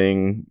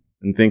everything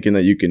and thinking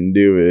that you can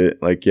do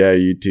it. Like, yeah,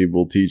 YouTube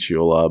will teach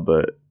you a lot,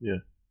 but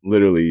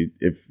literally,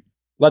 if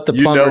let the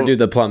plumber do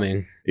the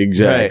plumbing.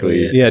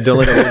 Exactly. Right. Yeah, don't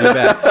let it hold you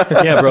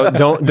back. Yeah, bro,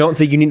 don't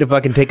think you need to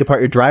fucking take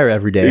apart your dryer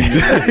every day.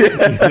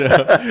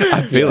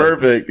 I feel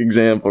perfect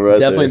example, right?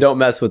 Definitely don't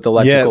mess with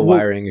electrical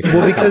wiring.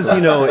 Well, because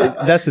you know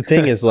that's the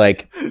thing is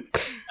like,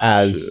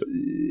 as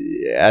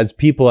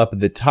people up at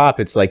the top,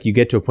 it's like you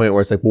get to a point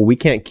where it's like, well, we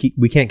can't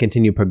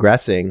continue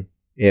progressing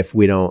if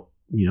we don't,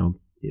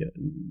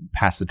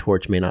 pass the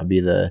torch may not be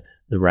the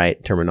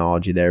right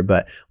terminology there,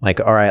 but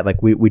like, all right,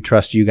 like we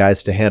trust you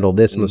guys to handle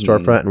this in the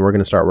storefront and we're going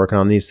to start working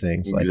on these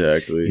things. Like,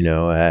 exactly.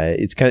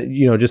 It's kind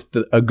of, just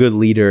a good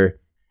leader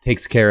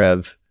takes care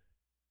of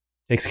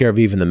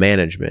even the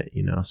management,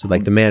 so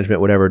like the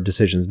management, whatever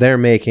decisions they're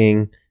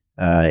making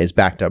is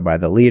backed up by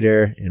the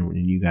leader,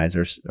 and you guys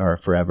are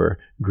forever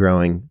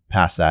growing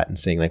past that and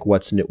saying like,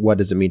 what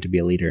does it mean to be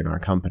a leader in our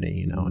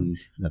company, and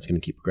that's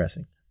going to keep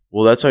progressing.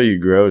 Well, that's how you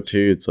grow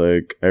too. It's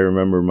like, I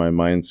remember my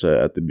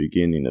mindset at the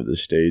beginning of the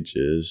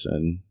stages,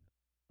 and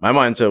my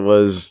mindset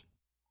was,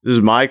 this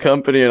is my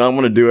company and I'm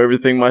going to do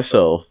everything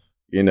myself,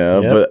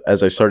 Yep. But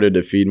as I started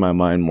to feed my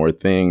mind more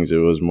things, it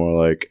was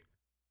more like,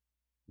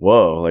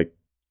 whoa, like,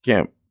 you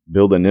can't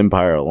build an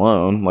empire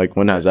alone. Like,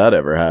 when has that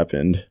ever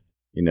happened?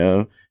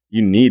 You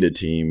need a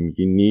team.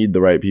 You need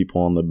the right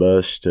people on the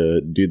bus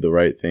to do the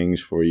right things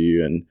for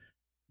you. And,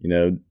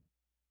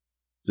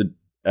 it's an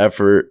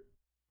effort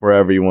for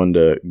everyone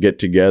to get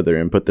together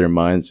and put their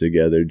minds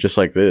together, just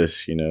like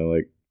this,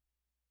 like,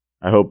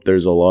 I hope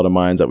there's a lot of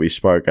minds that we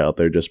spark out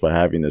there just by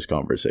having this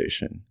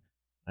conversation.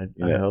 I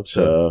hope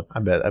so. I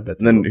bet.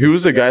 And then who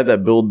was the guy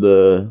that built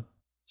the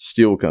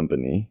steel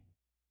company?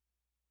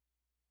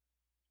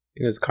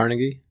 It was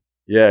Carnegie.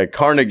 Yeah,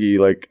 Carnegie.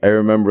 Like, I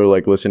remember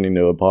like listening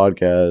to a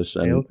podcast.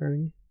 And Dale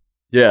Carnegie?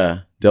 Yeah,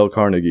 Dale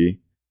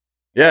Carnegie.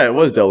 Yeah, it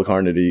was Dale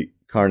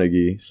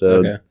Carnegie. So.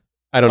 Okay.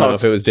 I don't know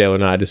if it was Dale or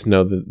not. I just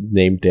know the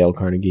name Dale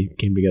Carnegie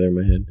came together in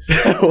my head.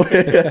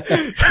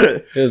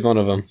 It was one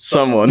of them.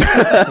 Someone.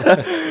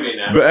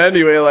 But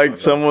anyway, like,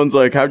 someone's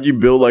like, how'd you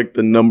build like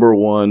the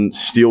 #1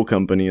 steel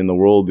company in the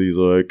world? He's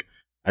like,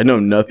 I know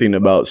nothing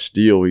about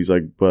steel. He's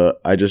like,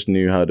 but I just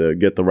knew how to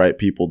get the right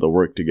people to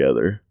work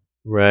together.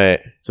 Right.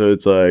 So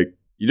it's like,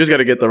 you just got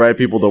to get the right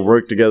people to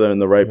work together and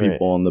the right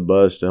people on the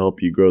bus to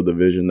help you grow the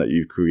vision that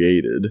you've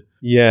created.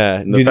 Yeah.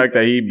 And the fact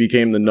that he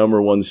became the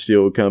 #1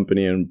 steel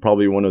company and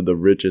probably one of the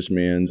richest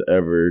mans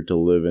ever to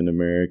live in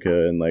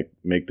America and like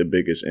make the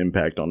biggest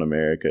impact on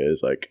America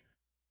is like,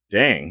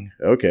 dang,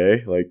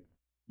 okay, like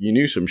you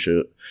knew some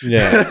shit.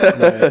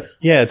 Yeah.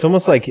 Yeah, it's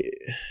almost like,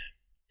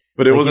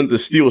 but it wasn't the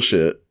steel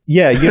shit.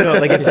 Yeah, you know,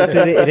 like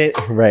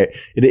it right.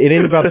 It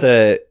ain't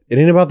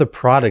about the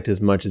product as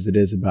much as it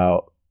is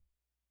about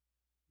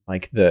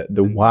like the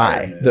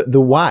why. The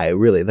why,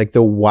 really. Like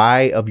the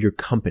why of your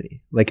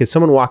company. Like if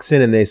someone walks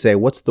in and they say,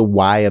 "What's the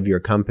why of your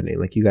company?"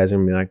 Like you guys are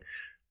gonna be like,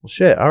 "Well,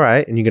 shit, all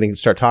right." And you're gonna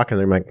start talking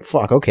and they're like,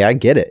 "Fuck, okay, I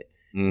get it."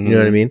 Mm-hmm. You know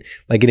what I mean?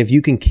 Like, and if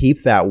you can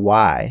keep that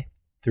why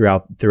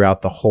throughout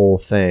the whole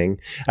thing.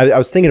 I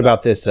was thinking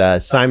about this.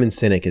 Simon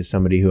Sinek is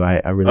somebody who I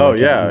really like.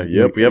 Yeah.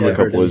 Yep. We have a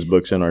couple of his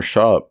books in our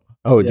shop.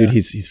 Oh, dude,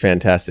 he's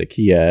fantic.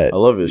 I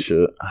love his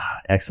shit.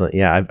 Excellent.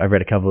 Yeah, I've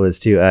read a couple of his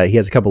too. He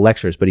has a couple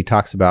lectures, but he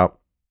talks about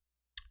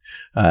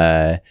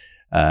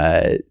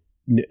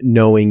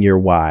knowing your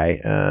why.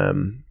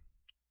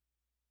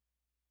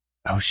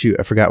 Oh shoot,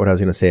 I forgot what I was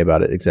going to say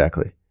about it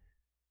exactly.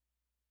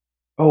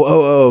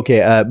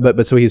 Okay.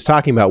 But so he was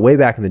talking about way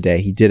back in the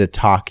day. He did a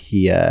talk.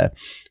 He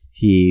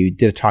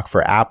did a talk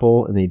for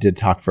Apple, and then he did a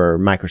talk for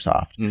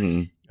Microsoft.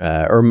 Mm-hmm.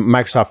 Or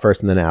Microsoft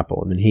first and then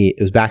Apple. And then it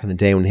was back in the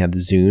day when he had the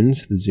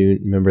Zunes,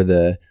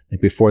 remember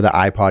before the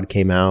iPod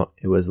came out,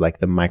 it was like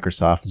the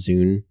Microsoft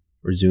Zune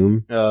or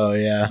Zoom. Oh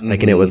yeah.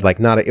 Like, and it was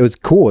like it was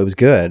cool. It was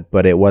good,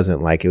 but it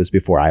wasn't like, it was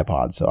before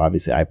iPod. So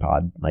obviously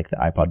iPod, like the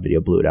iPod video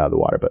blew it out of the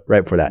water, but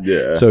right before that.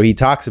 Yeah. So he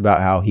talks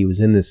about how he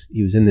was in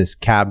this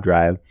cab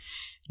drive,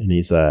 and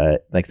he's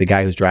like the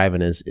guy who's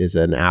driving is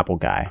an Apple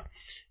guy.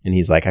 And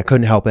he's like, I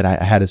couldn't help it.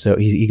 I had to, so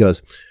he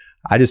goes,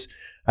 I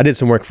did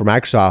some work for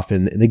Microsoft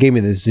and they gave me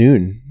the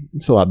Zune.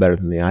 It's a lot better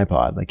than the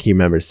iPod. Like he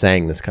remembers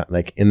saying this,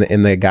 like in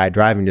the guy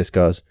driving just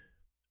goes,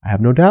 I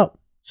have no doubt.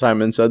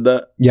 Simon said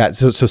that? Yeah.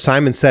 So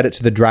Simon said it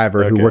to the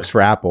driver who works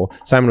for Apple.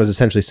 Simon was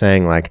essentially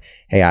saying like,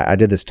 hey, I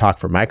did this talk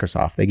for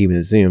Microsoft. They gave me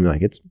the Zune.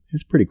 Like it's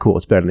pretty cool.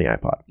 It's better than the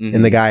iPod. Mm-hmm.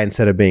 And the guy,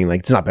 instead of being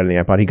like, it's not better than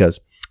the iPod, he goes,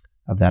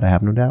 of that I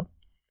have no doubt.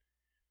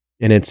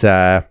 And it's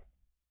kind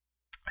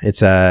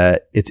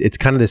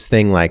of this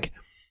thing like,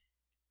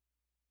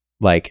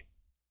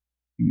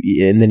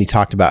 and then he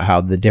talked about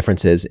how the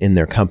differences in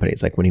their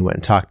companies, like when he went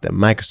and talked to them,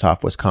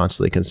 Microsoft was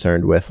constantly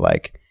concerned with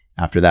like,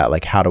 after that,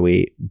 like, how do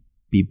we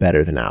be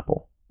better than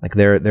Apple? Like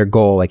their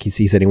goal, like he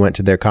said he went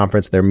to their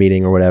conference, their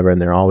meeting or whatever,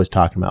 and they're always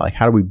talking about like,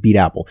 how do we beat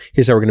Apple?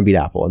 Here's how we're going to beat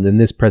Apple. And then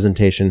this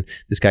presentation,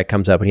 this guy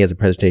comes up and he has a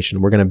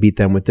presentation. We're going to beat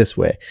them with this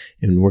way.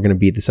 And we're going to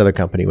beat this other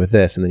company with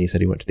this. And then he said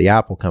he went to the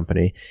Apple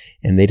company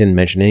and they didn't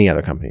mention any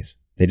other companies.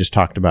 They just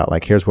talked about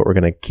like, here's what we're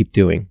going to keep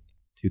doing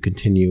to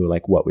continue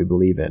like what we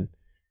believe in,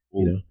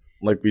 you know?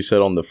 Like we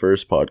said on the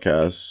first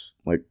podcast,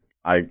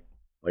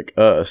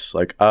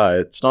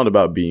 it's not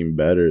about being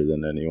better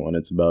than anyone.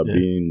 It's about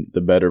being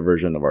the better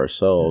version of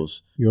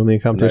ourselves. You're only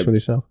in competition with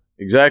yourself.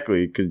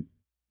 Exactly. Because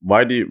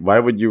why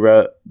would you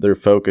rather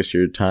focus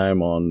your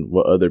time on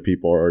what other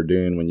people are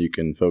doing when you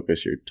can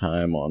focus your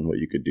time on what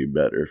you could do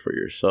better for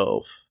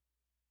yourself?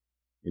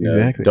 You know,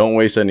 exactly. Don't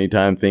waste any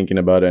time thinking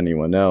about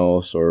anyone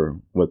else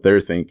or what they're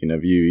thinking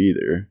of you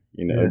either.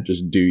 You know,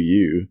 just do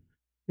you.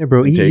 Yeah,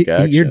 bro, eat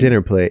your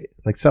dinner plate.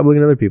 Like, stop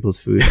looking at other people's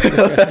food.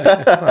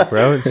 Fuck,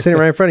 bro, it's sitting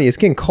right in front of you. It's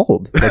getting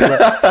cold.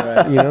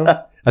 Like, you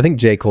know? I think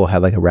J. Cole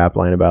had like a rap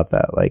line about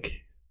that.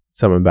 Like,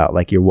 something about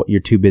like you're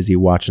too busy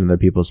watching other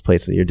people's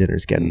plates and your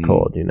dinner's getting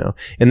cold, you know?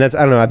 And that's,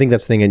 I don't know, I think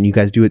that's the thing, and you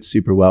guys do it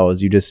super well,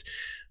 is you just,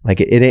 like,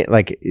 it ain't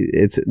like,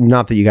 it's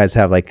not that you guys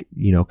have like,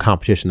 you know,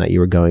 competition that you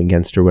were going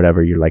against or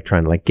whatever. You're like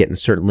trying to like get in a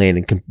certain lane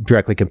and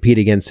directly compete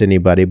against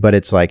anybody, but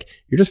it's like,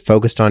 you're just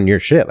focused on your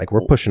shit. Like,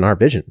 we're pushing our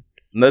vision.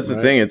 And that's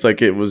the thing. It's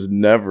like, it was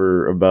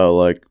never about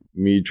like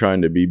me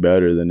trying to be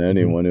better than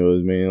anyone. It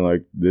was me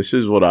like, this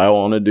is what I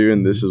want to do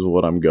and this is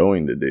what I'm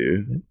going to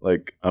do.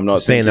 Like, I'm not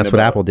just saying that's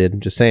what Apple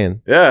did. Just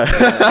saying.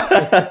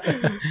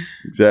 Yeah.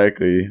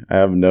 Exactly. I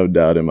have no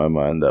doubt in my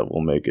mind that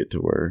we'll make it to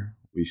where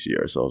we see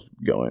ourselves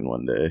going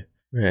one day.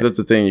 Right. That's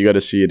the thing. You got to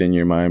see it in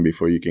your mind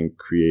before you can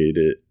create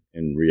it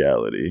in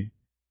reality.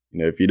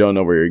 You know, if you don't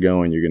know where you're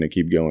going, you're going to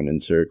keep going in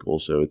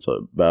circles. So it's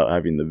about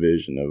having the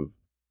vision of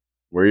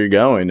where you're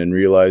going and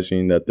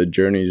realizing that the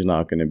journey is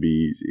not going to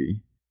be easy.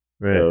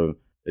 Right. So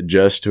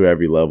adjust to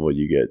every level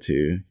you get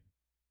to,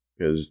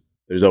 because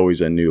there's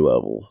always a new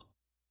level.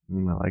 I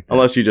like that.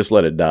 Unless you just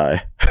let it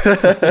die.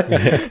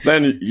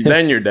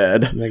 then you're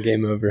dead. Then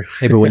game over.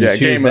 Hey, but when you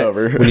choose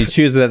when you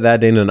choose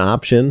that ain't an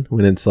option,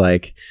 when it's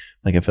like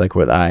I feel like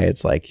with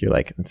it's like, you're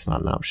like, it's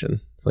not an option.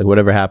 It's like,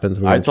 whatever happens.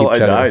 Till I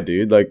die,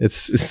 dude. Like,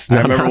 it's not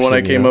I remember when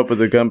I came up with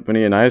the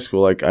company in high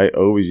school, like, I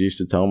always used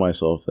to tell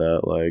myself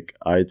that, like,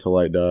 till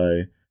I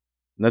die.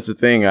 And that's the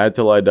thing.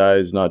 Till I die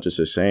is not just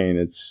a saying.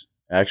 It's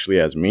actually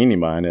has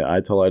meaning behind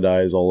it. Till I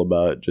die is all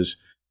about just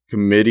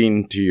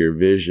committing to your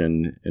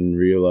vision and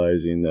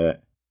realizing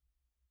that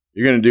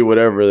you're going to do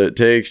whatever it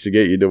takes to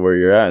get you to where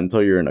you're at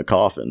until you're in a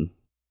coffin.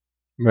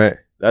 Right.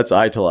 That's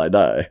I till I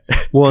die.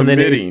 Well, and then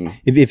Committing.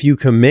 if you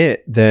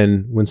commit,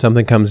 then when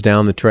something comes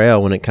down the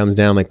trail, when it comes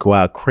down like,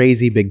 wow,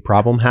 crazy big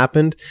problem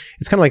happened,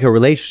 it's kind of like a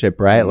relationship,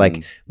 right?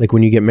 Like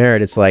when you get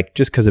married, it's like,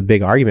 just because a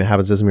big argument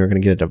happens doesn't mean we're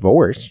going to get a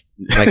divorce.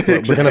 Like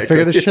we're going to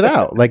figure this shit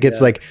out. Like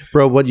it's like,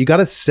 bro, what you got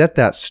to set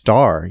that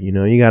star, you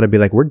know, you got to be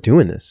like, we're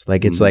doing this.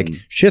 Like it's like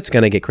shit's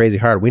going to get crazy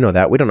hard. We know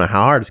that. We don't know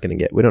how hard it's going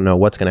to get. We don't know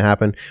what's going to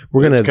happen.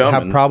 We're going to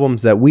have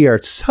problems that we are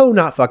so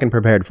not fucking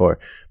prepared for,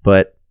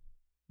 but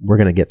we're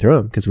going to get through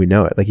them because we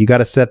know it. Like you got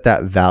to set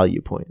that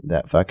value point,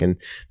 that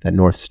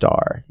North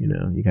Star, you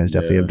know. You guys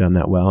definitely have done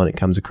that well, and it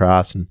comes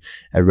across, and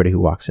everybody who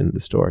walks into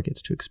the store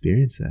gets to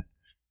experience that.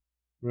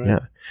 Right. Yeah.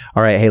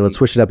 All right. Hey, let's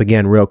switch it up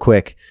again real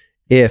quick.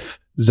 If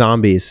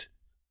zombies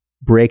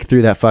break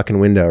through that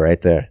fucking window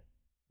right there,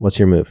 what's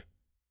your move?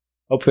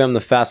 Hopefully I'm the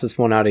fastest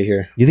one out of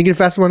here. You think you're the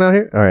fastest one out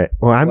here? All right.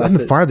 Well, I'm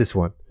the farthest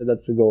one. So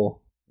that's the goal.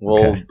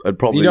 Well, okay. I'd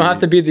probably. So you don't have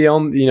to be the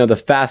only, the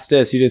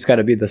fastest. You just got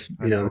to be the,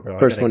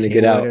 first one to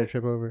get out. I gotta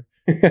trip over.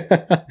 You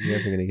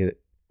guys are gonna get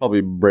it. Probably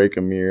break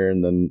a mirror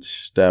and then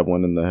stab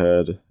one in the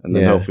head, and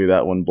then hopefully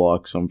that one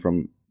blocks them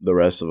from the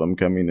rest of them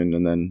coming in,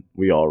 and then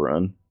we all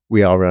run.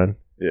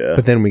 Yeah.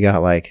 But then we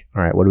got like,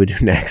 all right, what do we do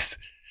next?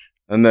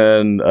 And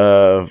then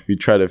we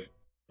try to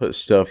put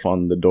stuff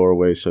on the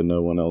doorway so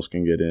no one else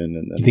can get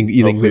in. And then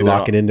you think we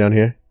lock it in down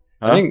here?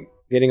 Huh? I think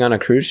getting on a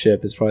cruise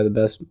ship is probably the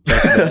best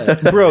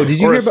bet. Bro, did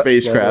you hear about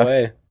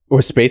spacecraft?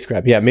 Or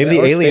spacecraft? Yeah, maybe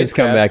the aliens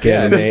come back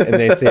in and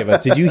they save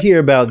us. Did you hear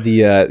about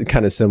the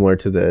kind of similar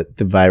to the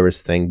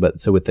virus thing, but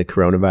so with the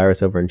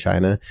coronavirus over in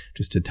China,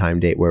 just to time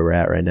date where we're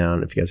at right now? I don't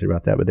know if you guys heard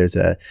about that, but there's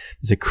a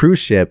cruise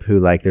ship who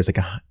like there's like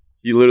a.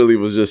 You literally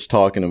was just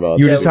talking about.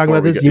 You were just talking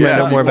about this. You might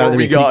know more about it than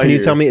me. Can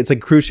you tell me? It's like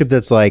a cruise ship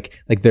that's like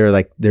their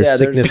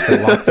sickness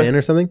locked in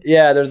or something.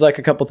 Yeah, there's like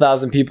a couple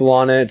thousand people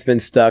on it. It's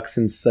been stuck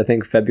since I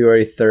think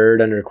February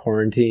 3rd under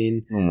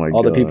quarantine. Oh my god!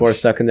 All the people are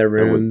stuck in their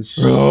rooms.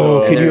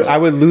 Bro, I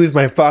would lose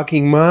my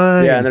fucking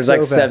mind. Yeah, and there's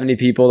like 70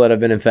 people that have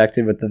been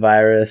infected with the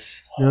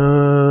virus.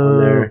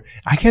 No,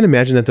 I can't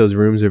imagine that those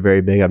rooms are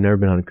very big. I've never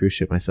been on a cruise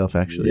ship myself,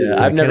 actually. Yeah,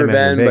 I've never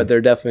been, but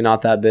they're definitely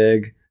not that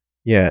big.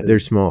 Yeah, they're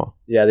small.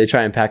 Yeah, they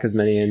try and pack as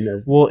many in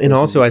as well. And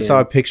also, I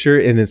saw a picture,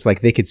 and it's like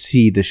they could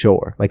see the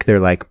shore. Like they're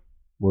like,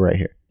 we're right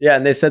here. Yeah,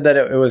 and they said that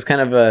it was kind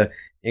of a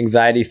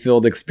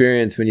anxiety-filled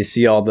experience when you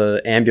see all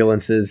the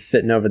ambulances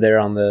sitting over there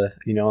on the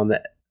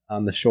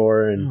on the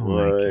shore. And oh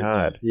my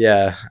god,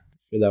 yeah,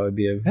 that would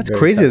be that's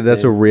crazy.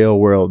 That's a real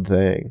world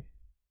thing.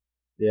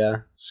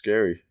 Yeah, it's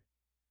scary.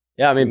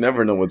 Yeah, I mean, you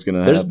never know what's going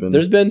to happen.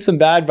 There's been some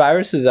bad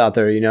viruses out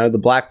there. The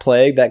Black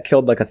Plague that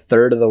killed like a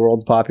third of the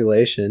world's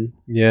population.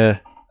 Yeah.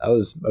 That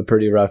was a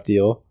pretty rough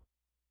deal.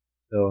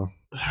 So,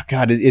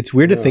 God, it's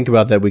weird to think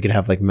about that. We could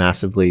have we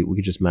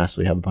could just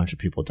massively have a bunch of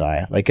people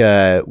die. Like,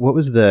 what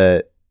was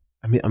the?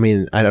 I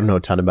mean, I don't know a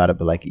ton about it,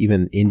 but like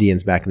even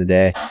Indians back in the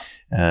day,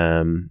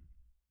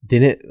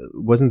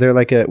 wasn't there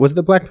was it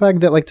the Black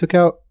Flag that like took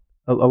out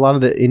a lot of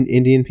the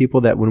Indian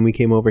people that when we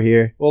came over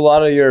here? Well, a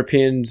lot of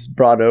Europeans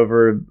brought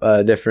over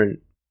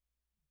different,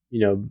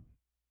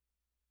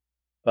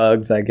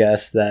 bugs, I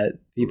guess, that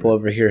people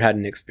over here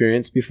hadn't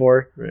experienced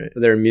before. Right. So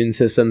their immune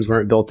systems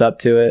weren't built up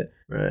to it.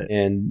 Right.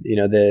 And,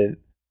 the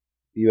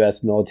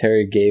U.S.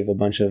 military gave a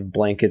bunch of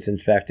blankets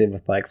infected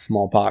with like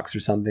smallpox or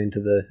something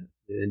to the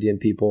Indian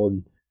people,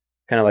 and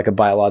kind of like a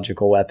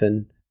biological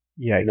weapon.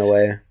 Yikes. In a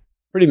way.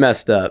 Pretty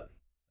messed up.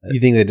 You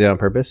think they did it on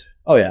purpose?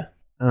 Oh, yeah.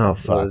 Oh,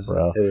 fuck,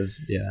 bro. It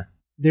was, yeah.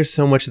 There's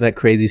so much of that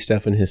crazy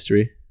stuff in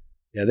history.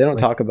 Yeah, they don't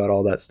talk about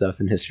all that stuff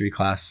in history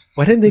class.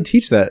 Why didn't they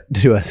teach that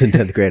to us in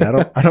 10th grade? I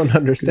don't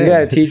understand. You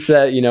gotta teach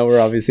that, we're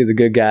obviously the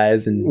good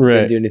guys and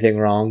didn't do anything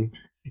wrong.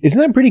 Isn't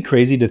that pretty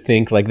crazy to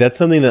think? Like, that's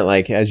something that,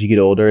 like, as you get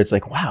older, it's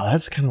like, wow,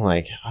 that's kind of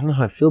like, I don't know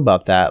how I feel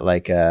about that.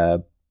 Like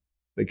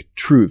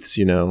truths,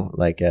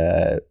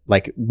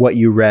 like what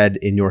you read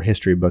in your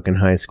history book in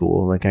high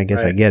school. Like, I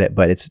guess I get it,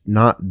 but it's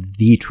not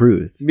the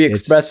truth. It'd be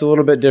expressed a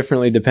little bit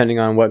differently depending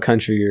on what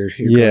country you're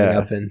growing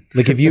up in.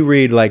 Like if you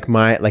read like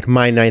my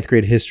 9th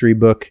grade history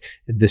book,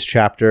 this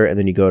chapter, and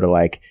then you go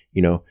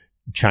to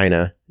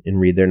China and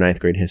read their 9th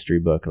grade history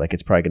book, like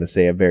it's probably going to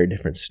say a very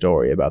different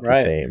story about the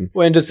same.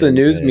 Well, and just the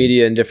news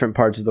media in different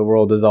parts of the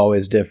world is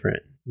always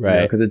different.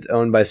 Right. Because it's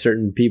owned by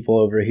certain people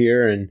over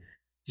here, and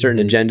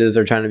certain agendas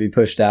are trying to be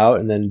pushed out,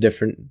 and then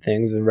different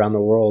things around the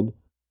world.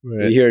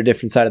 Right. You hear a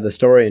different side of the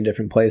story in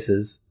different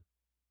places.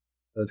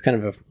 So it's kind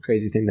of a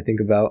crazy thing to think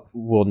about.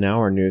 Well, now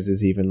our news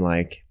is even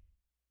like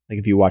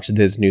if you watch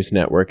this news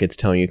network, it's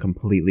telling you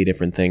completely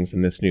different things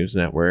than this news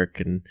network.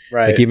 And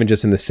like even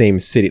just in the same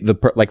city, the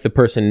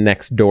person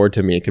next door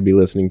to me could be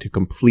listening to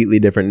completely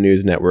different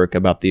news network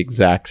about the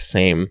exact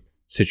same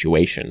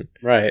situation.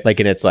 Right.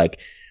 Like, and it's like,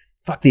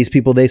 fuck these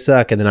people, they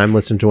suck. And then I'm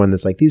listening to one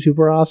that's like, these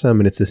people are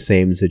awesome. And it's the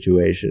same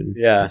situation.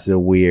 Yeah. It's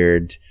we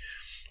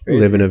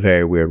live in a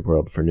very weird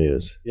world for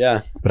news.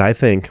 Yeah. But I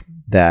think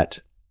that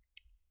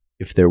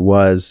if there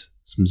was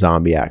some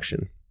zombie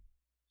action,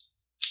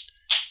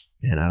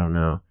 and I don't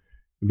know,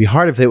 it'd be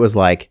hard if it was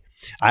like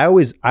I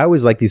always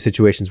like these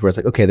situations where it's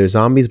like, okay, there's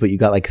zombies, but you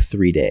got like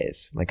 3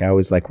 days. Like I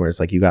always like where it's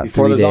like you got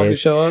Before 3 the days. zombies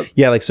show up?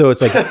 Yeah, like so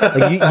it's like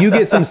you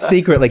get some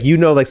secret, like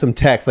like some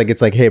text, like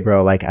it's like, hey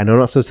bro, like I know I'm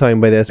not supposed to tell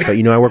anybody this, but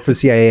I work for the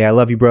CIA. I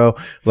love you, bro.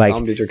 Like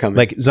zombies are coming.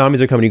 Like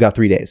zombies are coming. You got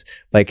 3 days.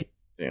 Like.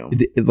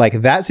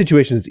 Like that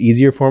situation is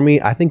easier for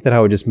me. I think that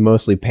I would just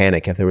mostly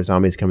panic if there were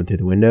zombies coming through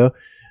the window,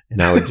 and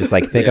I would just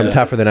like think I'm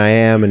tougher than I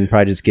am, and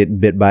probably just get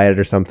bit by it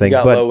or something. You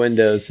got but low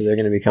windows, so they're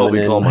going to be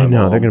coming in. I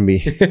know they're going to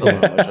be. Oh,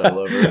 how much I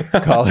love her.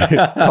 Call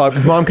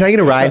her, Mom, can I get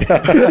a ride?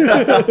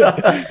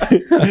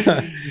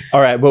 All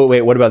right, but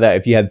wait, what about that?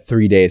 If you had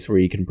 3 days where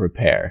you can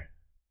prepare,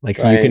 like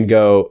you can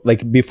go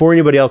like before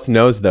anybody else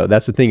knows, though.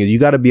 That's the thing is you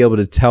got to be able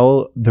to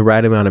tell the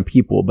right amount of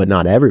people, but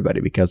not everybody,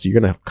 because you're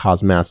going to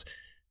cause mass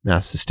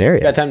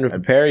hysteria. You got time to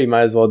prepare. You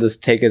might as well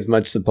just take as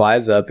much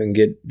supplies up and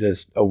get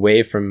just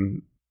away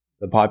from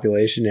the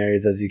population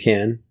areas as you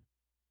can.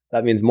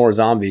 That means more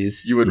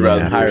zombies. You would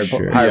rather higher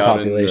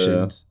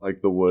populations,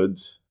 like the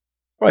woods.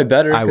 Probably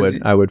better. I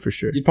would for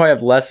sure. You'd probably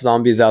have less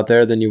zombies out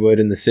there than you would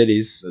in the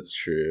cities. That's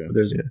true.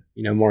 There's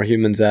more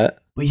humans at.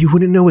 But you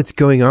wouldn't know what's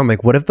going on.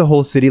 Like, what if the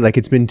whole city, like,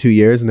 it's been 2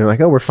 years and they're like,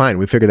 oh, we're fine.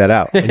 We figured that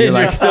out. And you're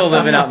like, still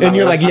living out in and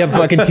you're like, you have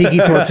fucking tiki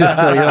torches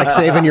still. You're like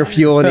saving your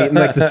fuel and eating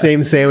like the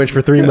same sandwich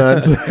for 3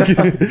 months.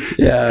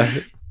 Yeah.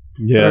 I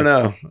don't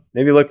know.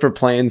 Maybe look for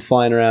planes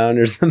flying around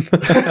or something.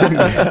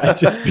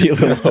 Just be a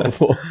little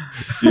hopeful.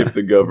 See if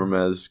the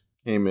government has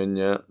came in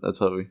yet. That's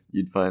how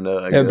you'd find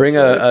out. I guess, bring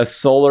a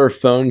solar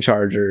phone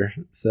charger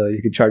so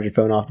you could charge your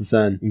phone off the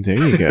sun. There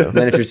you go.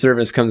 Then if your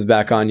service comes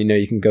back on,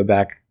 you can go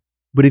back.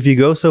 But if you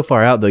go so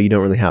far out, though, you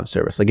don't really have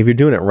service. Like if you're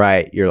doing it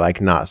right, you're like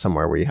not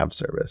somewhere where you have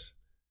service.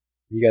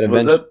 You got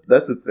to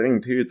that's the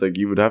thing too. It's like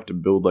you would have to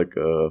build like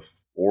a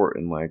fort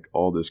and like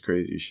all this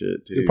crazy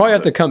shit too. You probably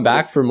have to come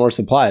back for more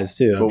supplies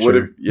too. But what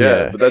if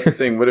but that's the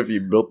thing. What if you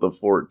built the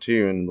fort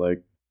too and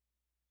like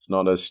it's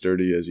not as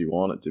sturdy as you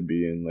want it to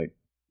be and like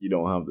you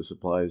don't have the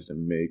supplies to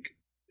make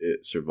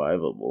it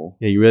survivable?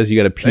 Yeah, you realize you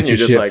got a piece of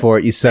shit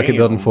fort. You suck at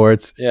building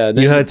forts. Yeah, you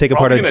know how to take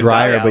apart a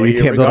dryer, but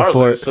you can't build a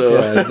fort. So.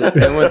 Yeah,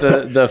 then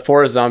when the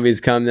forest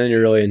zombies come, then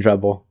you're really in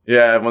trouble.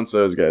 Yeah, once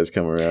those guys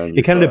come around.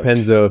 It kind of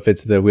depends though if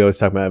it's we always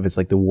talk about if it's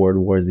like the World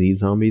War Z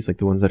zombies, like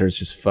the ones that are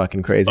just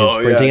fucking crazy and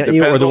sprinting at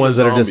you, or the ones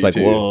that are just like,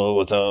 whoa,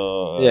 what's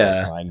up?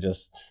 Yeah. Like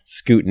just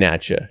scooting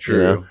at you. True.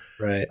 You know?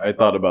 Right. I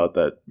thought about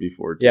that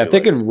before too. Yeah, if they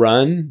can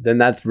run, then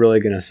that's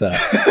really going to suck.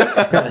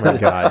 Oh my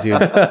God,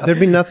 dude. There'd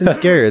be nothing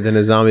scarier than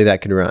a zombie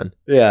that can run.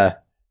 Yeah.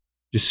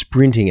 Just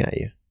sprinting at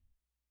you.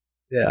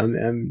 Yeah.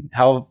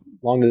 How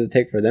long does it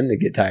take for them to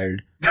get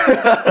tired?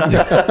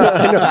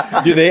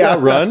 Do they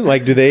outrun?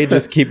 Like, do they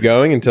just keep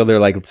going until their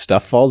like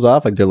stuff falls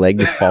off? Like their leg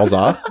just falls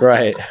off?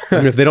 Right. I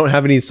mean, if they don't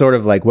have any sort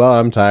of like, well,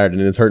 I'm tired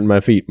and it's hurting my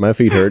feet. My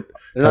feet hurt.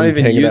 They're not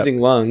even using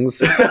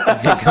lungs.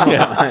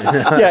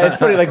 Yeah, it's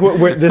funny. Like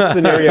we're this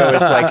scenario, it's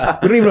like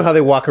we don't even know how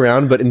they walk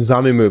around, but in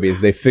zombie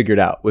movies, they figured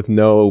out with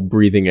no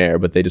breathing air,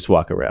 but they just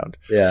walk around.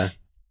 Yeah.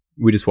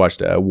 We just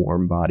watched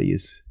Warm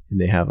Bodies, and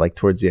they have like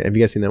towards the end. Have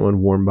you guys seen that one,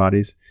 Warm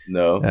Bodies?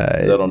 No.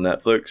 Is that on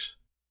Netflix?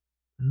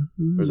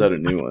 Or is that a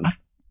new one?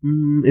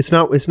 It's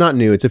not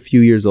new. It's a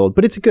few years old,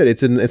 but it's good.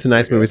 It's a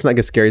nice movie. It's not like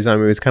a scary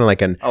zombie movie. It's kind of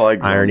like an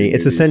irony.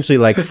 It's essentially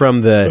like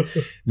from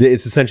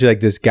it's essentially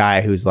like this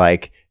guy who's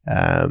like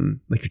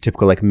your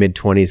typical like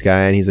mid-20s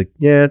guy, and he's like,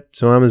 yeah,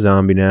 so I'm a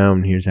zombie now,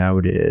 and here's how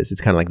it is.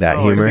 It's kind of like that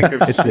humor. I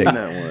think I've seen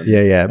that one.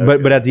 Yeah. Okay.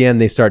 But at the end,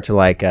 they start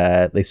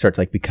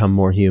to become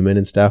more human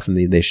and stuff, and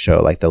they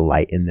show like the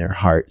light in their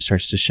heart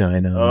starts to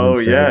shine on. Oh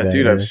yeah,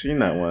 dude, I've seen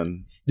that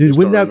one. Dude,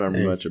 wouldn't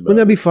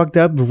that be fucked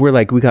up if we're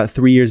like we got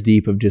 3 years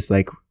deep of just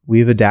like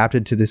we've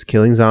adapted to this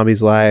killing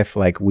zombies life,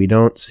 like we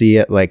don't see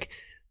it like,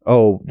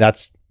 oh,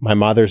 that's my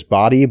mother's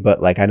body,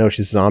 but like I know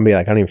she's a zombie,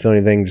 like I don't even feel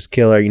anything, just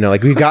kill her,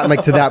 like we've gotten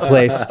like to that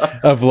place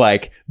of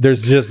like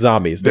there's just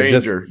zombies.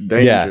 Danger.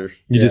 Yeah,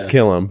 you just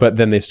kill them, but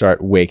then they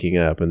start waking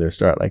up and they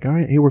start like, all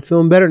right, hey, we're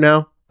feeling better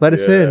now, let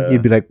us in.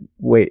 You'd be like,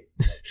 wait,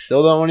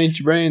 still don't want to eat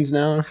your brains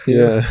now.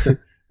 Yeah.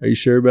 Are you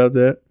sure about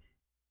that?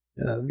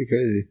 Yeah, that'd be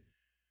crazy.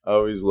 I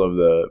always love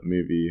that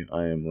movie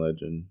I Am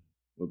Legend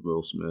with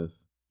Will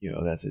Smith.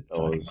 Yo, that's a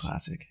fucking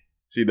classic.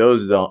 See,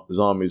 those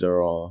zombies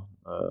are all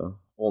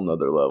whole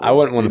nother level. I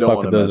wouldn't want to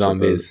fuck with those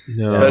zombies.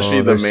 No,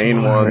 especially the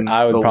main one,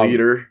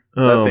 leader.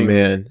 Oh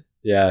man,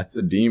 yeah, it's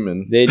a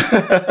demon.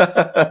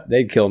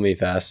 They'd kill me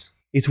fast.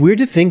 It's weird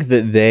to think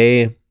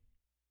that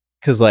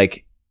because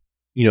like,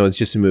 it's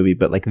just a movie,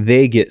 but like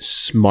they get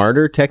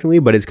smarter technically,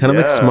 but it's kind of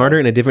like smarter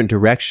in a different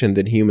direction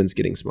than humans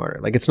getting smarter.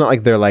 Like it's not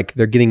like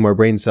they're getting more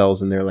brain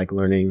cells and they're like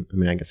learning. I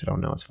mean, I guess I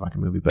don't know. It's a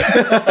fucking movie, but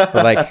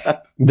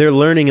like they're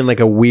learning in like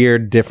a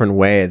weird different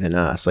way than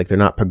us. Like they're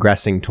not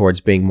progressing towards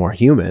being more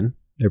human.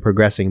 They're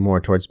progressing more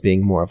towards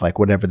being more of like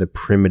whatever the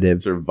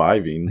primitive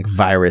surviving like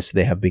virus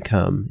they have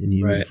become in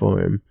human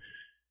form.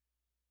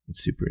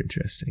 It's super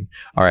interesting.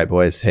 All right,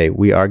 boys. Hey,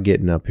 we are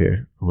getting up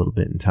here a little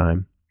bit in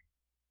time.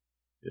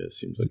 Yeah, it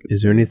seems like.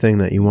 Is there anything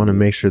that you want to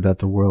make sure that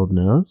the world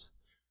knows?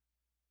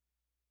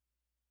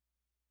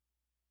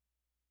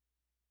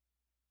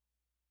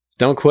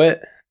 Don't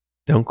quit.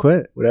 Don't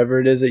quit. Whatever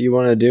it is that you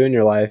want to do in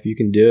your life, you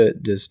can do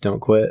it. Just don't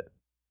quit.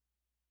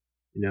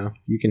 You know,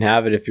 you can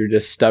have it if you're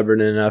just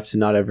stubborn enough to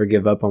not ever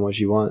give up on what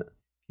you want.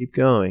 Keep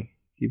going.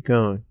 Keep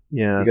going.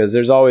 Yeah. Because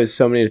there's always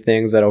so many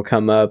things that'll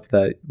come up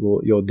that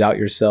you'll doubt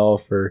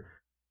yourself, or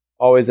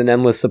always an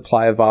endless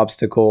supply of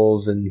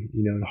obstacles and,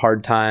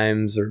 hard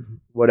times, or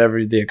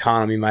whatever the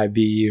economy might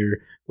be,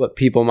 or what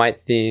people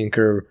might think,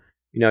 or,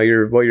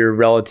 what your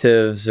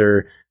relatives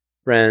or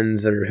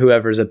friends or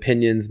whoever's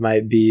opinions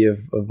might be of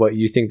what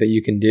you think that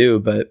you can do.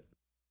 But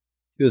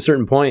to a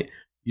certain point,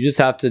 you just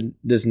have to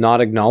just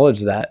not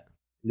acknowledge that.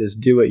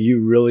 Just do what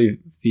you really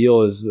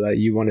feel is that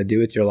you want to do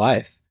with your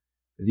life.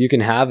 Because you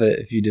can have it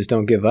if you just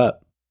don't give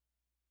up.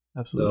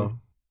 Absolutely. So,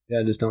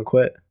 yeah, just don't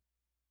quit.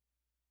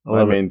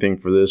 My main thing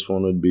for this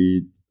one would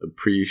be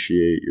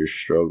appreciate your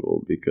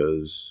struggle,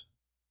 because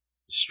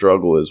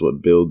struggle is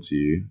what builds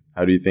you.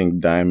 How do you think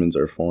diamonds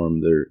are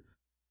formed? They're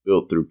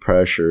built through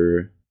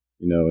pressure,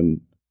 and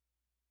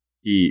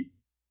heat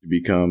to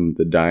become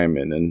the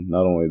diamond. And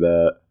not only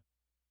that,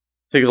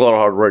 it takes a lot of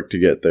hard work to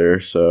get there.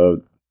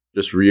 So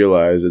just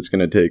realize it's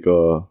going to take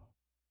a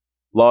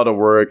lot of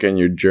work, and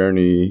your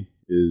journey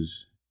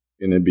is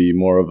going to be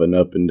more of an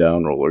up and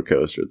down roller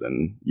coaster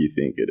than you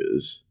think it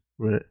is.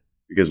 Right.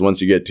 Because once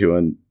you get to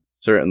a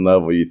certain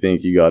level, you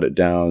think you got it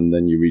down,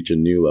 then you reach a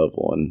new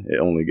level, and it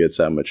only gets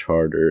that much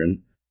harder.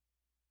 And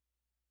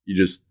you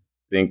just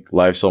think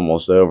life's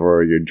almost over,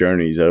 or your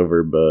journey's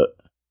over, but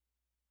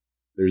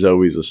there's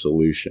always a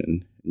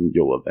solution, and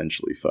you'll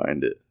eventually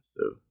find it.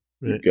 So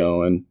keep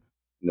going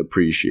and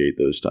appreciate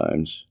those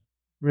times.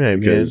 Right,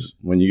 because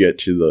when you get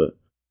to the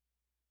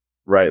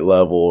right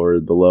level, or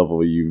the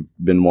level you've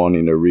been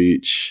wanting to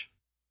reach,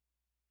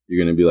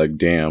 you're going to be like,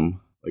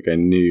 damn, like I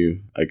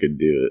knew I could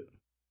do it.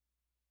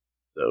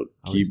 So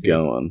keep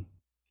going.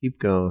 Keep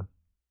going.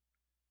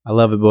 I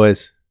love it,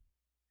 boys.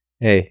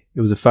 Hey,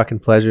 it was a fucking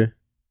pleasure.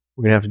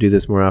 We're going to have to do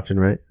this more often,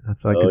 right? I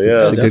feel like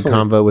it's a good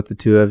combo with the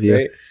two of you.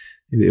 Great.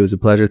 It was a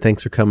pleasure.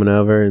 Thanks for coming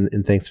over,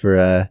 and thanks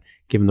for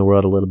giving the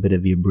world a little bit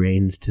of your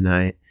brains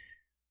tonight.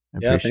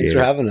 Thanks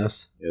for having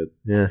us.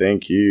 Yeah.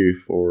 Thank you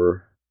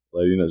for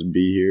letting us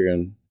be here,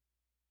 and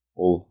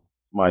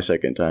my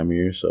second time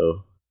here,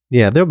 so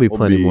yeah, there'll be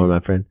plenty more, my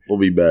friend. We'll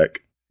be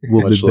back.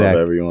 Much love,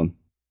 everyone.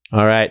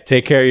 All right,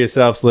 take care of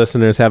yourselves,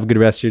 listeners. Have a good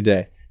rest of your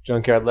day.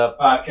 Junkyard Love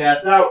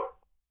Podcast out.